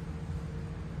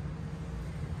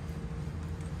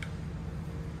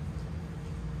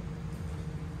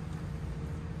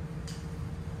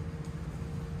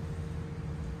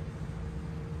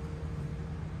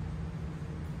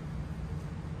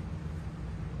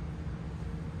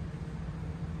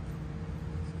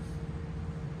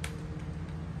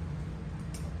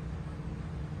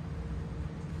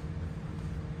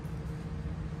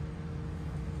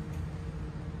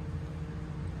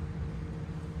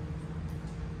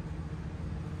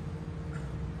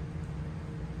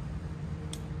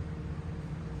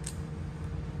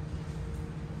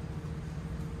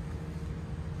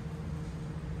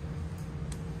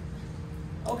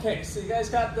 Okay, so you guys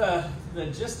got the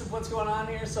gist of what's going on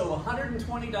here. So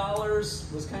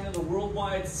 $120 was kind of the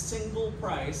worldwide single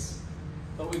price,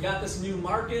 but we got this new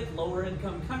market, lower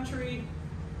income country.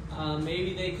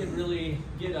 Maybe they could really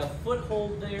get a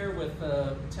foothold there with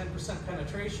 10%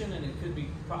 penetration, and it could be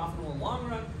profitable in the long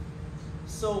run.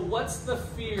 So what's the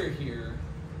fear here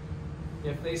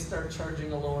if they start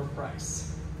charging a lower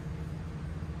price?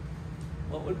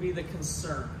 What would be the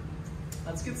concern?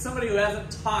 Let's get somebody who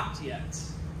hasn't talked yet.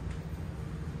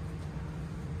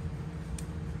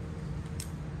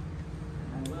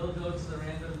 And I will go to the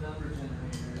random number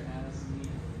generator as needed.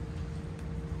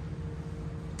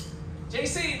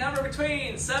 JC, number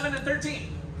between 7 and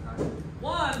 13.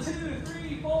 1, 2,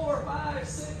 3, 4, 5,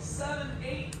 6, 7,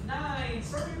 8, 9.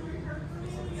 Sorry, we heard from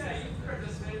you. Yeah, you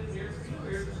participated. Here's for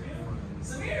you.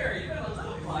 Samir, you've been a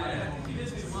little quiet. I think you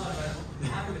did do one,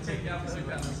 but I'm going to take you out for on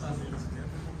this one.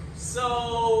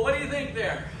 So, what do you think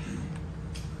there?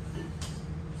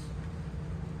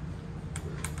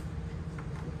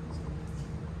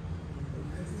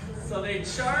 So they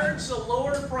charge a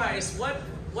lower price.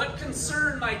 What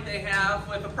concern might they have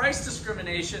with a price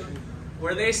discrimination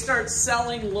where they start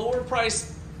selling lower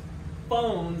priced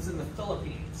phones in the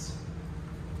Philippines?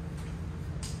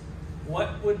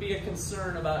 What would be a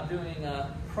concern about doing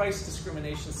a price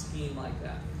discrimination scheme like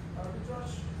that?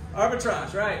 Arbitrage.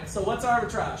 Arbitrage, right. So what's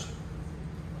arbitrage?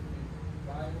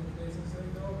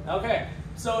 Okay,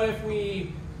 so if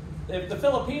the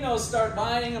Filipinos start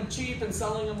buying them cheap and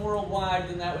selling them worldwide,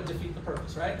 then that would defeat the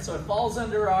purpose, right? So it falls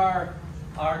under our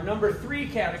number 3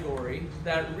 category,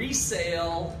 that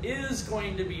resale is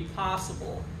going to be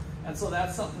possible. And so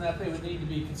that's something that they would need to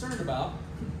be concerned about.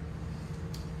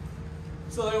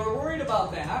 So they were worried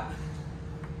about that.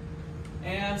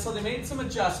 And so they made some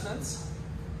adjustments.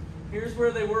 Here's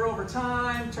where they were over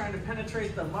time, trying to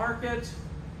penetrate the market.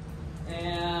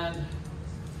 And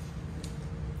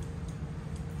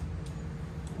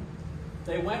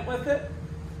they went with it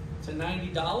to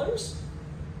 $90.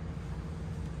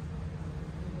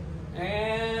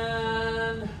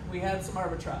 And we had some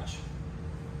arbitrage.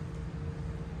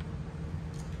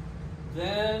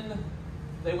 Then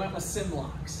they went with SIM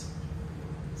locks.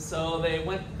 So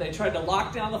they tried to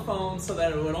lock down the phone so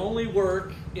that it would only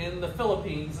work in the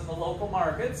Philippines, in the local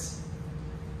markets.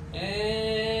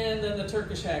 And then the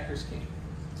Turkish hackers came.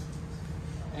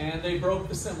 And they broke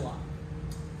the SIM lock.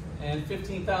 And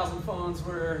 15,000 phones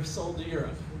were sold to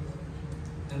Europe.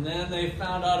 And then they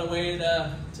found out a way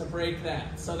to break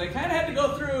that. So they kind of had to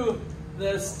go through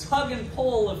this tug and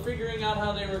pull of figuring out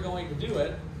how they were going to do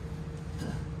it.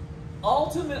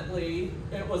 Ultimately,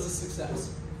 it was a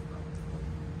success.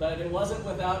 But it wasn't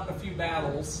without a few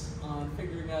battles on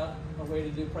figuring out a way to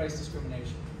do price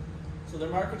discrimination. So their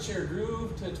market share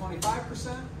grew to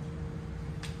 25%.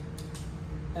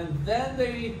 And then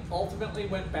they ultimately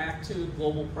went back to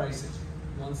global pricing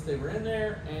once they were in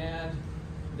there, and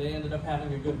they ended up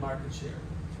having a good market share.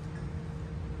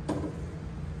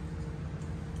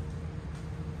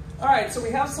 All right, so we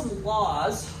have some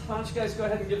laws. Why don't you guys go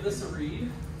ahead and give this a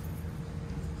read?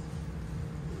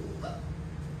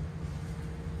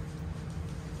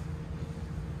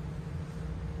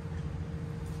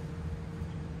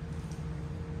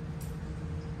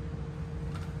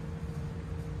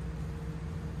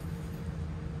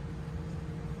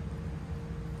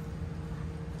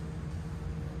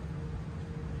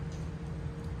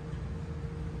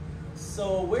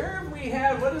 So where have we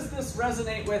had, what does this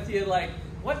resonate with you? Like,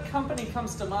 what company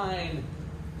comes to mind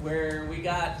where we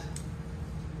got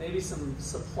maybe some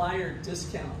supplier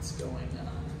discounts going on?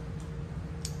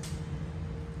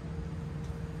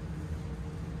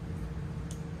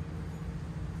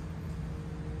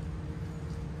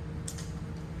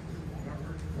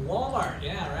 Walmart,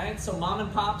 yeah, right? So mom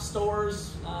and pop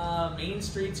stores, Main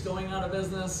Street's going out of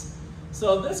business.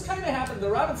 So this kind of happened, the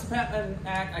Robinson-Patman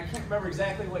Act, I can't remember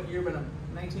exactly what year, but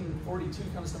 1942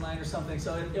 comes to mind or something.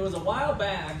 So it was a while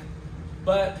back,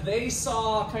 but they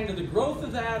saw kind of the growth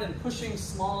of that and pushing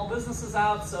small businesses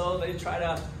out, so they try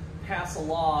to pass a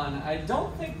law. And I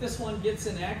don't think this one gets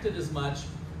enacted as much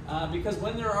because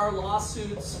when there are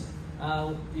lawsuits,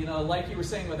 you know, like you were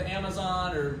saying with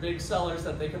Amazon or big sellers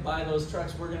that they could buy those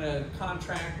trucks, we're going to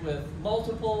contract with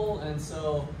multiple, and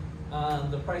so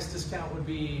the price discount would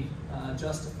be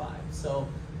justified. So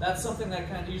that's something that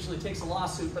kind of usually takes a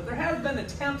lawsuit, but there have been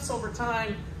attempts over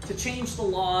time to change the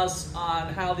laws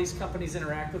on how these companies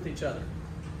interact with each other.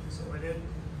 So would it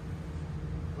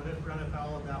run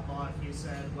afoul of that law if you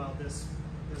said, well, this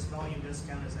volume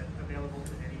discount is available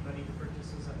to anybody who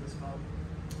purchases at this volume?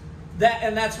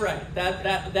 That's right.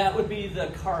 That would be the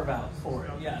carve out for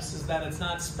it. Yes, is that it's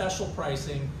not special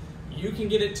pricing. You can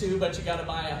get it too, but you got to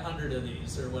buy 100 of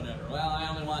these or whatever. Well, I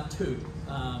only want 2.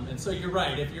 And so you're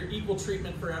right. If you're equal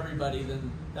treatment for everybody, then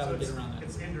that would get around that.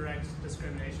 It's indirect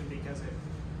discrimination because it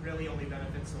really only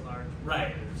benefits the large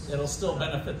right. players. It'll still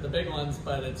benefit the big ones,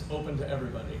 but it's open to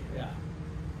everybody. Yeah.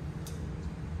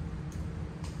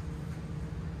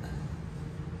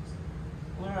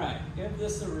 All right. Give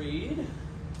this a read.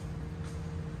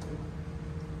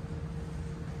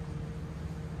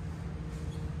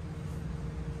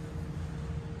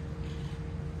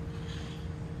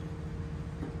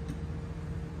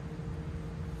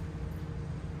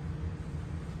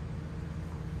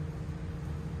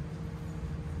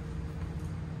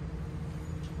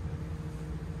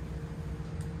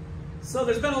 So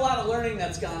there's been a lot of learning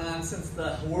that's gone on since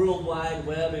the World Wide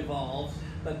Web evolved,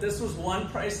 but this was one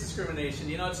price discrimination.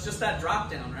 You know, it's just that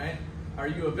drop down, right? Are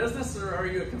you a business or are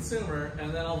you a consumer?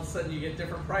 And then all of a sudden you get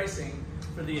different pricing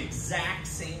for the exact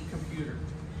same computer.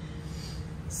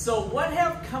 So what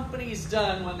have companies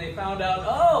done when they found out,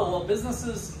 oh, well,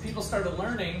 people started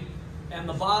learning, and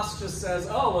the boss just says,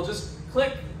 oh, well, just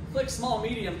click small,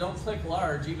 medium, don't click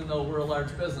large, even though we're a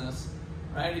large business.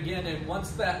 Right? Again, and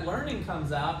once that learning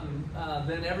comes out, and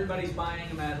then everybody's buying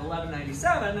them at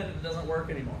 $11.97, and it doesn't work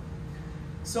anymore.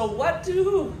 So what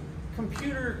do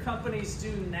computer companies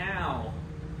do now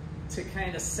to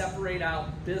kind of separate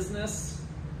out business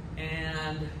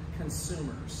and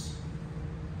consumers?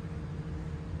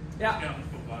 Yeah. Discounts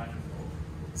for buying.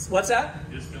 What's that?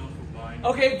 Discounts for buying.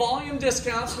 Okay, volume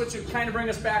discounts, which would kind of bring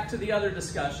us back to the other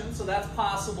discussion, so that's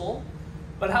possible.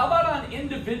 But how about on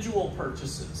individual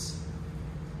purchases?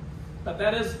 But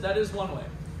that is one way.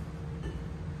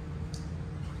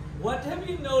 What have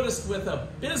you noticed with a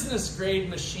business grade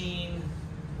machine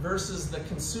versus the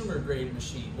consumer grade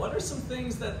machine? What are some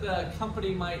things that the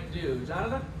company might do?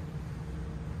 Jonathan?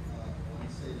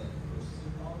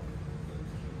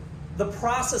 The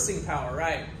processing power,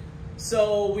 right.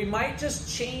 So we might just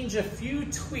change a few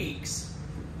tweaks.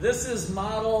 This is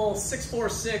model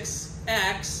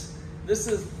 646X,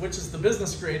 which is the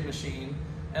business grade machine.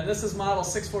 And this is model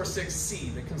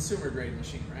 646C, the consumer grade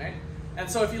machine, right? And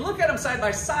so if you look at them side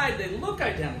by side, they look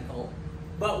identical,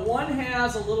 but one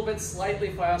has a little bit slightly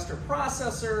faster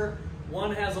processor,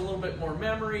 one has a little bit more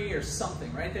memory or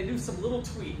something, right? They do some little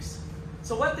tweaks.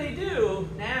 So what they do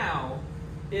now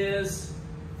is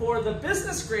for the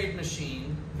business grade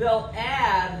machine, they'll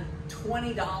add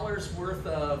 $20 worth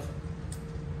of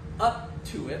up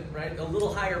to it, right? A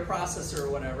little higher processor or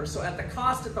whatever. So at the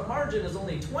cost at the margin is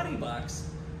only 20 bucks.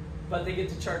 But they get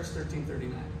to charge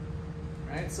 $13.39,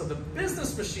 right? So the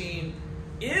business machine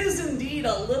is indeed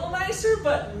a little nicer,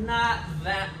 but not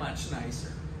that much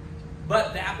nicer.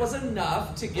 But that was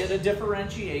enough to get a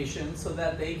differentiation so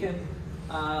that they can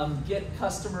get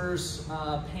customers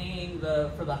paying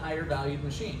for the higher valued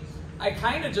machine. I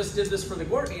kind of just did this for the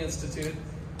Gortney Institute.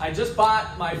 I just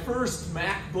bought my first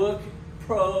MacBook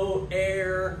Pro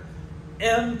Air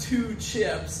M2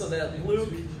 chip so that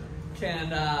Luke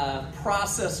can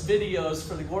process videos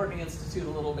for the Gordon Institute a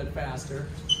little bit faster.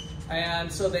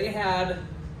 And so they had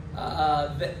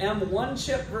the M1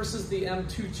 chip versus the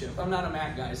M2 chip. I'm not a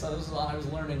Mac guy, so I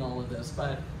was learning all of this.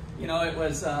 But you know, it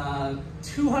was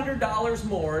 $200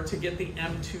 more to get the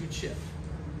M2 chip.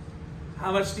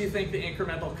 How much do you think the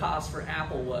incremental cost for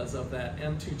Apple was of that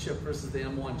M2 chip versus the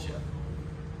M1 chip?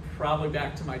 Probably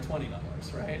back to my $20,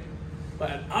 right?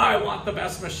 But I want the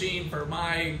best machine for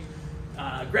my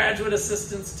graduate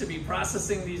assistants to be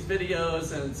processing these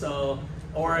videos, and so,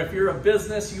 or if you're a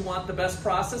business, you want the best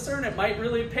processor, and it might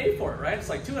really pay for it, right? It's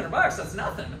like $200, that's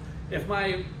nothing. If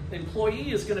my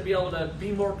employee is going to be able to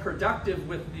be more productive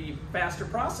with the faster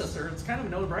processor, it's kind of a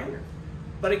no-brainer.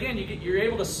 But again, you're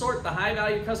able to sort the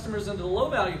high-value customers into the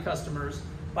low-value customers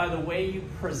by the way you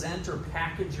present or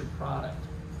package your product.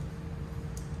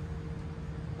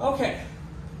 Okay,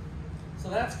 so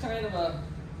that's kind of a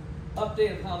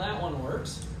update of how that one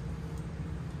works.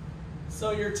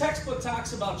 So your textbook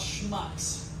talks about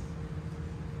schmucks.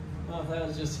 I don't know if that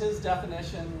was just his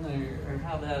definition or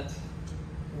how that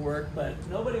worked, but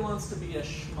nobody wants to be a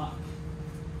schmuck.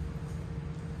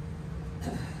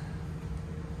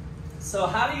 So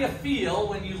how do you feel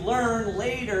when you learn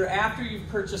later after you've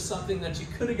purchased something that you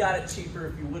could have got it cheaper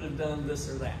if you would have done this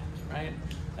or that, right?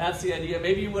 That's the idea.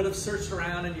 Maybe you would have searched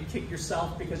around and you kicked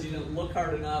yourself because you didn't look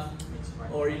hard enough,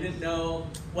 or you didn't know.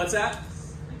 What's that?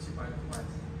 Makes you buy it twice.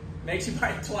 Makes you buy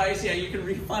it twice. Yeah, you can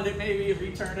refund it maybe,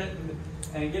 return it,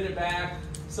 and get it back.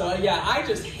 So yeah, I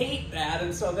just hate that.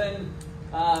 And so then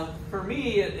for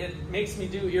me, it makes me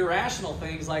do irrational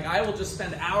things. Like I will just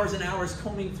spend hours and hours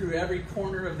combing through every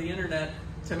corner of the internet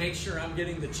to make sure I'm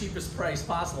getting the cheapest price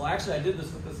possible. Actually, I did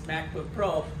this with this MacBook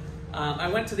Pro. I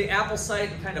went to the Apple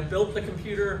site and kind of built the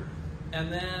computer,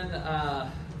 and then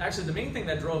actually the main thing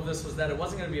that drove this was that it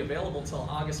wasn't going to be available till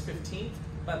August 15th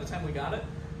by the time we got it.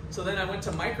 So then I went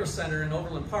to Micro Center in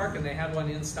Overland Park and they had one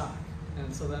in stock.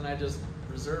 And so then I just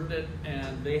reserved it,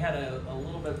 and they had a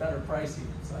little bit better price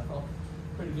even, so I felt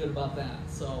pretty good about that.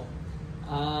 So,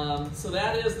 so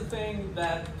that is the thing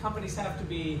that companies have to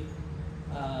be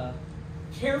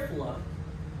careful of.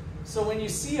 So when you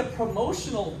see a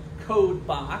promotional code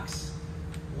box,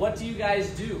 what do you guys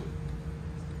do?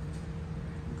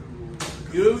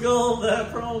 Google the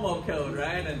promo code,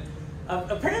 right? And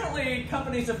apparently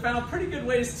companies have found pretty good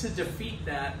ways to defeat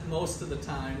that most of the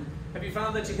time. Have you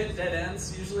found that you hit dead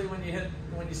ends usually when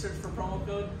you search for promo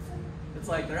code? It's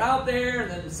like they're out there, and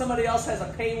then somebody else has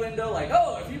a pay window, like,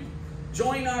 oh, if you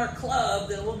join our club,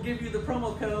 then we'll give you the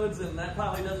promo codes, and that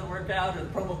probably doesn't work out, or the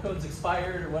promo code's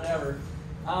expired, or whatever.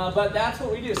 But that's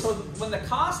what we do. So when the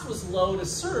cost was low to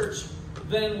search,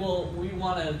 then we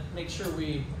want to make sure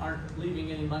we aren't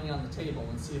leaving any money on the table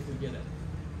and see if we get it.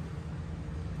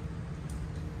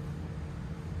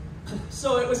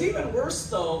 So it was even worse,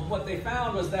 though. What they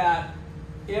found was that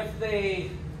if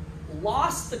they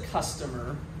lost the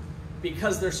customer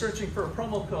because they're searching for a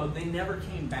promo code, they never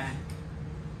came back.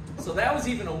 So that was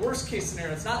even a worst case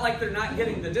scenario. It's not like they're not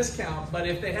getting the discount, but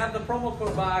if they had the promo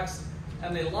code box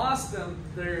and they lost them,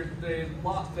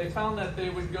 they found that they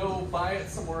would go buy it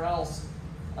somewhere else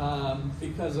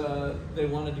because they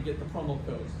wanted to get the promo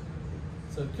code.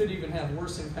 So it could even have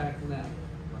worse impact than that.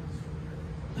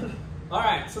 All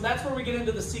right, so that's where we get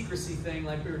into the secrecy thing,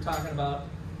 like we were talking about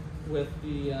with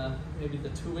the maybe the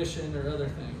tuition or other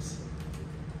things.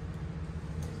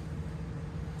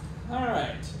 All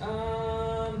right,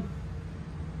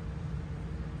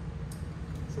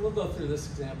 so we'll go through this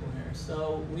example here.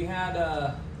 So we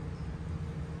had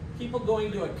people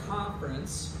going to a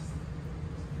conference,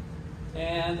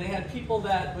 and they had people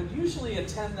that would usually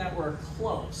attend that were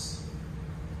close,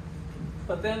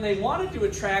 but then they wanted to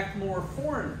attract more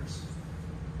foreigners.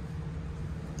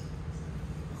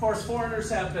 Of course, foreigners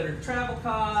have better travel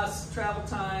costs, travel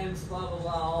times, blah, blah,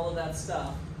 blah, all of that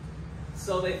stuff.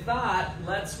 So they thought,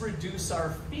 let's reduce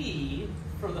our fee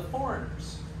for the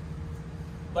foreigners.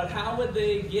 But how would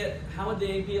they be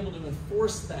able to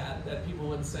enforce that people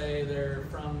would say they're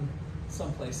from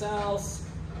someplace else?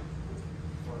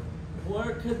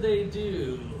 What could they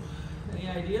do? Any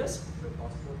ideas?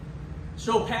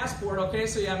 Show passport, okay,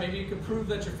 so yeah, maybe you could prove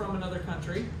that you're from another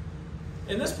country.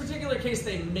 In this particular case,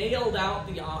 they mailed out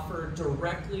the offer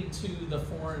directly to the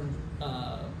foreign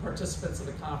participants of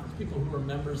the conference, people who were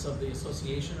members of the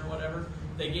association or whatever.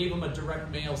 They gave them a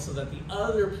direct mail so that the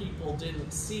other people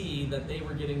didn't see that they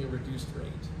were getting a reduced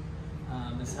rate.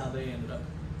 Is how they ended up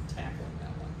tackling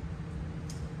that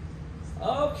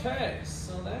one. Okay,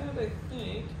 so that I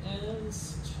think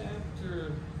ends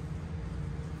chapter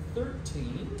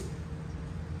 13.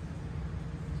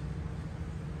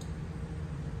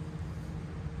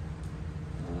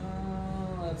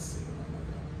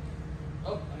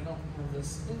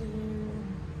 this in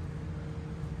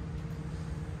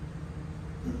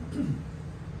here.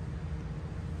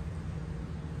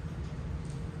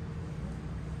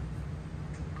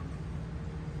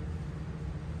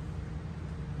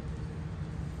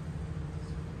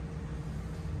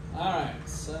 Alright,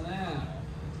 so now,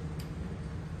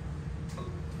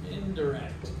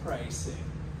 indirect pricing.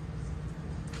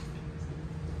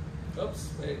 Oops,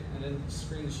 wait, I didn't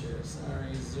screen share,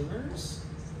 sorry, Zoomers.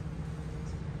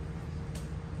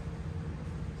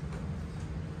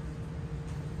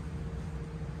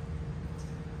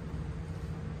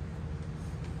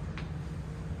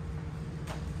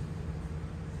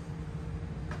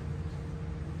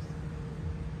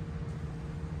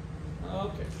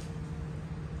 Okay.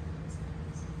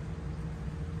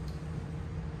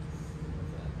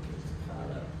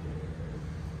 Caught up here.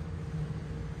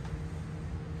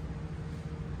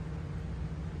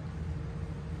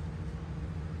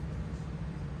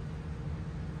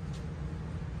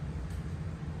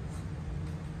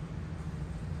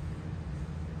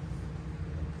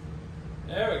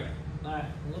 There we go. All right,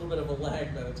 a little bit of a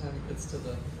lag by the time it gets to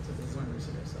the Zoomers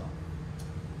here. So,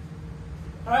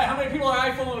 all right, how many people are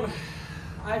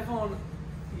iPhone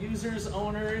users,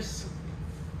 owners?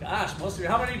 Gosh, most of you.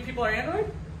 How many people are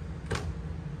Android?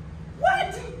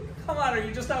 What? Come on, are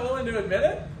you just not willing to admit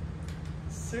it?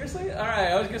 Seriously? All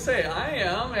right, I was gonna say I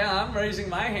am. Yeah, I'm raising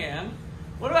my hand.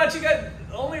 What about you guys?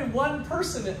 Only one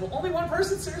person. Only one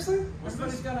person? Seriously?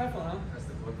 Everybody's got an iPhone, huh? That's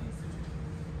the book institute.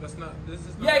 That's not. This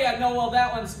is not. Yeah. No, well,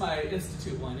 that one's my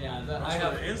Institute one. Yeah, I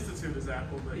have. The Institute is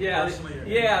Apple, but Yeah, personally,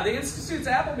 the Institute's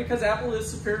Apple because Apple is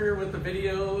superior with the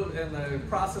video and the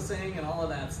processing and all of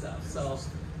that stuff. So,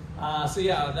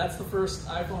 yeah, that's the first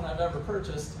iPhone I've ever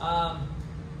purchased.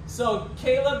 So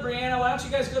Caleb, Brianna, why don't you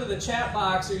guys go to the chat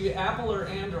box? Are you Apple or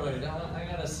Android? I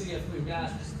gotta see if we've got.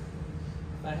 If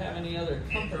I have any other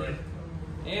company.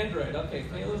 Android. Okay,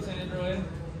 Caleb's Android.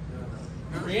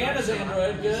 Brianna's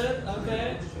Android. Good.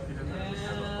 Okay.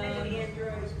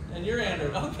 And you're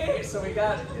Android. Okay, so we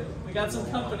got some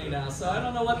company now. So I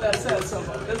don't know what that says. So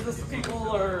business people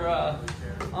or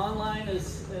online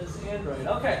is Android.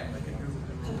 Okay.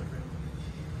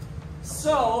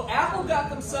 So Apple got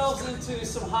themselves into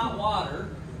some hot water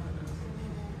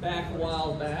back a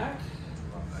while back.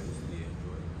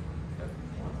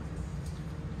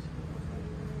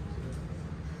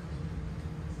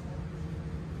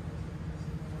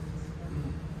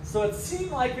 So it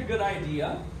seemed like a good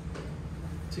idea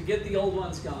to get the old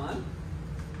ones gone,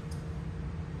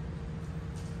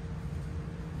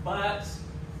 but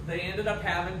they ended up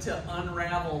having to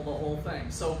unravel the whole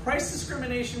thing. So price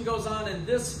discrimination goes on in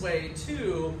this way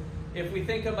too if we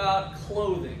think about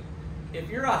clothing. If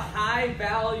you're a high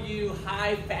value,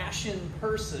 high fashion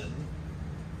person,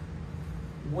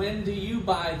 when do you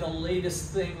buy the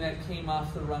latest thing that came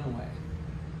off the runway?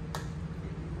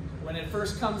 When it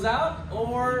first comes out,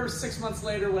 or 6 months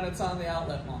later when it's on the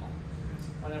outlet mall?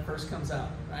 When it first comes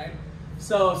out, right?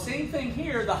 So same thing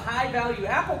here, the high value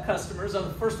Apple customers are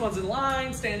the first ones in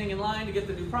line, standing in line to get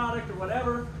the new product or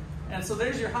whatever. And so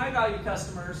there's your high value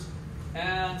customers.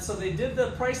 And so they did the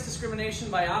price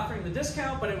discrimination by offering the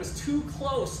discount, but it was too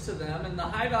close to them. And the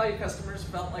high value customers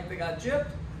felt like they got gypped.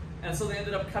 And so they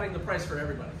ended up cutting the price for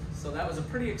everybody. So that was a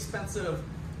pretty expensive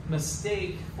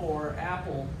mistake for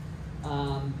Apple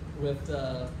with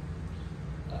the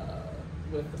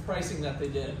pricing that they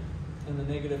did and the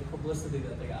negative publicity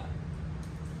that they got.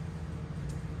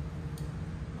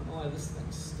 I don't know why this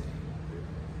thing's staying up here.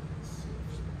 Let's see.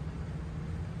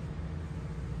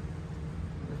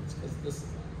 I wonder if it's because this is on.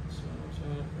 Show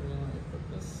chat, let me put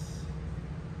this.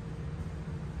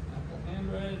 Apple,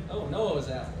 Android. Oh, Noah was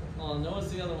Apple. Oh, Noah's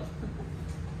the other one.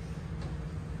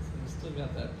 So we still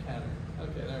got that pattern.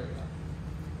 Okay, there we go.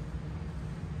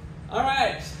 All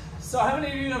right. So how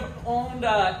many of you have owned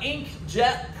an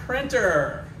inkjet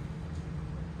printer?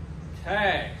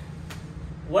 Okay.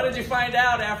 What did you find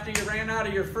out after you ran out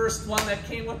of your first one that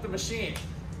came with the machine?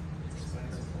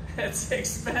 It's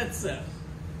expensive.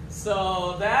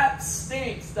 So that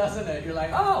stinks, doesn't it? You're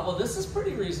like, oh, well, this is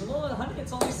pretty reasonable. And honey,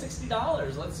 it's only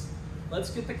 $60. Let's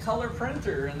get the color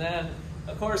printer. And then,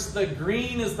 of course, the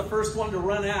green is the first one to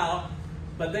run out.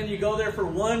 But then you go there for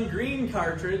one green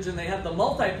cartridge, and they have the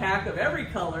multi-pack of every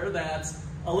color that's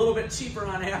a little bit cheaper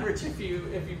on average if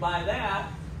you buy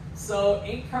that. So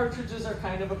ink cartridges are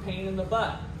kind of a pain in the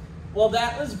butt. Well,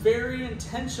 that was very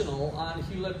intentional on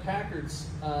Hewlett-Packard's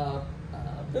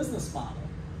business model,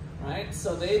 right?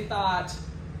 So they thought,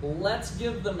 let's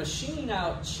give the machine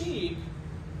out cheap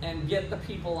and get the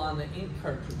people on the ink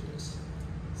cartridges.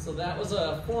 So that was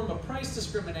a form of price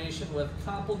discrimination with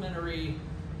complementary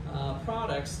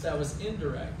products that was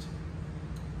indirect.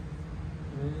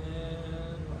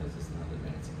 And why is this not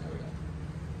advancing? There we go.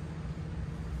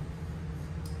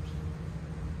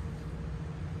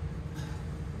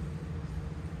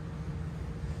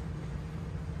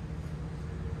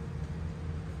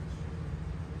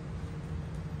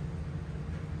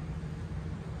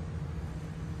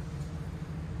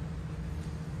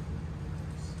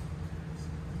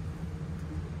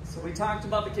 So we talked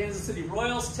about the Kansas City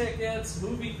Royals tickets,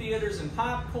 movie theaters and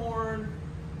popcorn,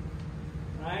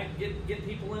 right? Get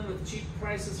people in with cheap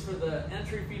prices for the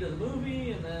entry fee to the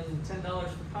movie, and then $10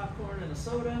 for popcorn and a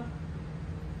soda.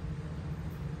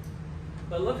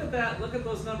 But look at that, look at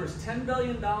those numbers. $10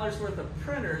 billion worth of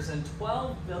printers and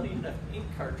 $12 billion of ink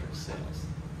cartridge sales.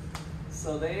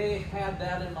 So they had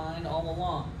that in mind all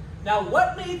along. Now,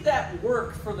 what made that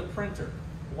work for the printer?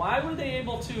 Why were they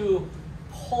able to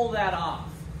pull that off?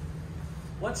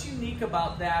 What's unique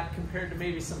about that compared to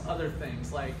maybe some other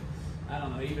things like, I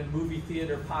don't know, even movie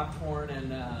theater popcorn and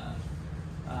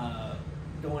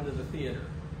going to the theater?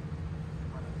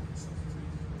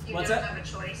 You What's don't that? have a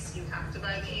choice. You have to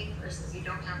buy the ink versus you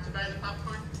don't have to buy the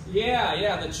popcorn.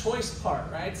 Yeah, the choice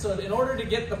part, right? So in order to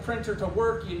get the printer to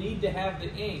work, you need to have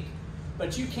the ink.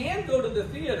 But you can go to the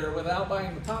theater without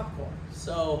buying the popcorn.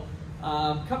 So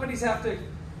companies have to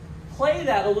play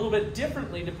that a little bit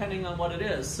differently depending on what it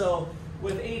is. So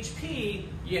with HP,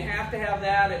 you have to have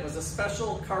that. It was a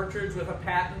special cartridge with a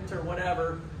patent or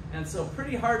whatever, and so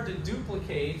pretty hard to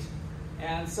duplicate,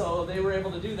 and so they were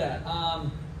able to do that.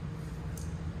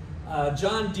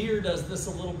 John Deere does this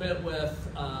a little bit with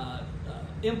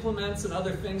implements and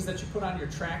other things that you put on your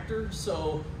tractor.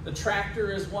 So the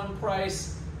tractor is one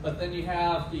price, but then you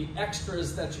have the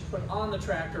extras that you put on the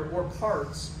tractor or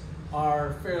parts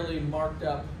are fairly marked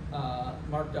up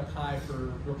high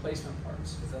for replacement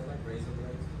parts. Is that like razor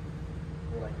blades?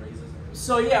 Or like razors?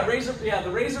 So yeah,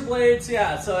 the razor blades,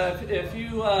 yeah. So if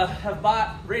you have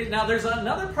bought, now there's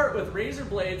another part with razor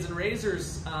blades and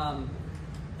razors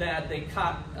that they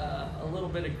caught a little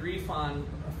bit of grief on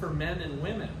for men and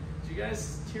women. Did you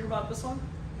guys hear about this one?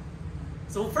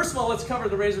 So first of all, let's cover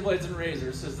the razor blades and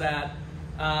razors. Is that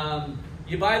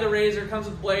you buy the razor, comes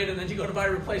with a blade, and then you go to buy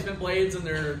replacement blades, and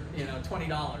they're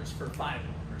 $20 for 5 of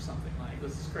them or something. Like,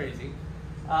 this is crazy.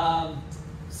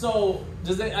 So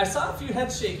I saw a few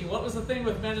heads shaking. What was the thing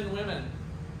with men and women?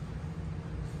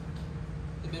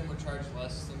 The men were charged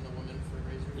less than the women for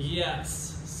razors?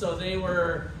 Yes. So they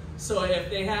were. So if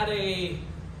they had a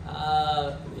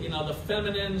the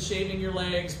feminine shaving your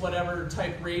legs, whatever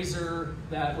type razor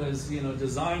that was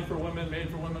designed for women, made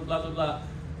for women, blah blah blah.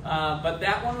 But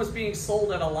that one was being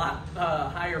sold at a lot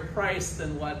higher price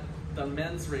than what the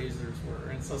men's razors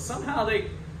were. And so somehow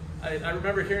I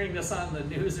remember hearing this on the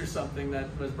news or something that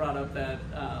was brought up that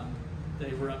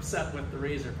they were upset with the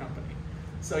razor company.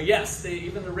 So yes,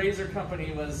 even the razor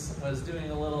company was doing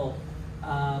a little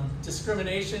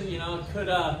discrimination.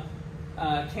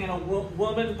 Can a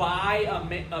woman buy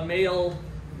a male,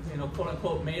 quote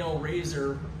unquote male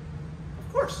razor?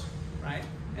 Of course, right?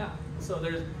 Yeah. So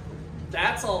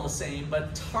that's all the same,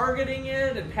 but targeting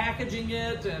it and packaging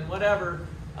it and whatever,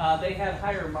 they had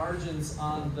higher margins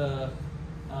on the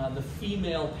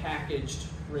female packaged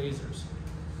razors.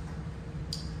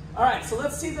 All right, so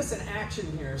let's see this in action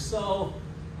here. So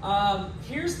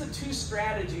here's the two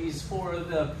strategies for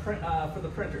the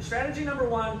printer. Strategy number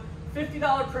one: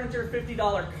 $50 printer,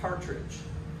 $50 cartridge.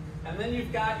 And then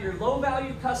you've got your low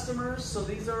value customers. So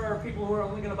these are our people who are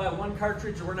only going to buy one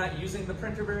cartridge, or we're not using the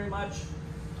printer very much.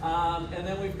 And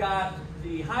then we've got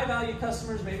the high value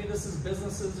customers. Maybe this is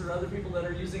businesses or other people that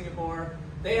are using it more.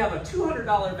 They have a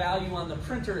 $200 value on the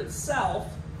printer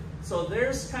itself. So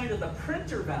there's kind of the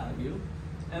printer value,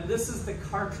 and this is the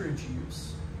cartridge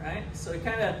use, right? So you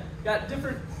kind of got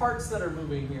different parts that are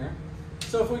moving here.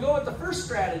 So if we go with the first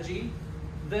strategy,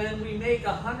 then we make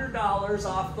 $100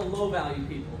 off the low value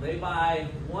people. They buy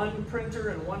one printer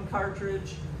and one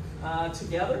cartridge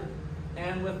together.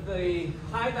 And with the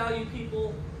high value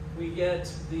people, we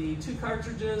get the 2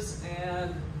 cartridges,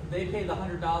 and they pay the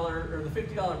 $100 or the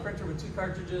 $50 printer with 2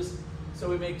 cartridges, so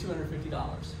we make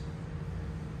 $250.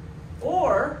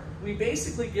 Or we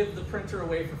basically give the printer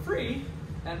away for free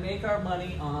and make our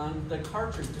money on the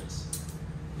cartridges.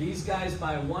 These guys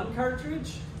buy 1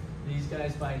 cartridge, these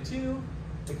guys buy 2,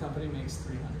 the company makes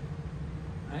 $300.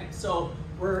 Right? So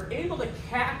we're able to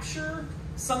capture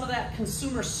some of that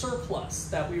consumer surplus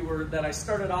that I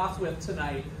started off with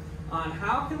tonight on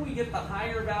how can we get the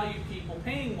higher value people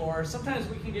paying more. Sometimes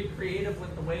we can get creative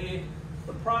with the way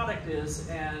the product is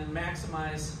and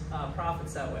maximize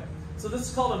profits that way. So this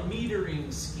is called a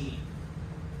metering scheme,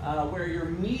 where you're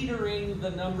metering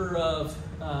the number of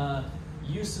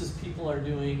uses people are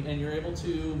doing, and you're able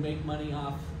to make money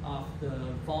off the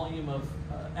volume of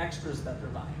extras that they're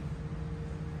buying.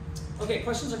 Okay,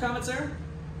 questions or comments there?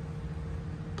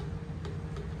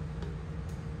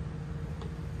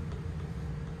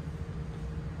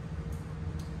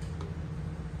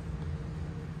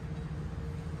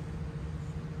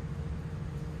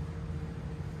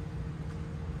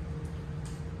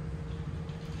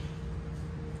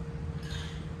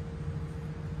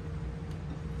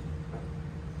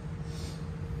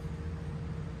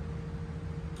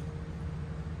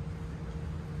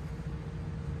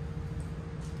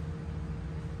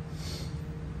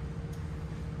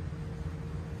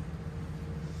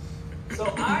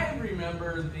 So I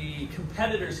remember the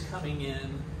competitors coming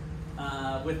in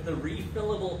with the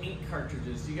refillable ink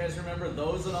cartridges. Do you guys remember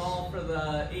those at all for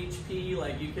the HP?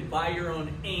 Like you could buy your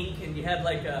own ink and you had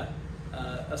like a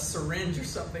syringe or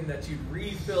something that you'd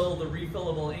refill the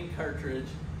refillable ink cartridge.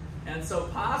 And so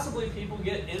possibly people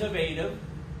get innovative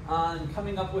on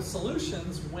coming up with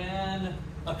solutions when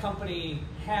a company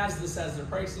has this as their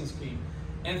pricing scheme.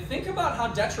 And think about how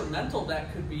detrimental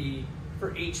that could be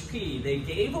for HP. They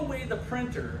gave away the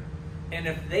printer, and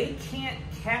if they can't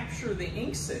capture the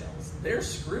ink sales, they're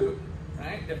screwed,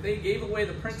 right? If they gave away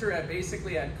the printer at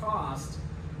basically at cost,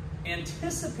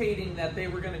 anticipating that they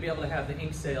were going to be able to have the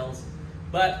ink sales,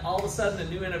 but all of a sudden a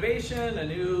new innovation, a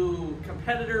new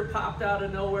competitor popped out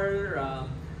of nowhere,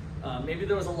 maybe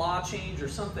there was a law change or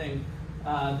something,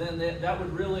 then that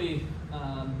would really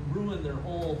ruin their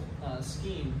whole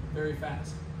scheme very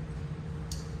fast.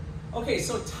 Okay,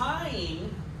 so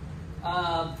tying,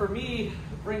 for me,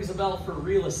 rings a bell for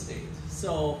real estate.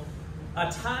 So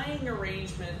a tying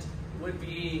arrangement would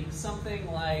be something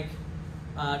like,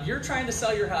 you're trying to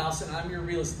sell your house and I'm your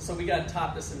real estate, so we got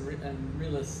taught this in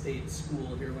real estate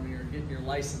school here when you're getting your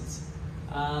license.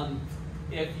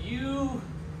 If you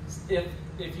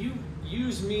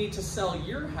use me to sell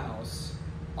your house,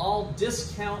 I'll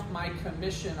discount my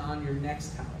commission on your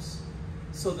next house.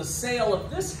 So the sale of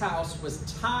this house was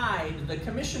tied, the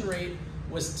commission rate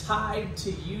was tied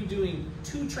to you doing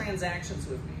 2 transactions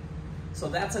with me. So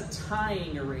that's a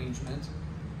tying arrangement,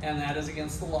 and that is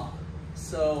against the law.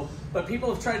 So, but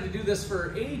people have tried to do this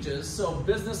for ages. So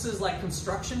businesses like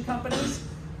construction companies,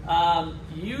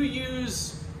 you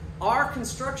use our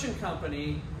construction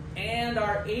company and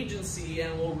our agency,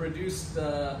 and we'll reduce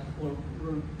the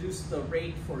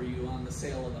rate for you on the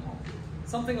sale of the home.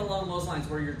 Something along those lines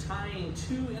where you're tying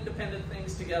 2 independent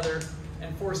things together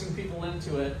and forcing people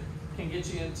into it can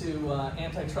get you into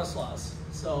antitrust laws.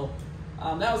 So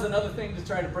that was another thing to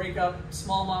try to break up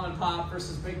small mom and pop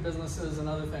versus big businesses and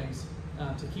other things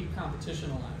to keep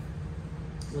competition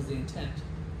alive was the intent.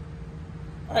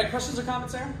 All right, questions or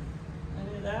comments there?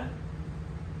 Any of that?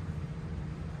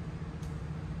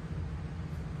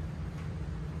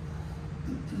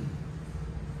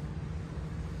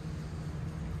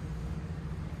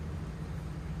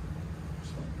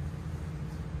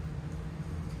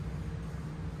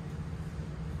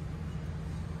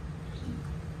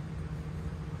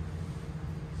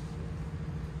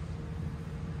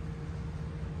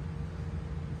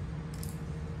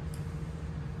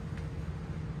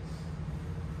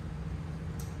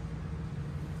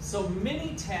 So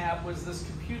Minitab was this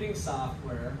computing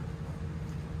software,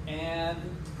 and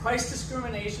price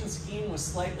discrimination scheme was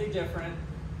slightly different.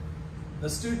 The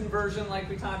student version, like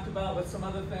we talked about with some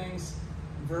other things,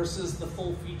 versus the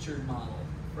full-featured model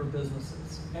for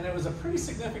businesses. And it was a pretty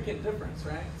significant difference,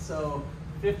 right? So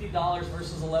 $50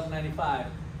 versus $11.95.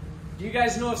 Do you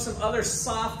guys know of some other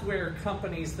software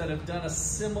companies that have done a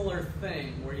similar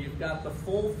thing, where you've got the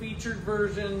full-featured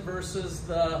version versus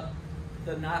the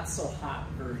not-so-hot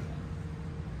version?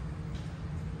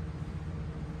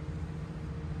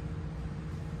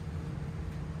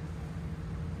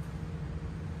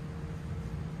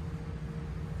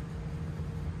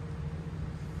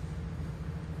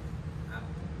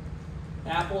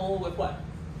 Apple with what?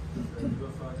 The Google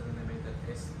phones, and then they make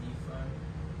that SE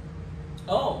phone.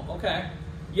 Oh, okay.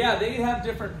 Yeah, they have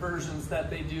different versions that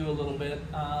they do a little bit.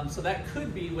 So that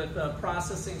could be with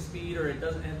processing speed, or it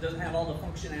doesn't have all the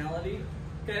functionality.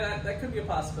 Okay, that could be a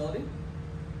possibility.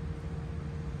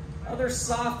 Other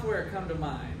software come to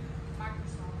mind.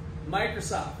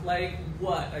 Microsoft, like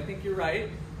what? I think you're right.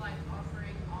 Like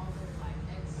offering all the like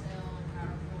Excel and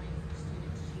PowerPoint for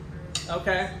students cheaper.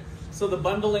 Okay, so the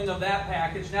bundling of that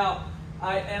package. Now,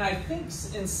 I think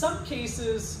in some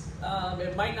cases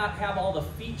it might not have all the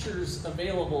features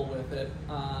available with it,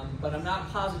 but I'm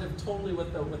not positive totally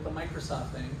with the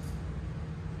Microsoft thing.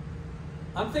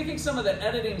 I'm thinking some of the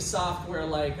editing software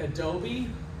like Adobe,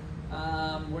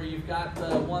 where you've got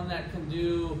the one that can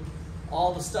do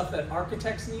all the stuff that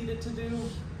architects needed to do,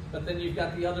 but then you've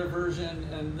got the other version,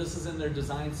 and this is in their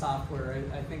design software.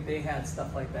 I think they had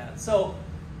stuff like that. So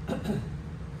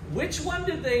which one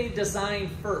did they design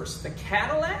first, the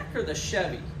Cadillac or the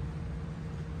Chevy?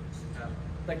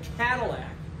 The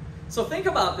Cadillac. So think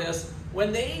about this.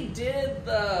 When they did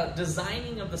the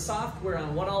designing of the software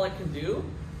on what all it can do,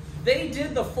 they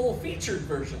did the full-featured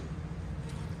version.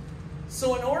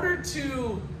 So in order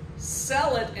to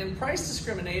sell it and price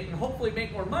discriminate and hopefully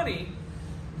make more money,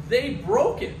 they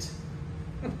broke it,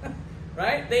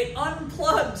 right? They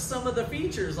unplugged some of the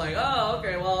features, like, oh,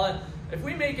 okay, well, if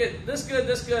we make it this good,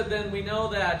 then we know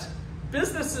that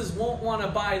businesses won't want to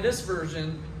buy this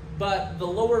version, but the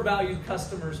lower valued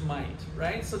customers might,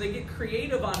 right? So they get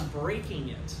creative on breaking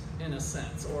it, in a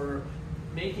sense, or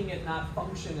making it not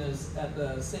function as at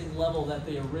the same level that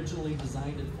they originally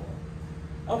designed it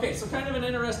for. Okay, so kind of an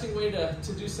interesting way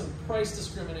to do some price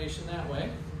discrimination that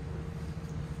way.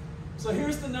 So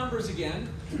here's the numbers again.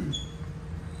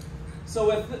 So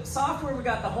with software, we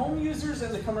got the home users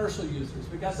and the commercial users.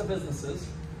 We got the businesses.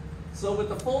 So with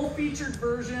the full-featured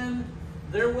version,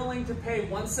 they're willing to pay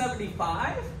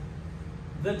 $175.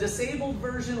 The disabled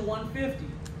version, $150,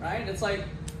 right? It's like,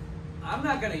 I'm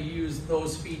not going to use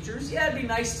those features. Yeah, it'd be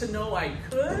nice to know I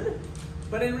could,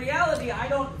 but in reality, I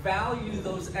don't value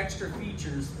those extra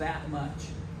features that much.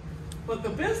 But the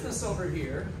business over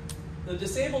here, the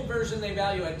disabled version they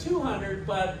value at $200,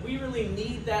 but we really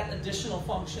need that additional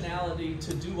functionality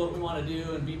to do what we want to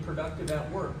do and be productive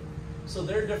at work. So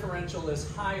their differential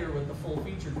is higher with the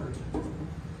full-featured version.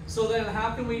 So then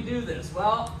how can we do this?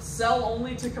 Well, sell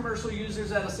only to commercial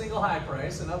users at a single high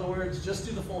price. In other words, just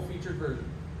do the full-featured version.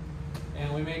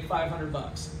 And we make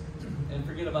 $500 and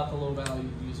forget about the low-value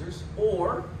users.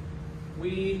 Or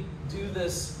we do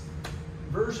this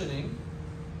versioning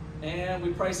and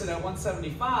we price it at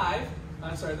 $175.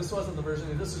 I'm sorry, this wasn't the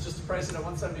versioning. This is just to price it at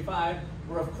 $175.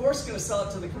 We're of course going to sell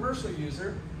it to the commercial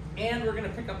user, and we're going to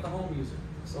pick up the home user.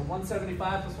 So $175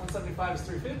 plus $175 is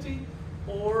 $350,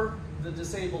 or the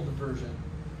disabled version.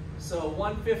 So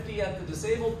 $150 at the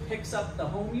disabled picks up the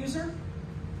home user,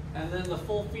 and then the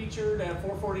full featured at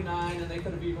 $449, and they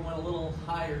could have even went a little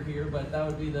higher here, but that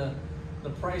would be the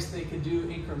price they could do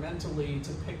incrementally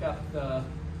to pick up the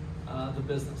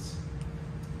business.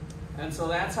 And so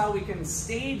that's how we can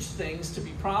stage things to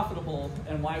be profitable,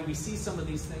 and why we see some of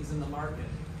these things in the market.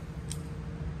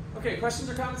 Okay, questions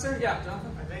or comments there? Yeah,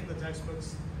 Jonathan? I think the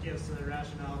textbooks gives the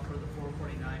rationale for the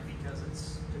 $449 because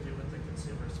it's to do with the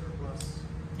consumer surplus.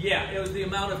 Yeah, it was the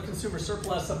amount of consumer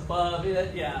surplus above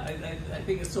it. Yeah, I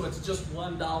think it's, so it's just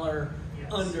 $1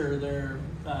 yes. under their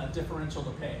differential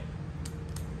to pay.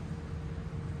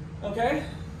 Okay,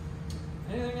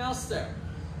 anything else there?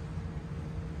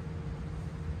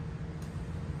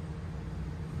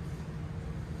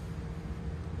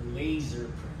 Laser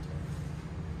printer.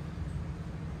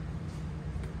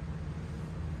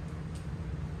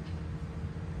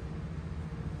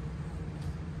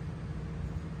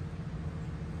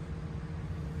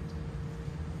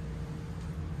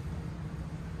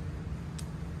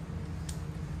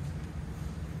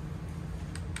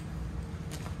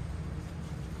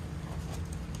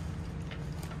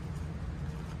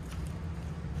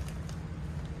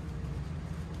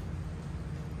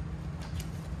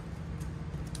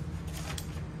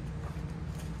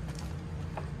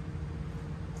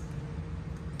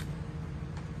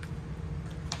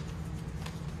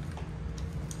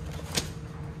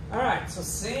 So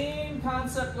same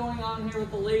concept going on here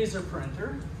with the laser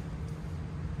printer.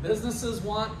 Businesses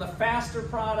want the faster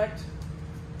product,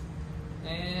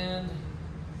 and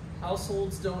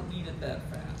households don't need it that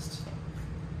fast.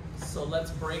 So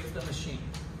let's break the machine.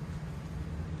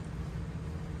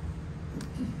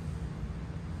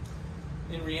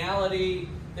 In reality,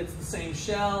 it's the same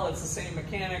shell, it's the same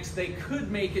mechanics. They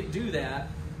could make it do that,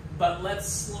 but let's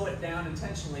slow it down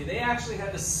intentionally. They actually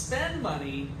had to spend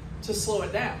money to slow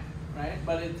it down. Right?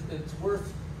 But it's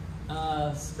worth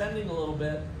spending a little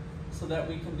bit so that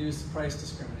we can do some price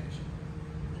discrimination.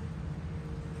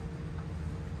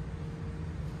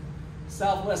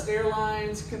 Southwest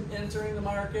Airlines entering the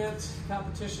market,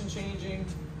 competition changing.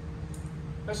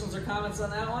 Questions or comments on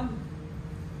that one?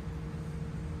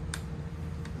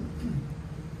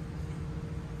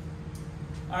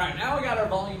 All right, now we got our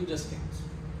volume discounts.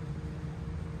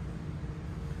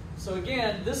 So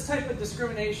again, this type of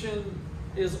discrimination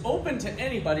is open to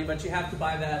anybody, but you have to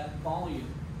buy that volume.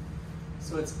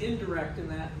 So it's indirect in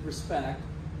that respect.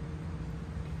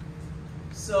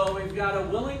 So we've got a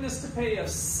willingness to pay of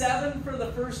 7 for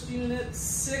the first unit,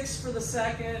 6 for the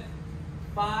second,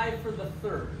 5 for the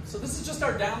third. So this is just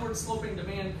our downward sloping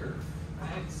demand curve.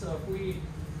 Right? So if we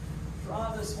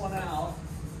draw this one out.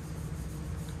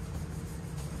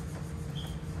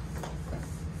 Let's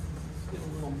get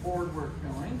a little board work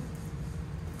going.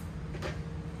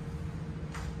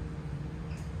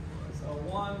 So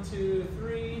 1, 2,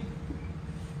 3.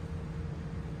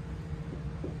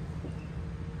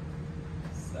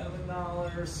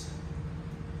 $7.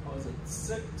 What was it?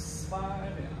 6, 5. Yeah,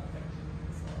 okay.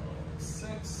 So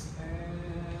 6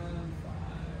 and 5.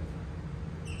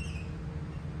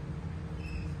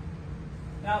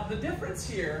 Now the difference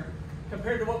here,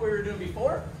 compared to what we were doing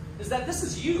before, is that this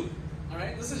is you. All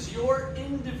right, this is your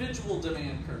individual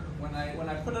demand curve. When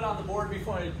I put it on the board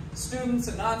before, students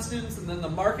and non-students, and then the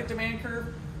market demand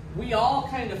curve, we all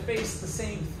kind of face the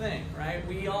same thing, right?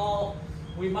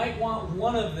 We might want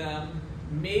one of them.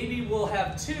 Maybe we'll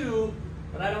have two,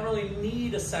 but I don't really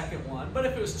need a second one. But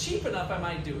if it was cheap enough, I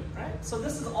might do it, right? So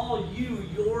this is all you,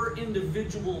 your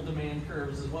individual demand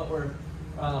curves is what we're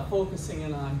focusing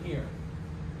in on here.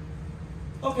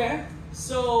 Okay,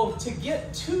 so to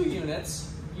get 2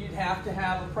 units, you'd have to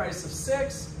have a price of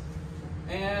 6.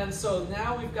 And so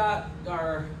now we've got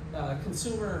our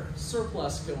consumer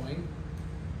surplus going.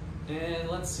 And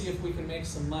let's see if we can make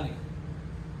some money.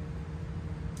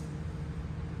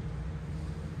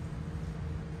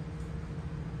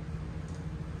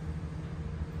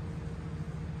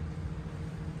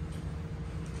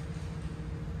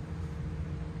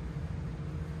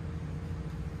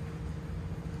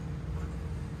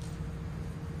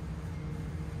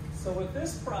 So with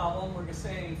this problem, we're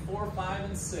saying 4, 5,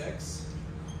 and 6.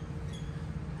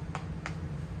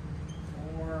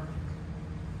 4,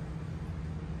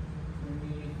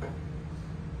 3,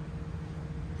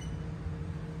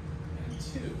 and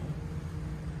 2.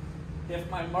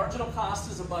 If my marginal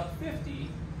cost is $1.50,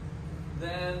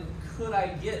 then could I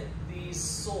get these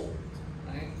sold?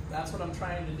 Right? That's what I'm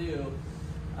trying to do.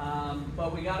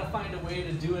 But we got to find a way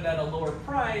to do it at a lower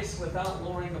price without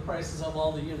lowering the prices of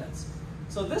all the units.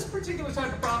 So this particular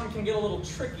type of problem can get a little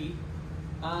tricky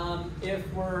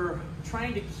if we're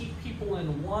trying to keep people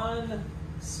in one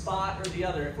spot or the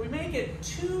other. If we make it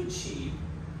too cheap,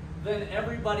 then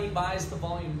everybody buys the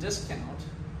volume discount.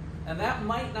 And that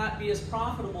might not be as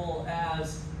profitable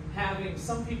as having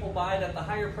some people buy it at the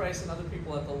higher price and other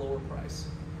people at the lower price.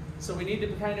 So we need to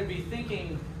kind of be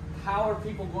thinking, how are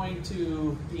people going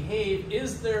to behave?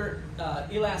 Is their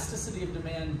elasticity of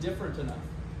demand different enough?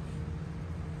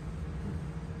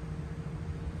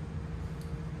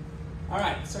 All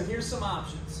right, so here's some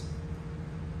options.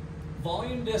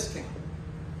 Volume discount.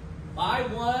 Buy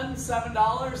one,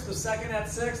 $7, the second at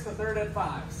 6, the third at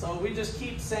 5. So we just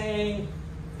keep saying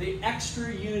the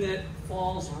extra unit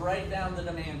falls right down the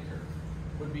demand curve.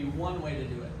 Would be one way to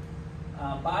do it.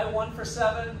 Buy one for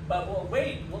 7, but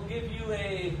we'll give you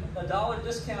a $1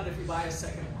 discount if you buy a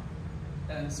second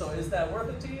one. And so is that worth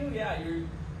it to you? Yeah,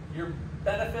 your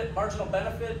benefit, marginal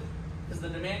benefit, is the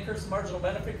demand curve's marginal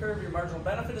benefit curve. Your marginal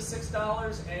benefit is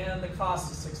 $6 and the cost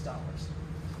is $6.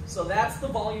 So that's the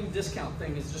volume discount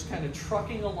thing, is just kind of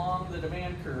trucking along the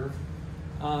demand curve.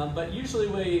 But usually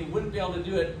we wouldn't be able to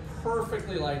do it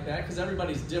perfectly like that because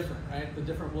everybody's different, right? The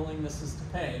different willingnesses to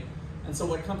pay. And so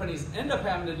what companies end up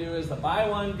having to do is the buy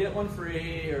one, get one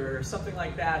free or something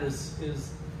like that is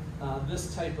this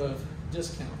type of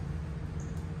discount.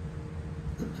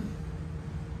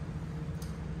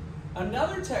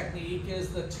 Another technique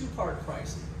is the two-part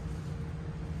pricing.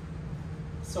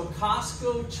 So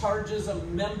Costco charges a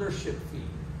membership fee.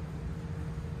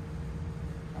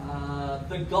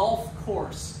 The golf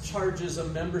course charges a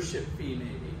membership fee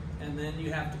maybe, and then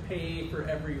you have to pay for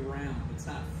every round. It's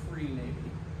not free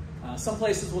maybe. Some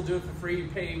places will do it for free. You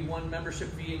pay one membership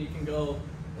fee and you can go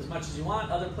as much as you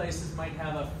want. Other places might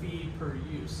have a fee per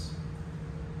use.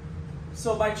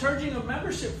 So by charging a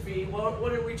membership fee,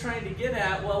 what are we trying to get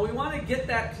at? Well, we want to get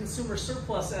that consumer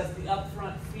surplus as the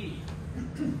upfront fee.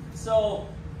 So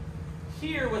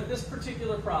here with this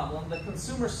particular problem, the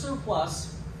consumer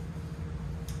surplus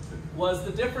was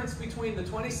the difference between the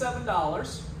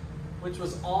 $27, which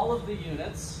was all of the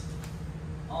units,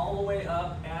 all the way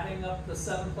up, adding up the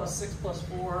 7 plus 6 plus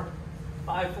 4,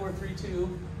 5, 4, 3,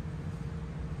 2,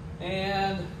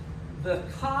 and the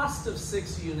cost of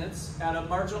 6 units at a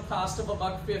marginal cost of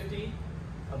 $1.50.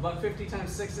 $1.50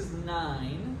 times 6 is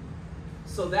 9.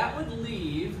 So that would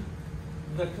leave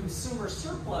the consumer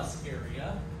surplus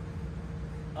area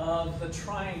of the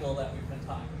triangle that we've been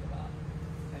talking about.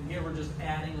 And here we're just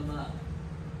adding them up.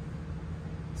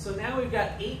 So now we've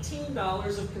got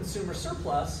 $18 of consumer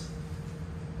surplus.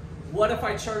 What if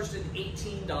I charged an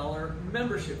 $18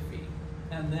 membership fee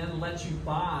and then let you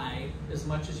buy as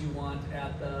much as you want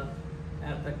at the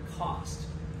cost?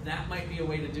 that might be a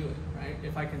way to do it, right?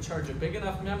 If I can charge a big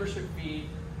enough membership fee,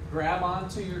 grab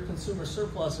onto your consumer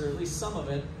surplus, or at least some of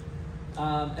it,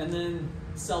 and then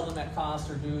sell them at cost,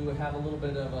 or have a little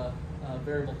bit of a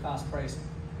variable cost pricing.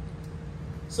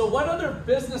 So what other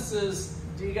businesses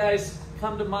do you guys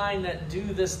come to mind that do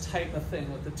this type of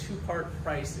thing with the two-part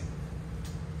pricing?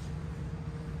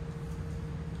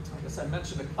 I guess I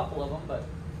mentioned a couple of them, but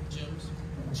Gyms.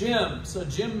 Gym, so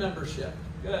gym membership,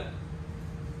 good.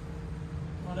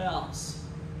 What else?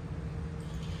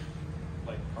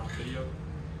 Like Prime Video,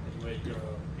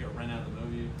 you rent out the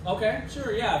movie. Okay,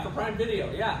 sure, yeah, for Prime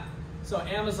Video, yeah. So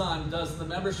Amazon does the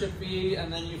membership fee,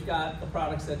 and then you've got the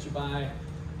products that you buy,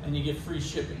 and you get free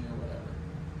shipping or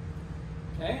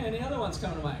whatever. Okay, any other ones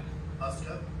coming to mind?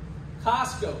 Costco.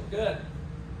 Costco, good.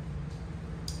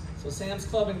 So Sam's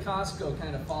Club and Costco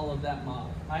kind of followed that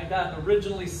model. I got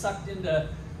originally sucked into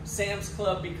Sam's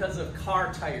Club because of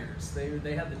car tires.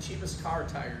 They had the cheapest car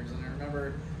tires, and I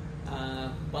remember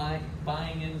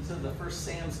buying into the first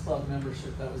Sam's Club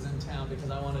membership that was in town because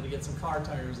I wanted to get some car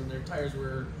tires, and their tires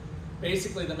were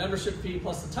basically the membership fee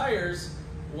plus the tires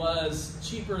was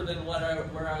cheaper than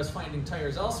where I was finding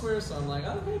tires elsewhere. So I'm like,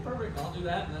 okay, perfect, I'll do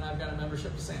that, and then I've got a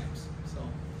membership to Sam's. So,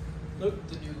 Luke,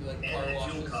 To do like And car the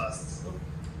washes. fuel costs.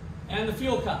 and the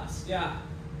fuel costs, yeah.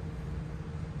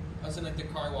 I was in like the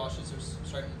car washes are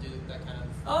starting to do that kind of.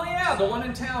 Oh yeah, the one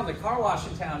in town, the car wash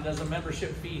in town does a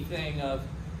membership fee thing of,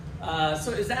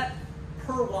 so is that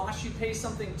per wash you pay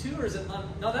something too, or is it,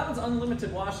 no, that one's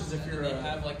unlimited washes if you're They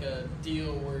have like a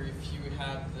deal where if you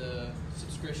have the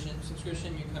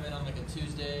subscription, you come in on like a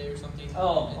Tuesday or something.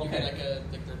 Oh, and you okay. get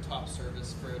like their top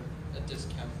service for a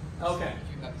discount. Okay.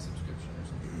 If you have the subscription or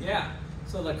something. Yeah,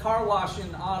 so the car wash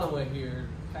in Ottawa here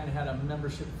kind of had a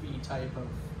membership fee type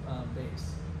of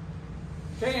base.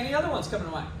 Okay, any other ones coming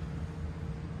to mind?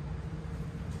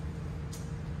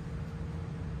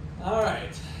 All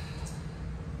right.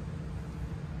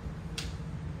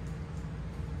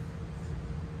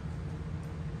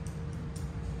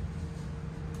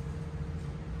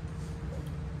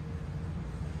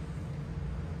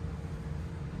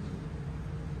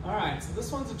 All right, so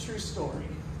this one's a true story.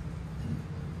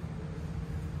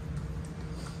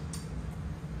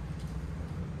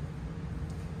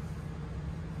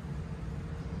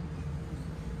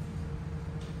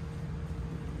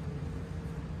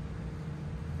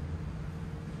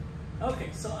 Okay,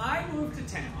 so I moved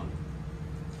to town,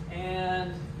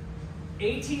 and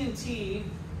AT&T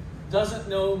doesn't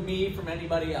know me from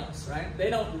anybody else, right?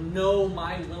 They don't know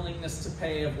my willingness to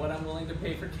pay of what I'm willing to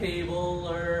pay for cable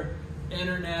or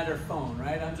internet or phone,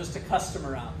 right? I'm just a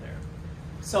customer out there.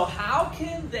 So how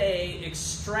can they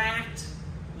extract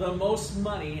the most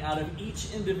money out of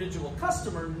each individual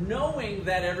customer knowing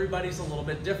that everybody's a little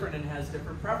bit different and has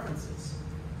different preferences?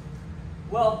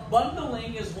 Well,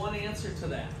 bundling is one answer to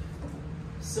that.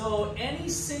 So any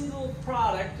single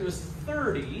product was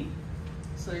 30.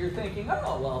 So you're thinking,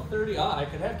 oh, well, 30, I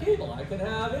could have cable, I could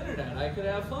have internet, I could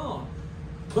have phone.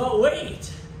 But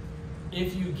wait,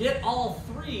 if you get all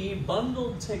three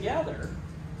bundled together,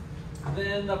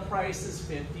 then the price is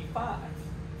 55.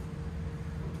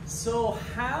 So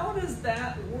how does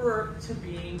that work to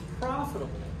being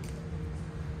profitable?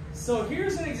 So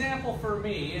here's an example for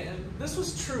me, and this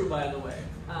was true, by the way.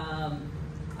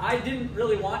 I didn't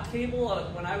really want cable.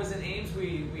 When I was in Ames,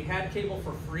 we had cable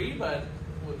for free, but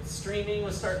streaming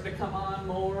was starting to come on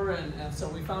more, and so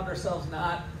we found ourselves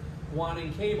not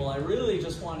wanting cable. I really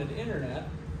just wanted internet,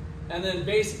 and then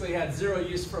basically had zero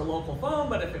use for a local phone,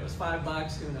 but if it was $5,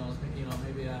 who knows,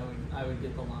 maybe I would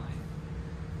get the line.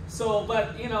 So,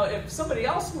 but if somebody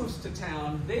else moves to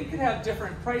town, they could have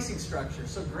different pricing structures.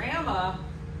 So grandma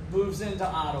moves into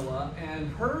Ottawa,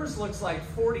 and hers looks like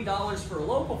 $40 for a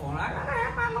local phone. I gotta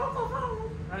have my local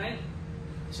phone, right?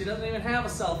 She doesn't even have a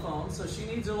cell phone, so she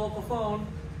needs her local phone,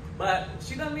 but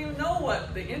she doesn't even know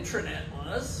what the intranet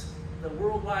was, the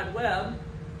World Wide Web.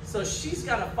 So she's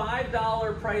got a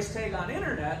 $5 price tag on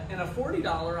internet and a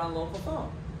 $40 on local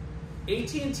phone.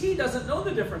 AT&T doesn't know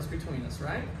the difference between us,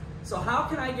 right? So how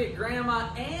can I get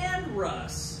Grandma and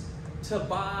Russ to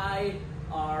buy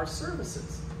our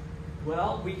services?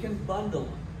 Well, we can bundle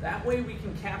them. That way we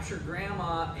can capture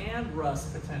Grandma and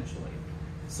Russ potentially.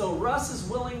 So Russ's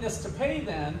willingness to pay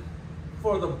then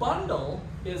for the bundle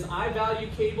is I value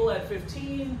cable at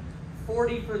 $15,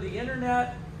 $40 for the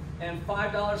internet, and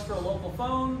 $5 for a local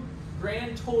phone.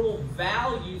 Grand total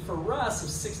value for Russ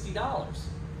is $60.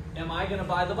 Am I gonna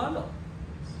buy the bundle?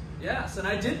 Yes, and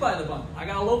I did buy the bundle. I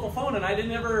got a local phone, and I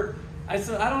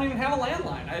said, I don't even have a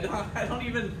landline.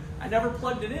 I never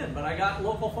plugged it in, but I got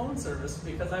local phone service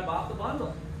because I bought the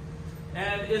bundle.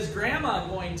 And is Grandma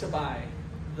going to buy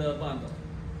the bundle?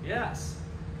 Yes,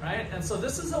 right? And so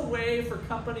this is a way for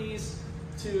companies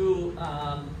to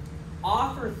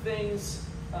offer things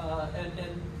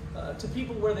to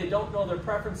people where they don't know their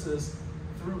preferences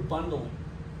through bundling.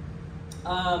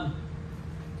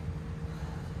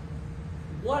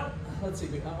 Let's see,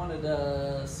 I wanted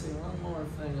to say one more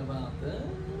thing about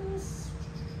this.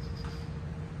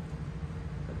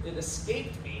 It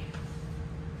escaped me.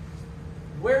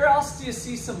 Where else do you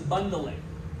see some bundling?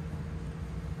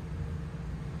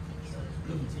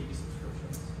 TV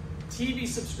subscriptions. TV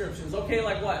subscriptions. Okay,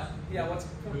 like what? Yeah, what's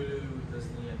Hulu,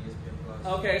 Disney, and ESPN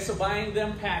Plus. Okay, so buying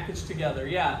them packaged together.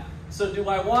 Yeah. So do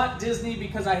I want Disney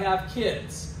because I have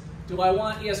kids? Do I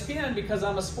want ESPN because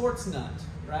I'm a sports nut?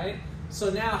 Right? So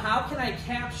now how can I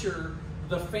capture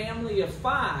the family of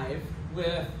 5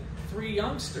 with 3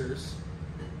 youngsters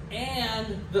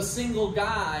and the single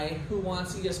guy who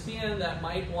wants ESPN that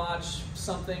might watch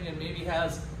something and maybe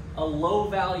has a low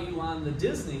value on the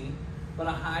Disney but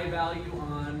a high value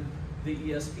on the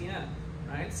ESPN,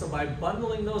 right? So by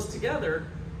bundling those together,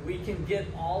 we can get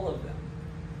all of them.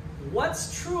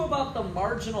 What's true about the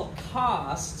marginal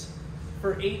cost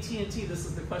for AT&T? This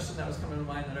is the question that was coming to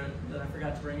mind that I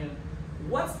forgot to bring in.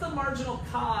 What's the marginal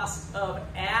cost of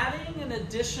adding an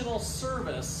additional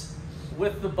service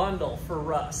with the bundle for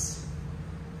Russ?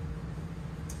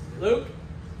 Luke?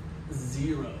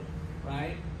 0,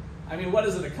 right? I mean, what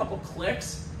is it, a couple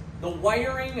clicks? The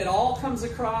wiring, it all comes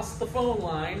across the phone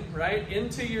line, right?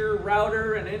 Into your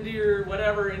router and into your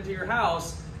whatever, into your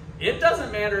house. It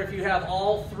doesn't matter if you have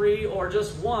all 3 or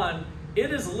just 1.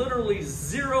 It is literally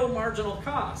 0 marginal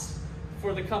cost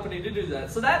for the company to do that.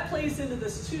 So that plays into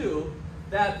this too,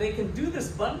 that they can do this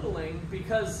bundling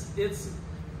because it's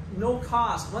no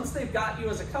cost. Once they've got you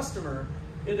as a customer,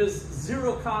 it is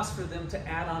 0 cost for them to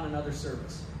add on another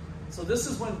service. So this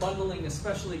is when bundling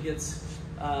especially gets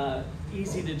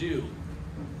easy to do.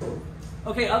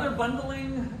 Okay, other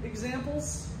bundling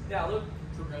examples? Yeah, Luke?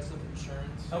 Progressive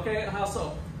Insurance. Okay, how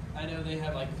so? I know they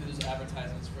have like those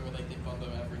advertisements where like they bundle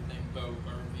everything, boat,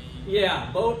 RV. Yeah,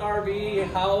 boat,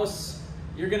 RV, house.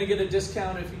 You're going to get a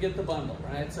discount if you get the bundle,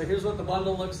 right? So here's what the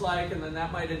bundle looks like, and then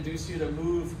that might induce you to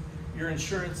move your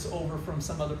insurance over from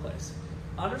some other place.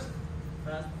 Anders?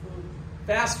 Fast food.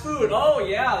 Fast food. Oh,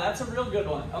 yeah, that's a real good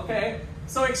one. Okay,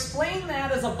 so explain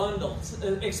that as a bundle.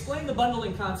 Explain the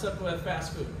bundling concept with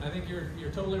fast food. I think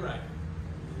you're totally right.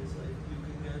 It's like you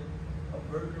can get a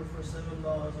burger for $7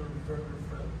 or a burger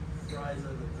for fries and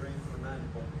a drink for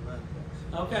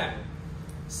 $9. Okay,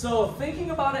 so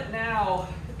thinking about it now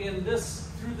in this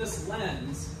through this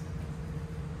lens,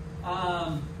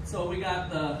 so we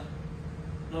got the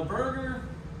burger,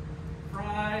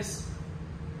 fries,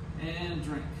 and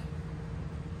drink.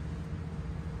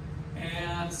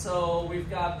 And so we've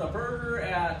got the burger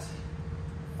at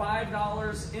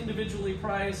 $5 individually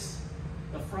priced,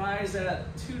 the fries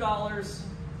at $2,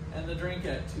 and the drink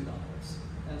at $2.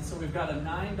 And so we've got a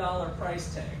 $9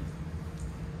 price tag.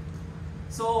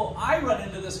 So I run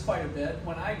into this quite a bit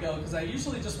when I go, because I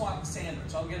usually just want the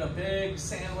sandwich. I'll get a big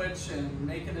sandwich and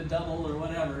make it a double or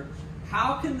whatever.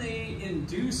 How can they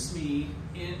induce me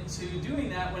into doing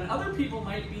that when other people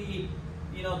might be,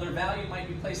 their value might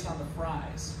be placed on the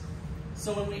fries?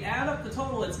 So when we add up the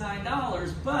total, it's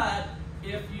 $9, but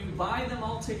if you buy them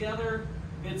all together,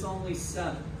 it's only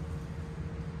 $7.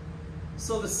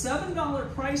 So the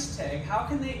 $7 price tag, how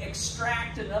can they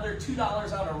extract another $2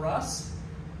 out of Russ?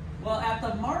 Well, at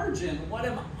the margin, what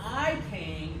am I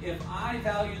paying if I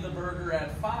value the burger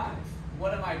at $5?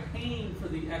 What am I paying for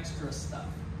the extra stuff?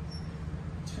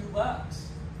 $2,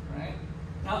 right?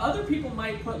 Now, other people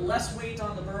might put less weight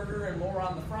on the burger and more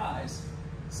on the fries.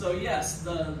 So yes,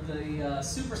 the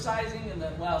supersizing and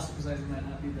supersizing might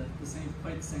not be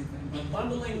quite the same thing, but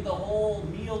bundling the whole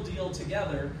meal deal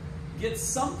together gets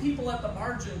some people at the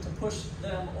margin to push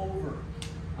them over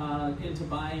into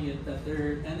buying it,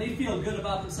 and they feel good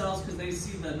about themselves because they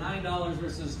see the $9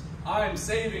 versus I'm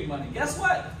saving money. Guess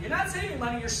what? You're not saving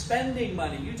money, you're spending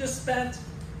money. You just spent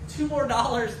 $2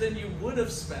 more than you would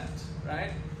have spent,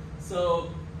 right? So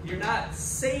you're not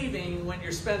saving when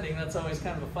you're spending. That's always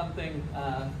kind of a fun thing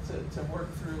to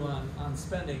work through on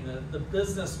spending. The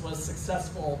business was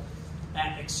successful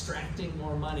at extracting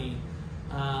more money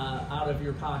out of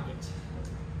your pocket.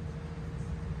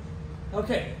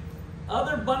 Okay,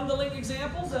 other bundling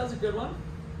examples. That's a good one.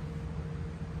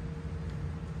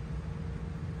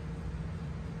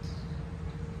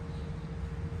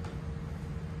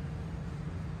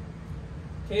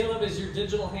 Caleb, is your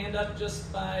digital hand up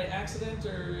just by accident,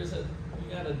 or is it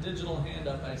you got a digital hand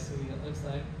up? I see. It looks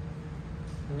like,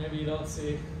 or maybe you don't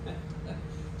see,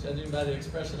 judging by the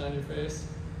expression on your face.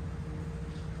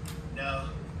 No.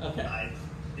 Okay.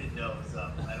 didn't know it was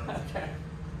up. I don't know. Okay.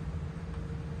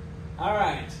 All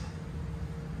right.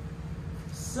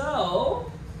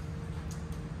 So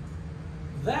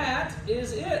that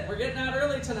is it. We're getting out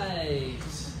early tonight.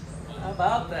 How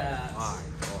about that?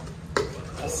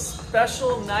 A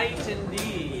special night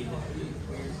indeed.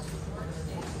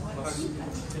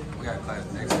 We got class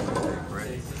next Wednesday,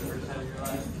 right?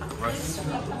 Russ,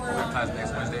 we got class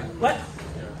next Wednesday. What?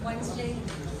 Wednesday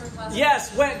for class.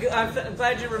 Yes, I'm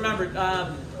glad you remembered.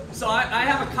 So I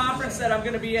have a conference that I'm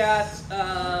going to be at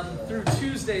through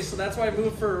Tuesday, so that's why I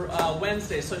moved for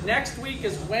Wednesday. So next week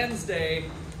is Wednesday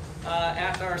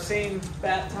at our same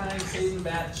bat time, same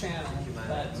bat channel.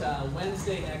 But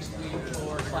Wednesday next week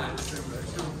for class.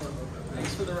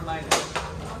 Thanks for the reminder.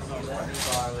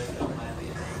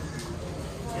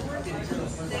 We're working till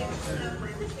 6 on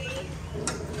Wednesday.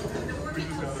 We're working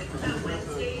till 6 on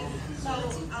Wednesday, so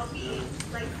I'll be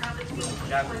like probably 20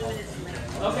 minutes late.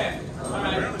 Okay. All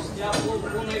right. Yeah,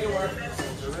 we'll make it work.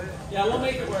 Yeah, we'll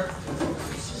make it work.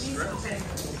 Okay.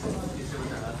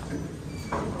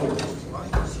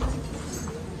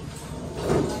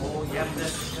 Oh, yeah,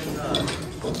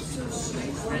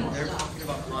 they're talking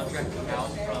about contracting out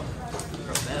from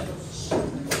them.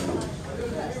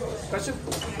 Question?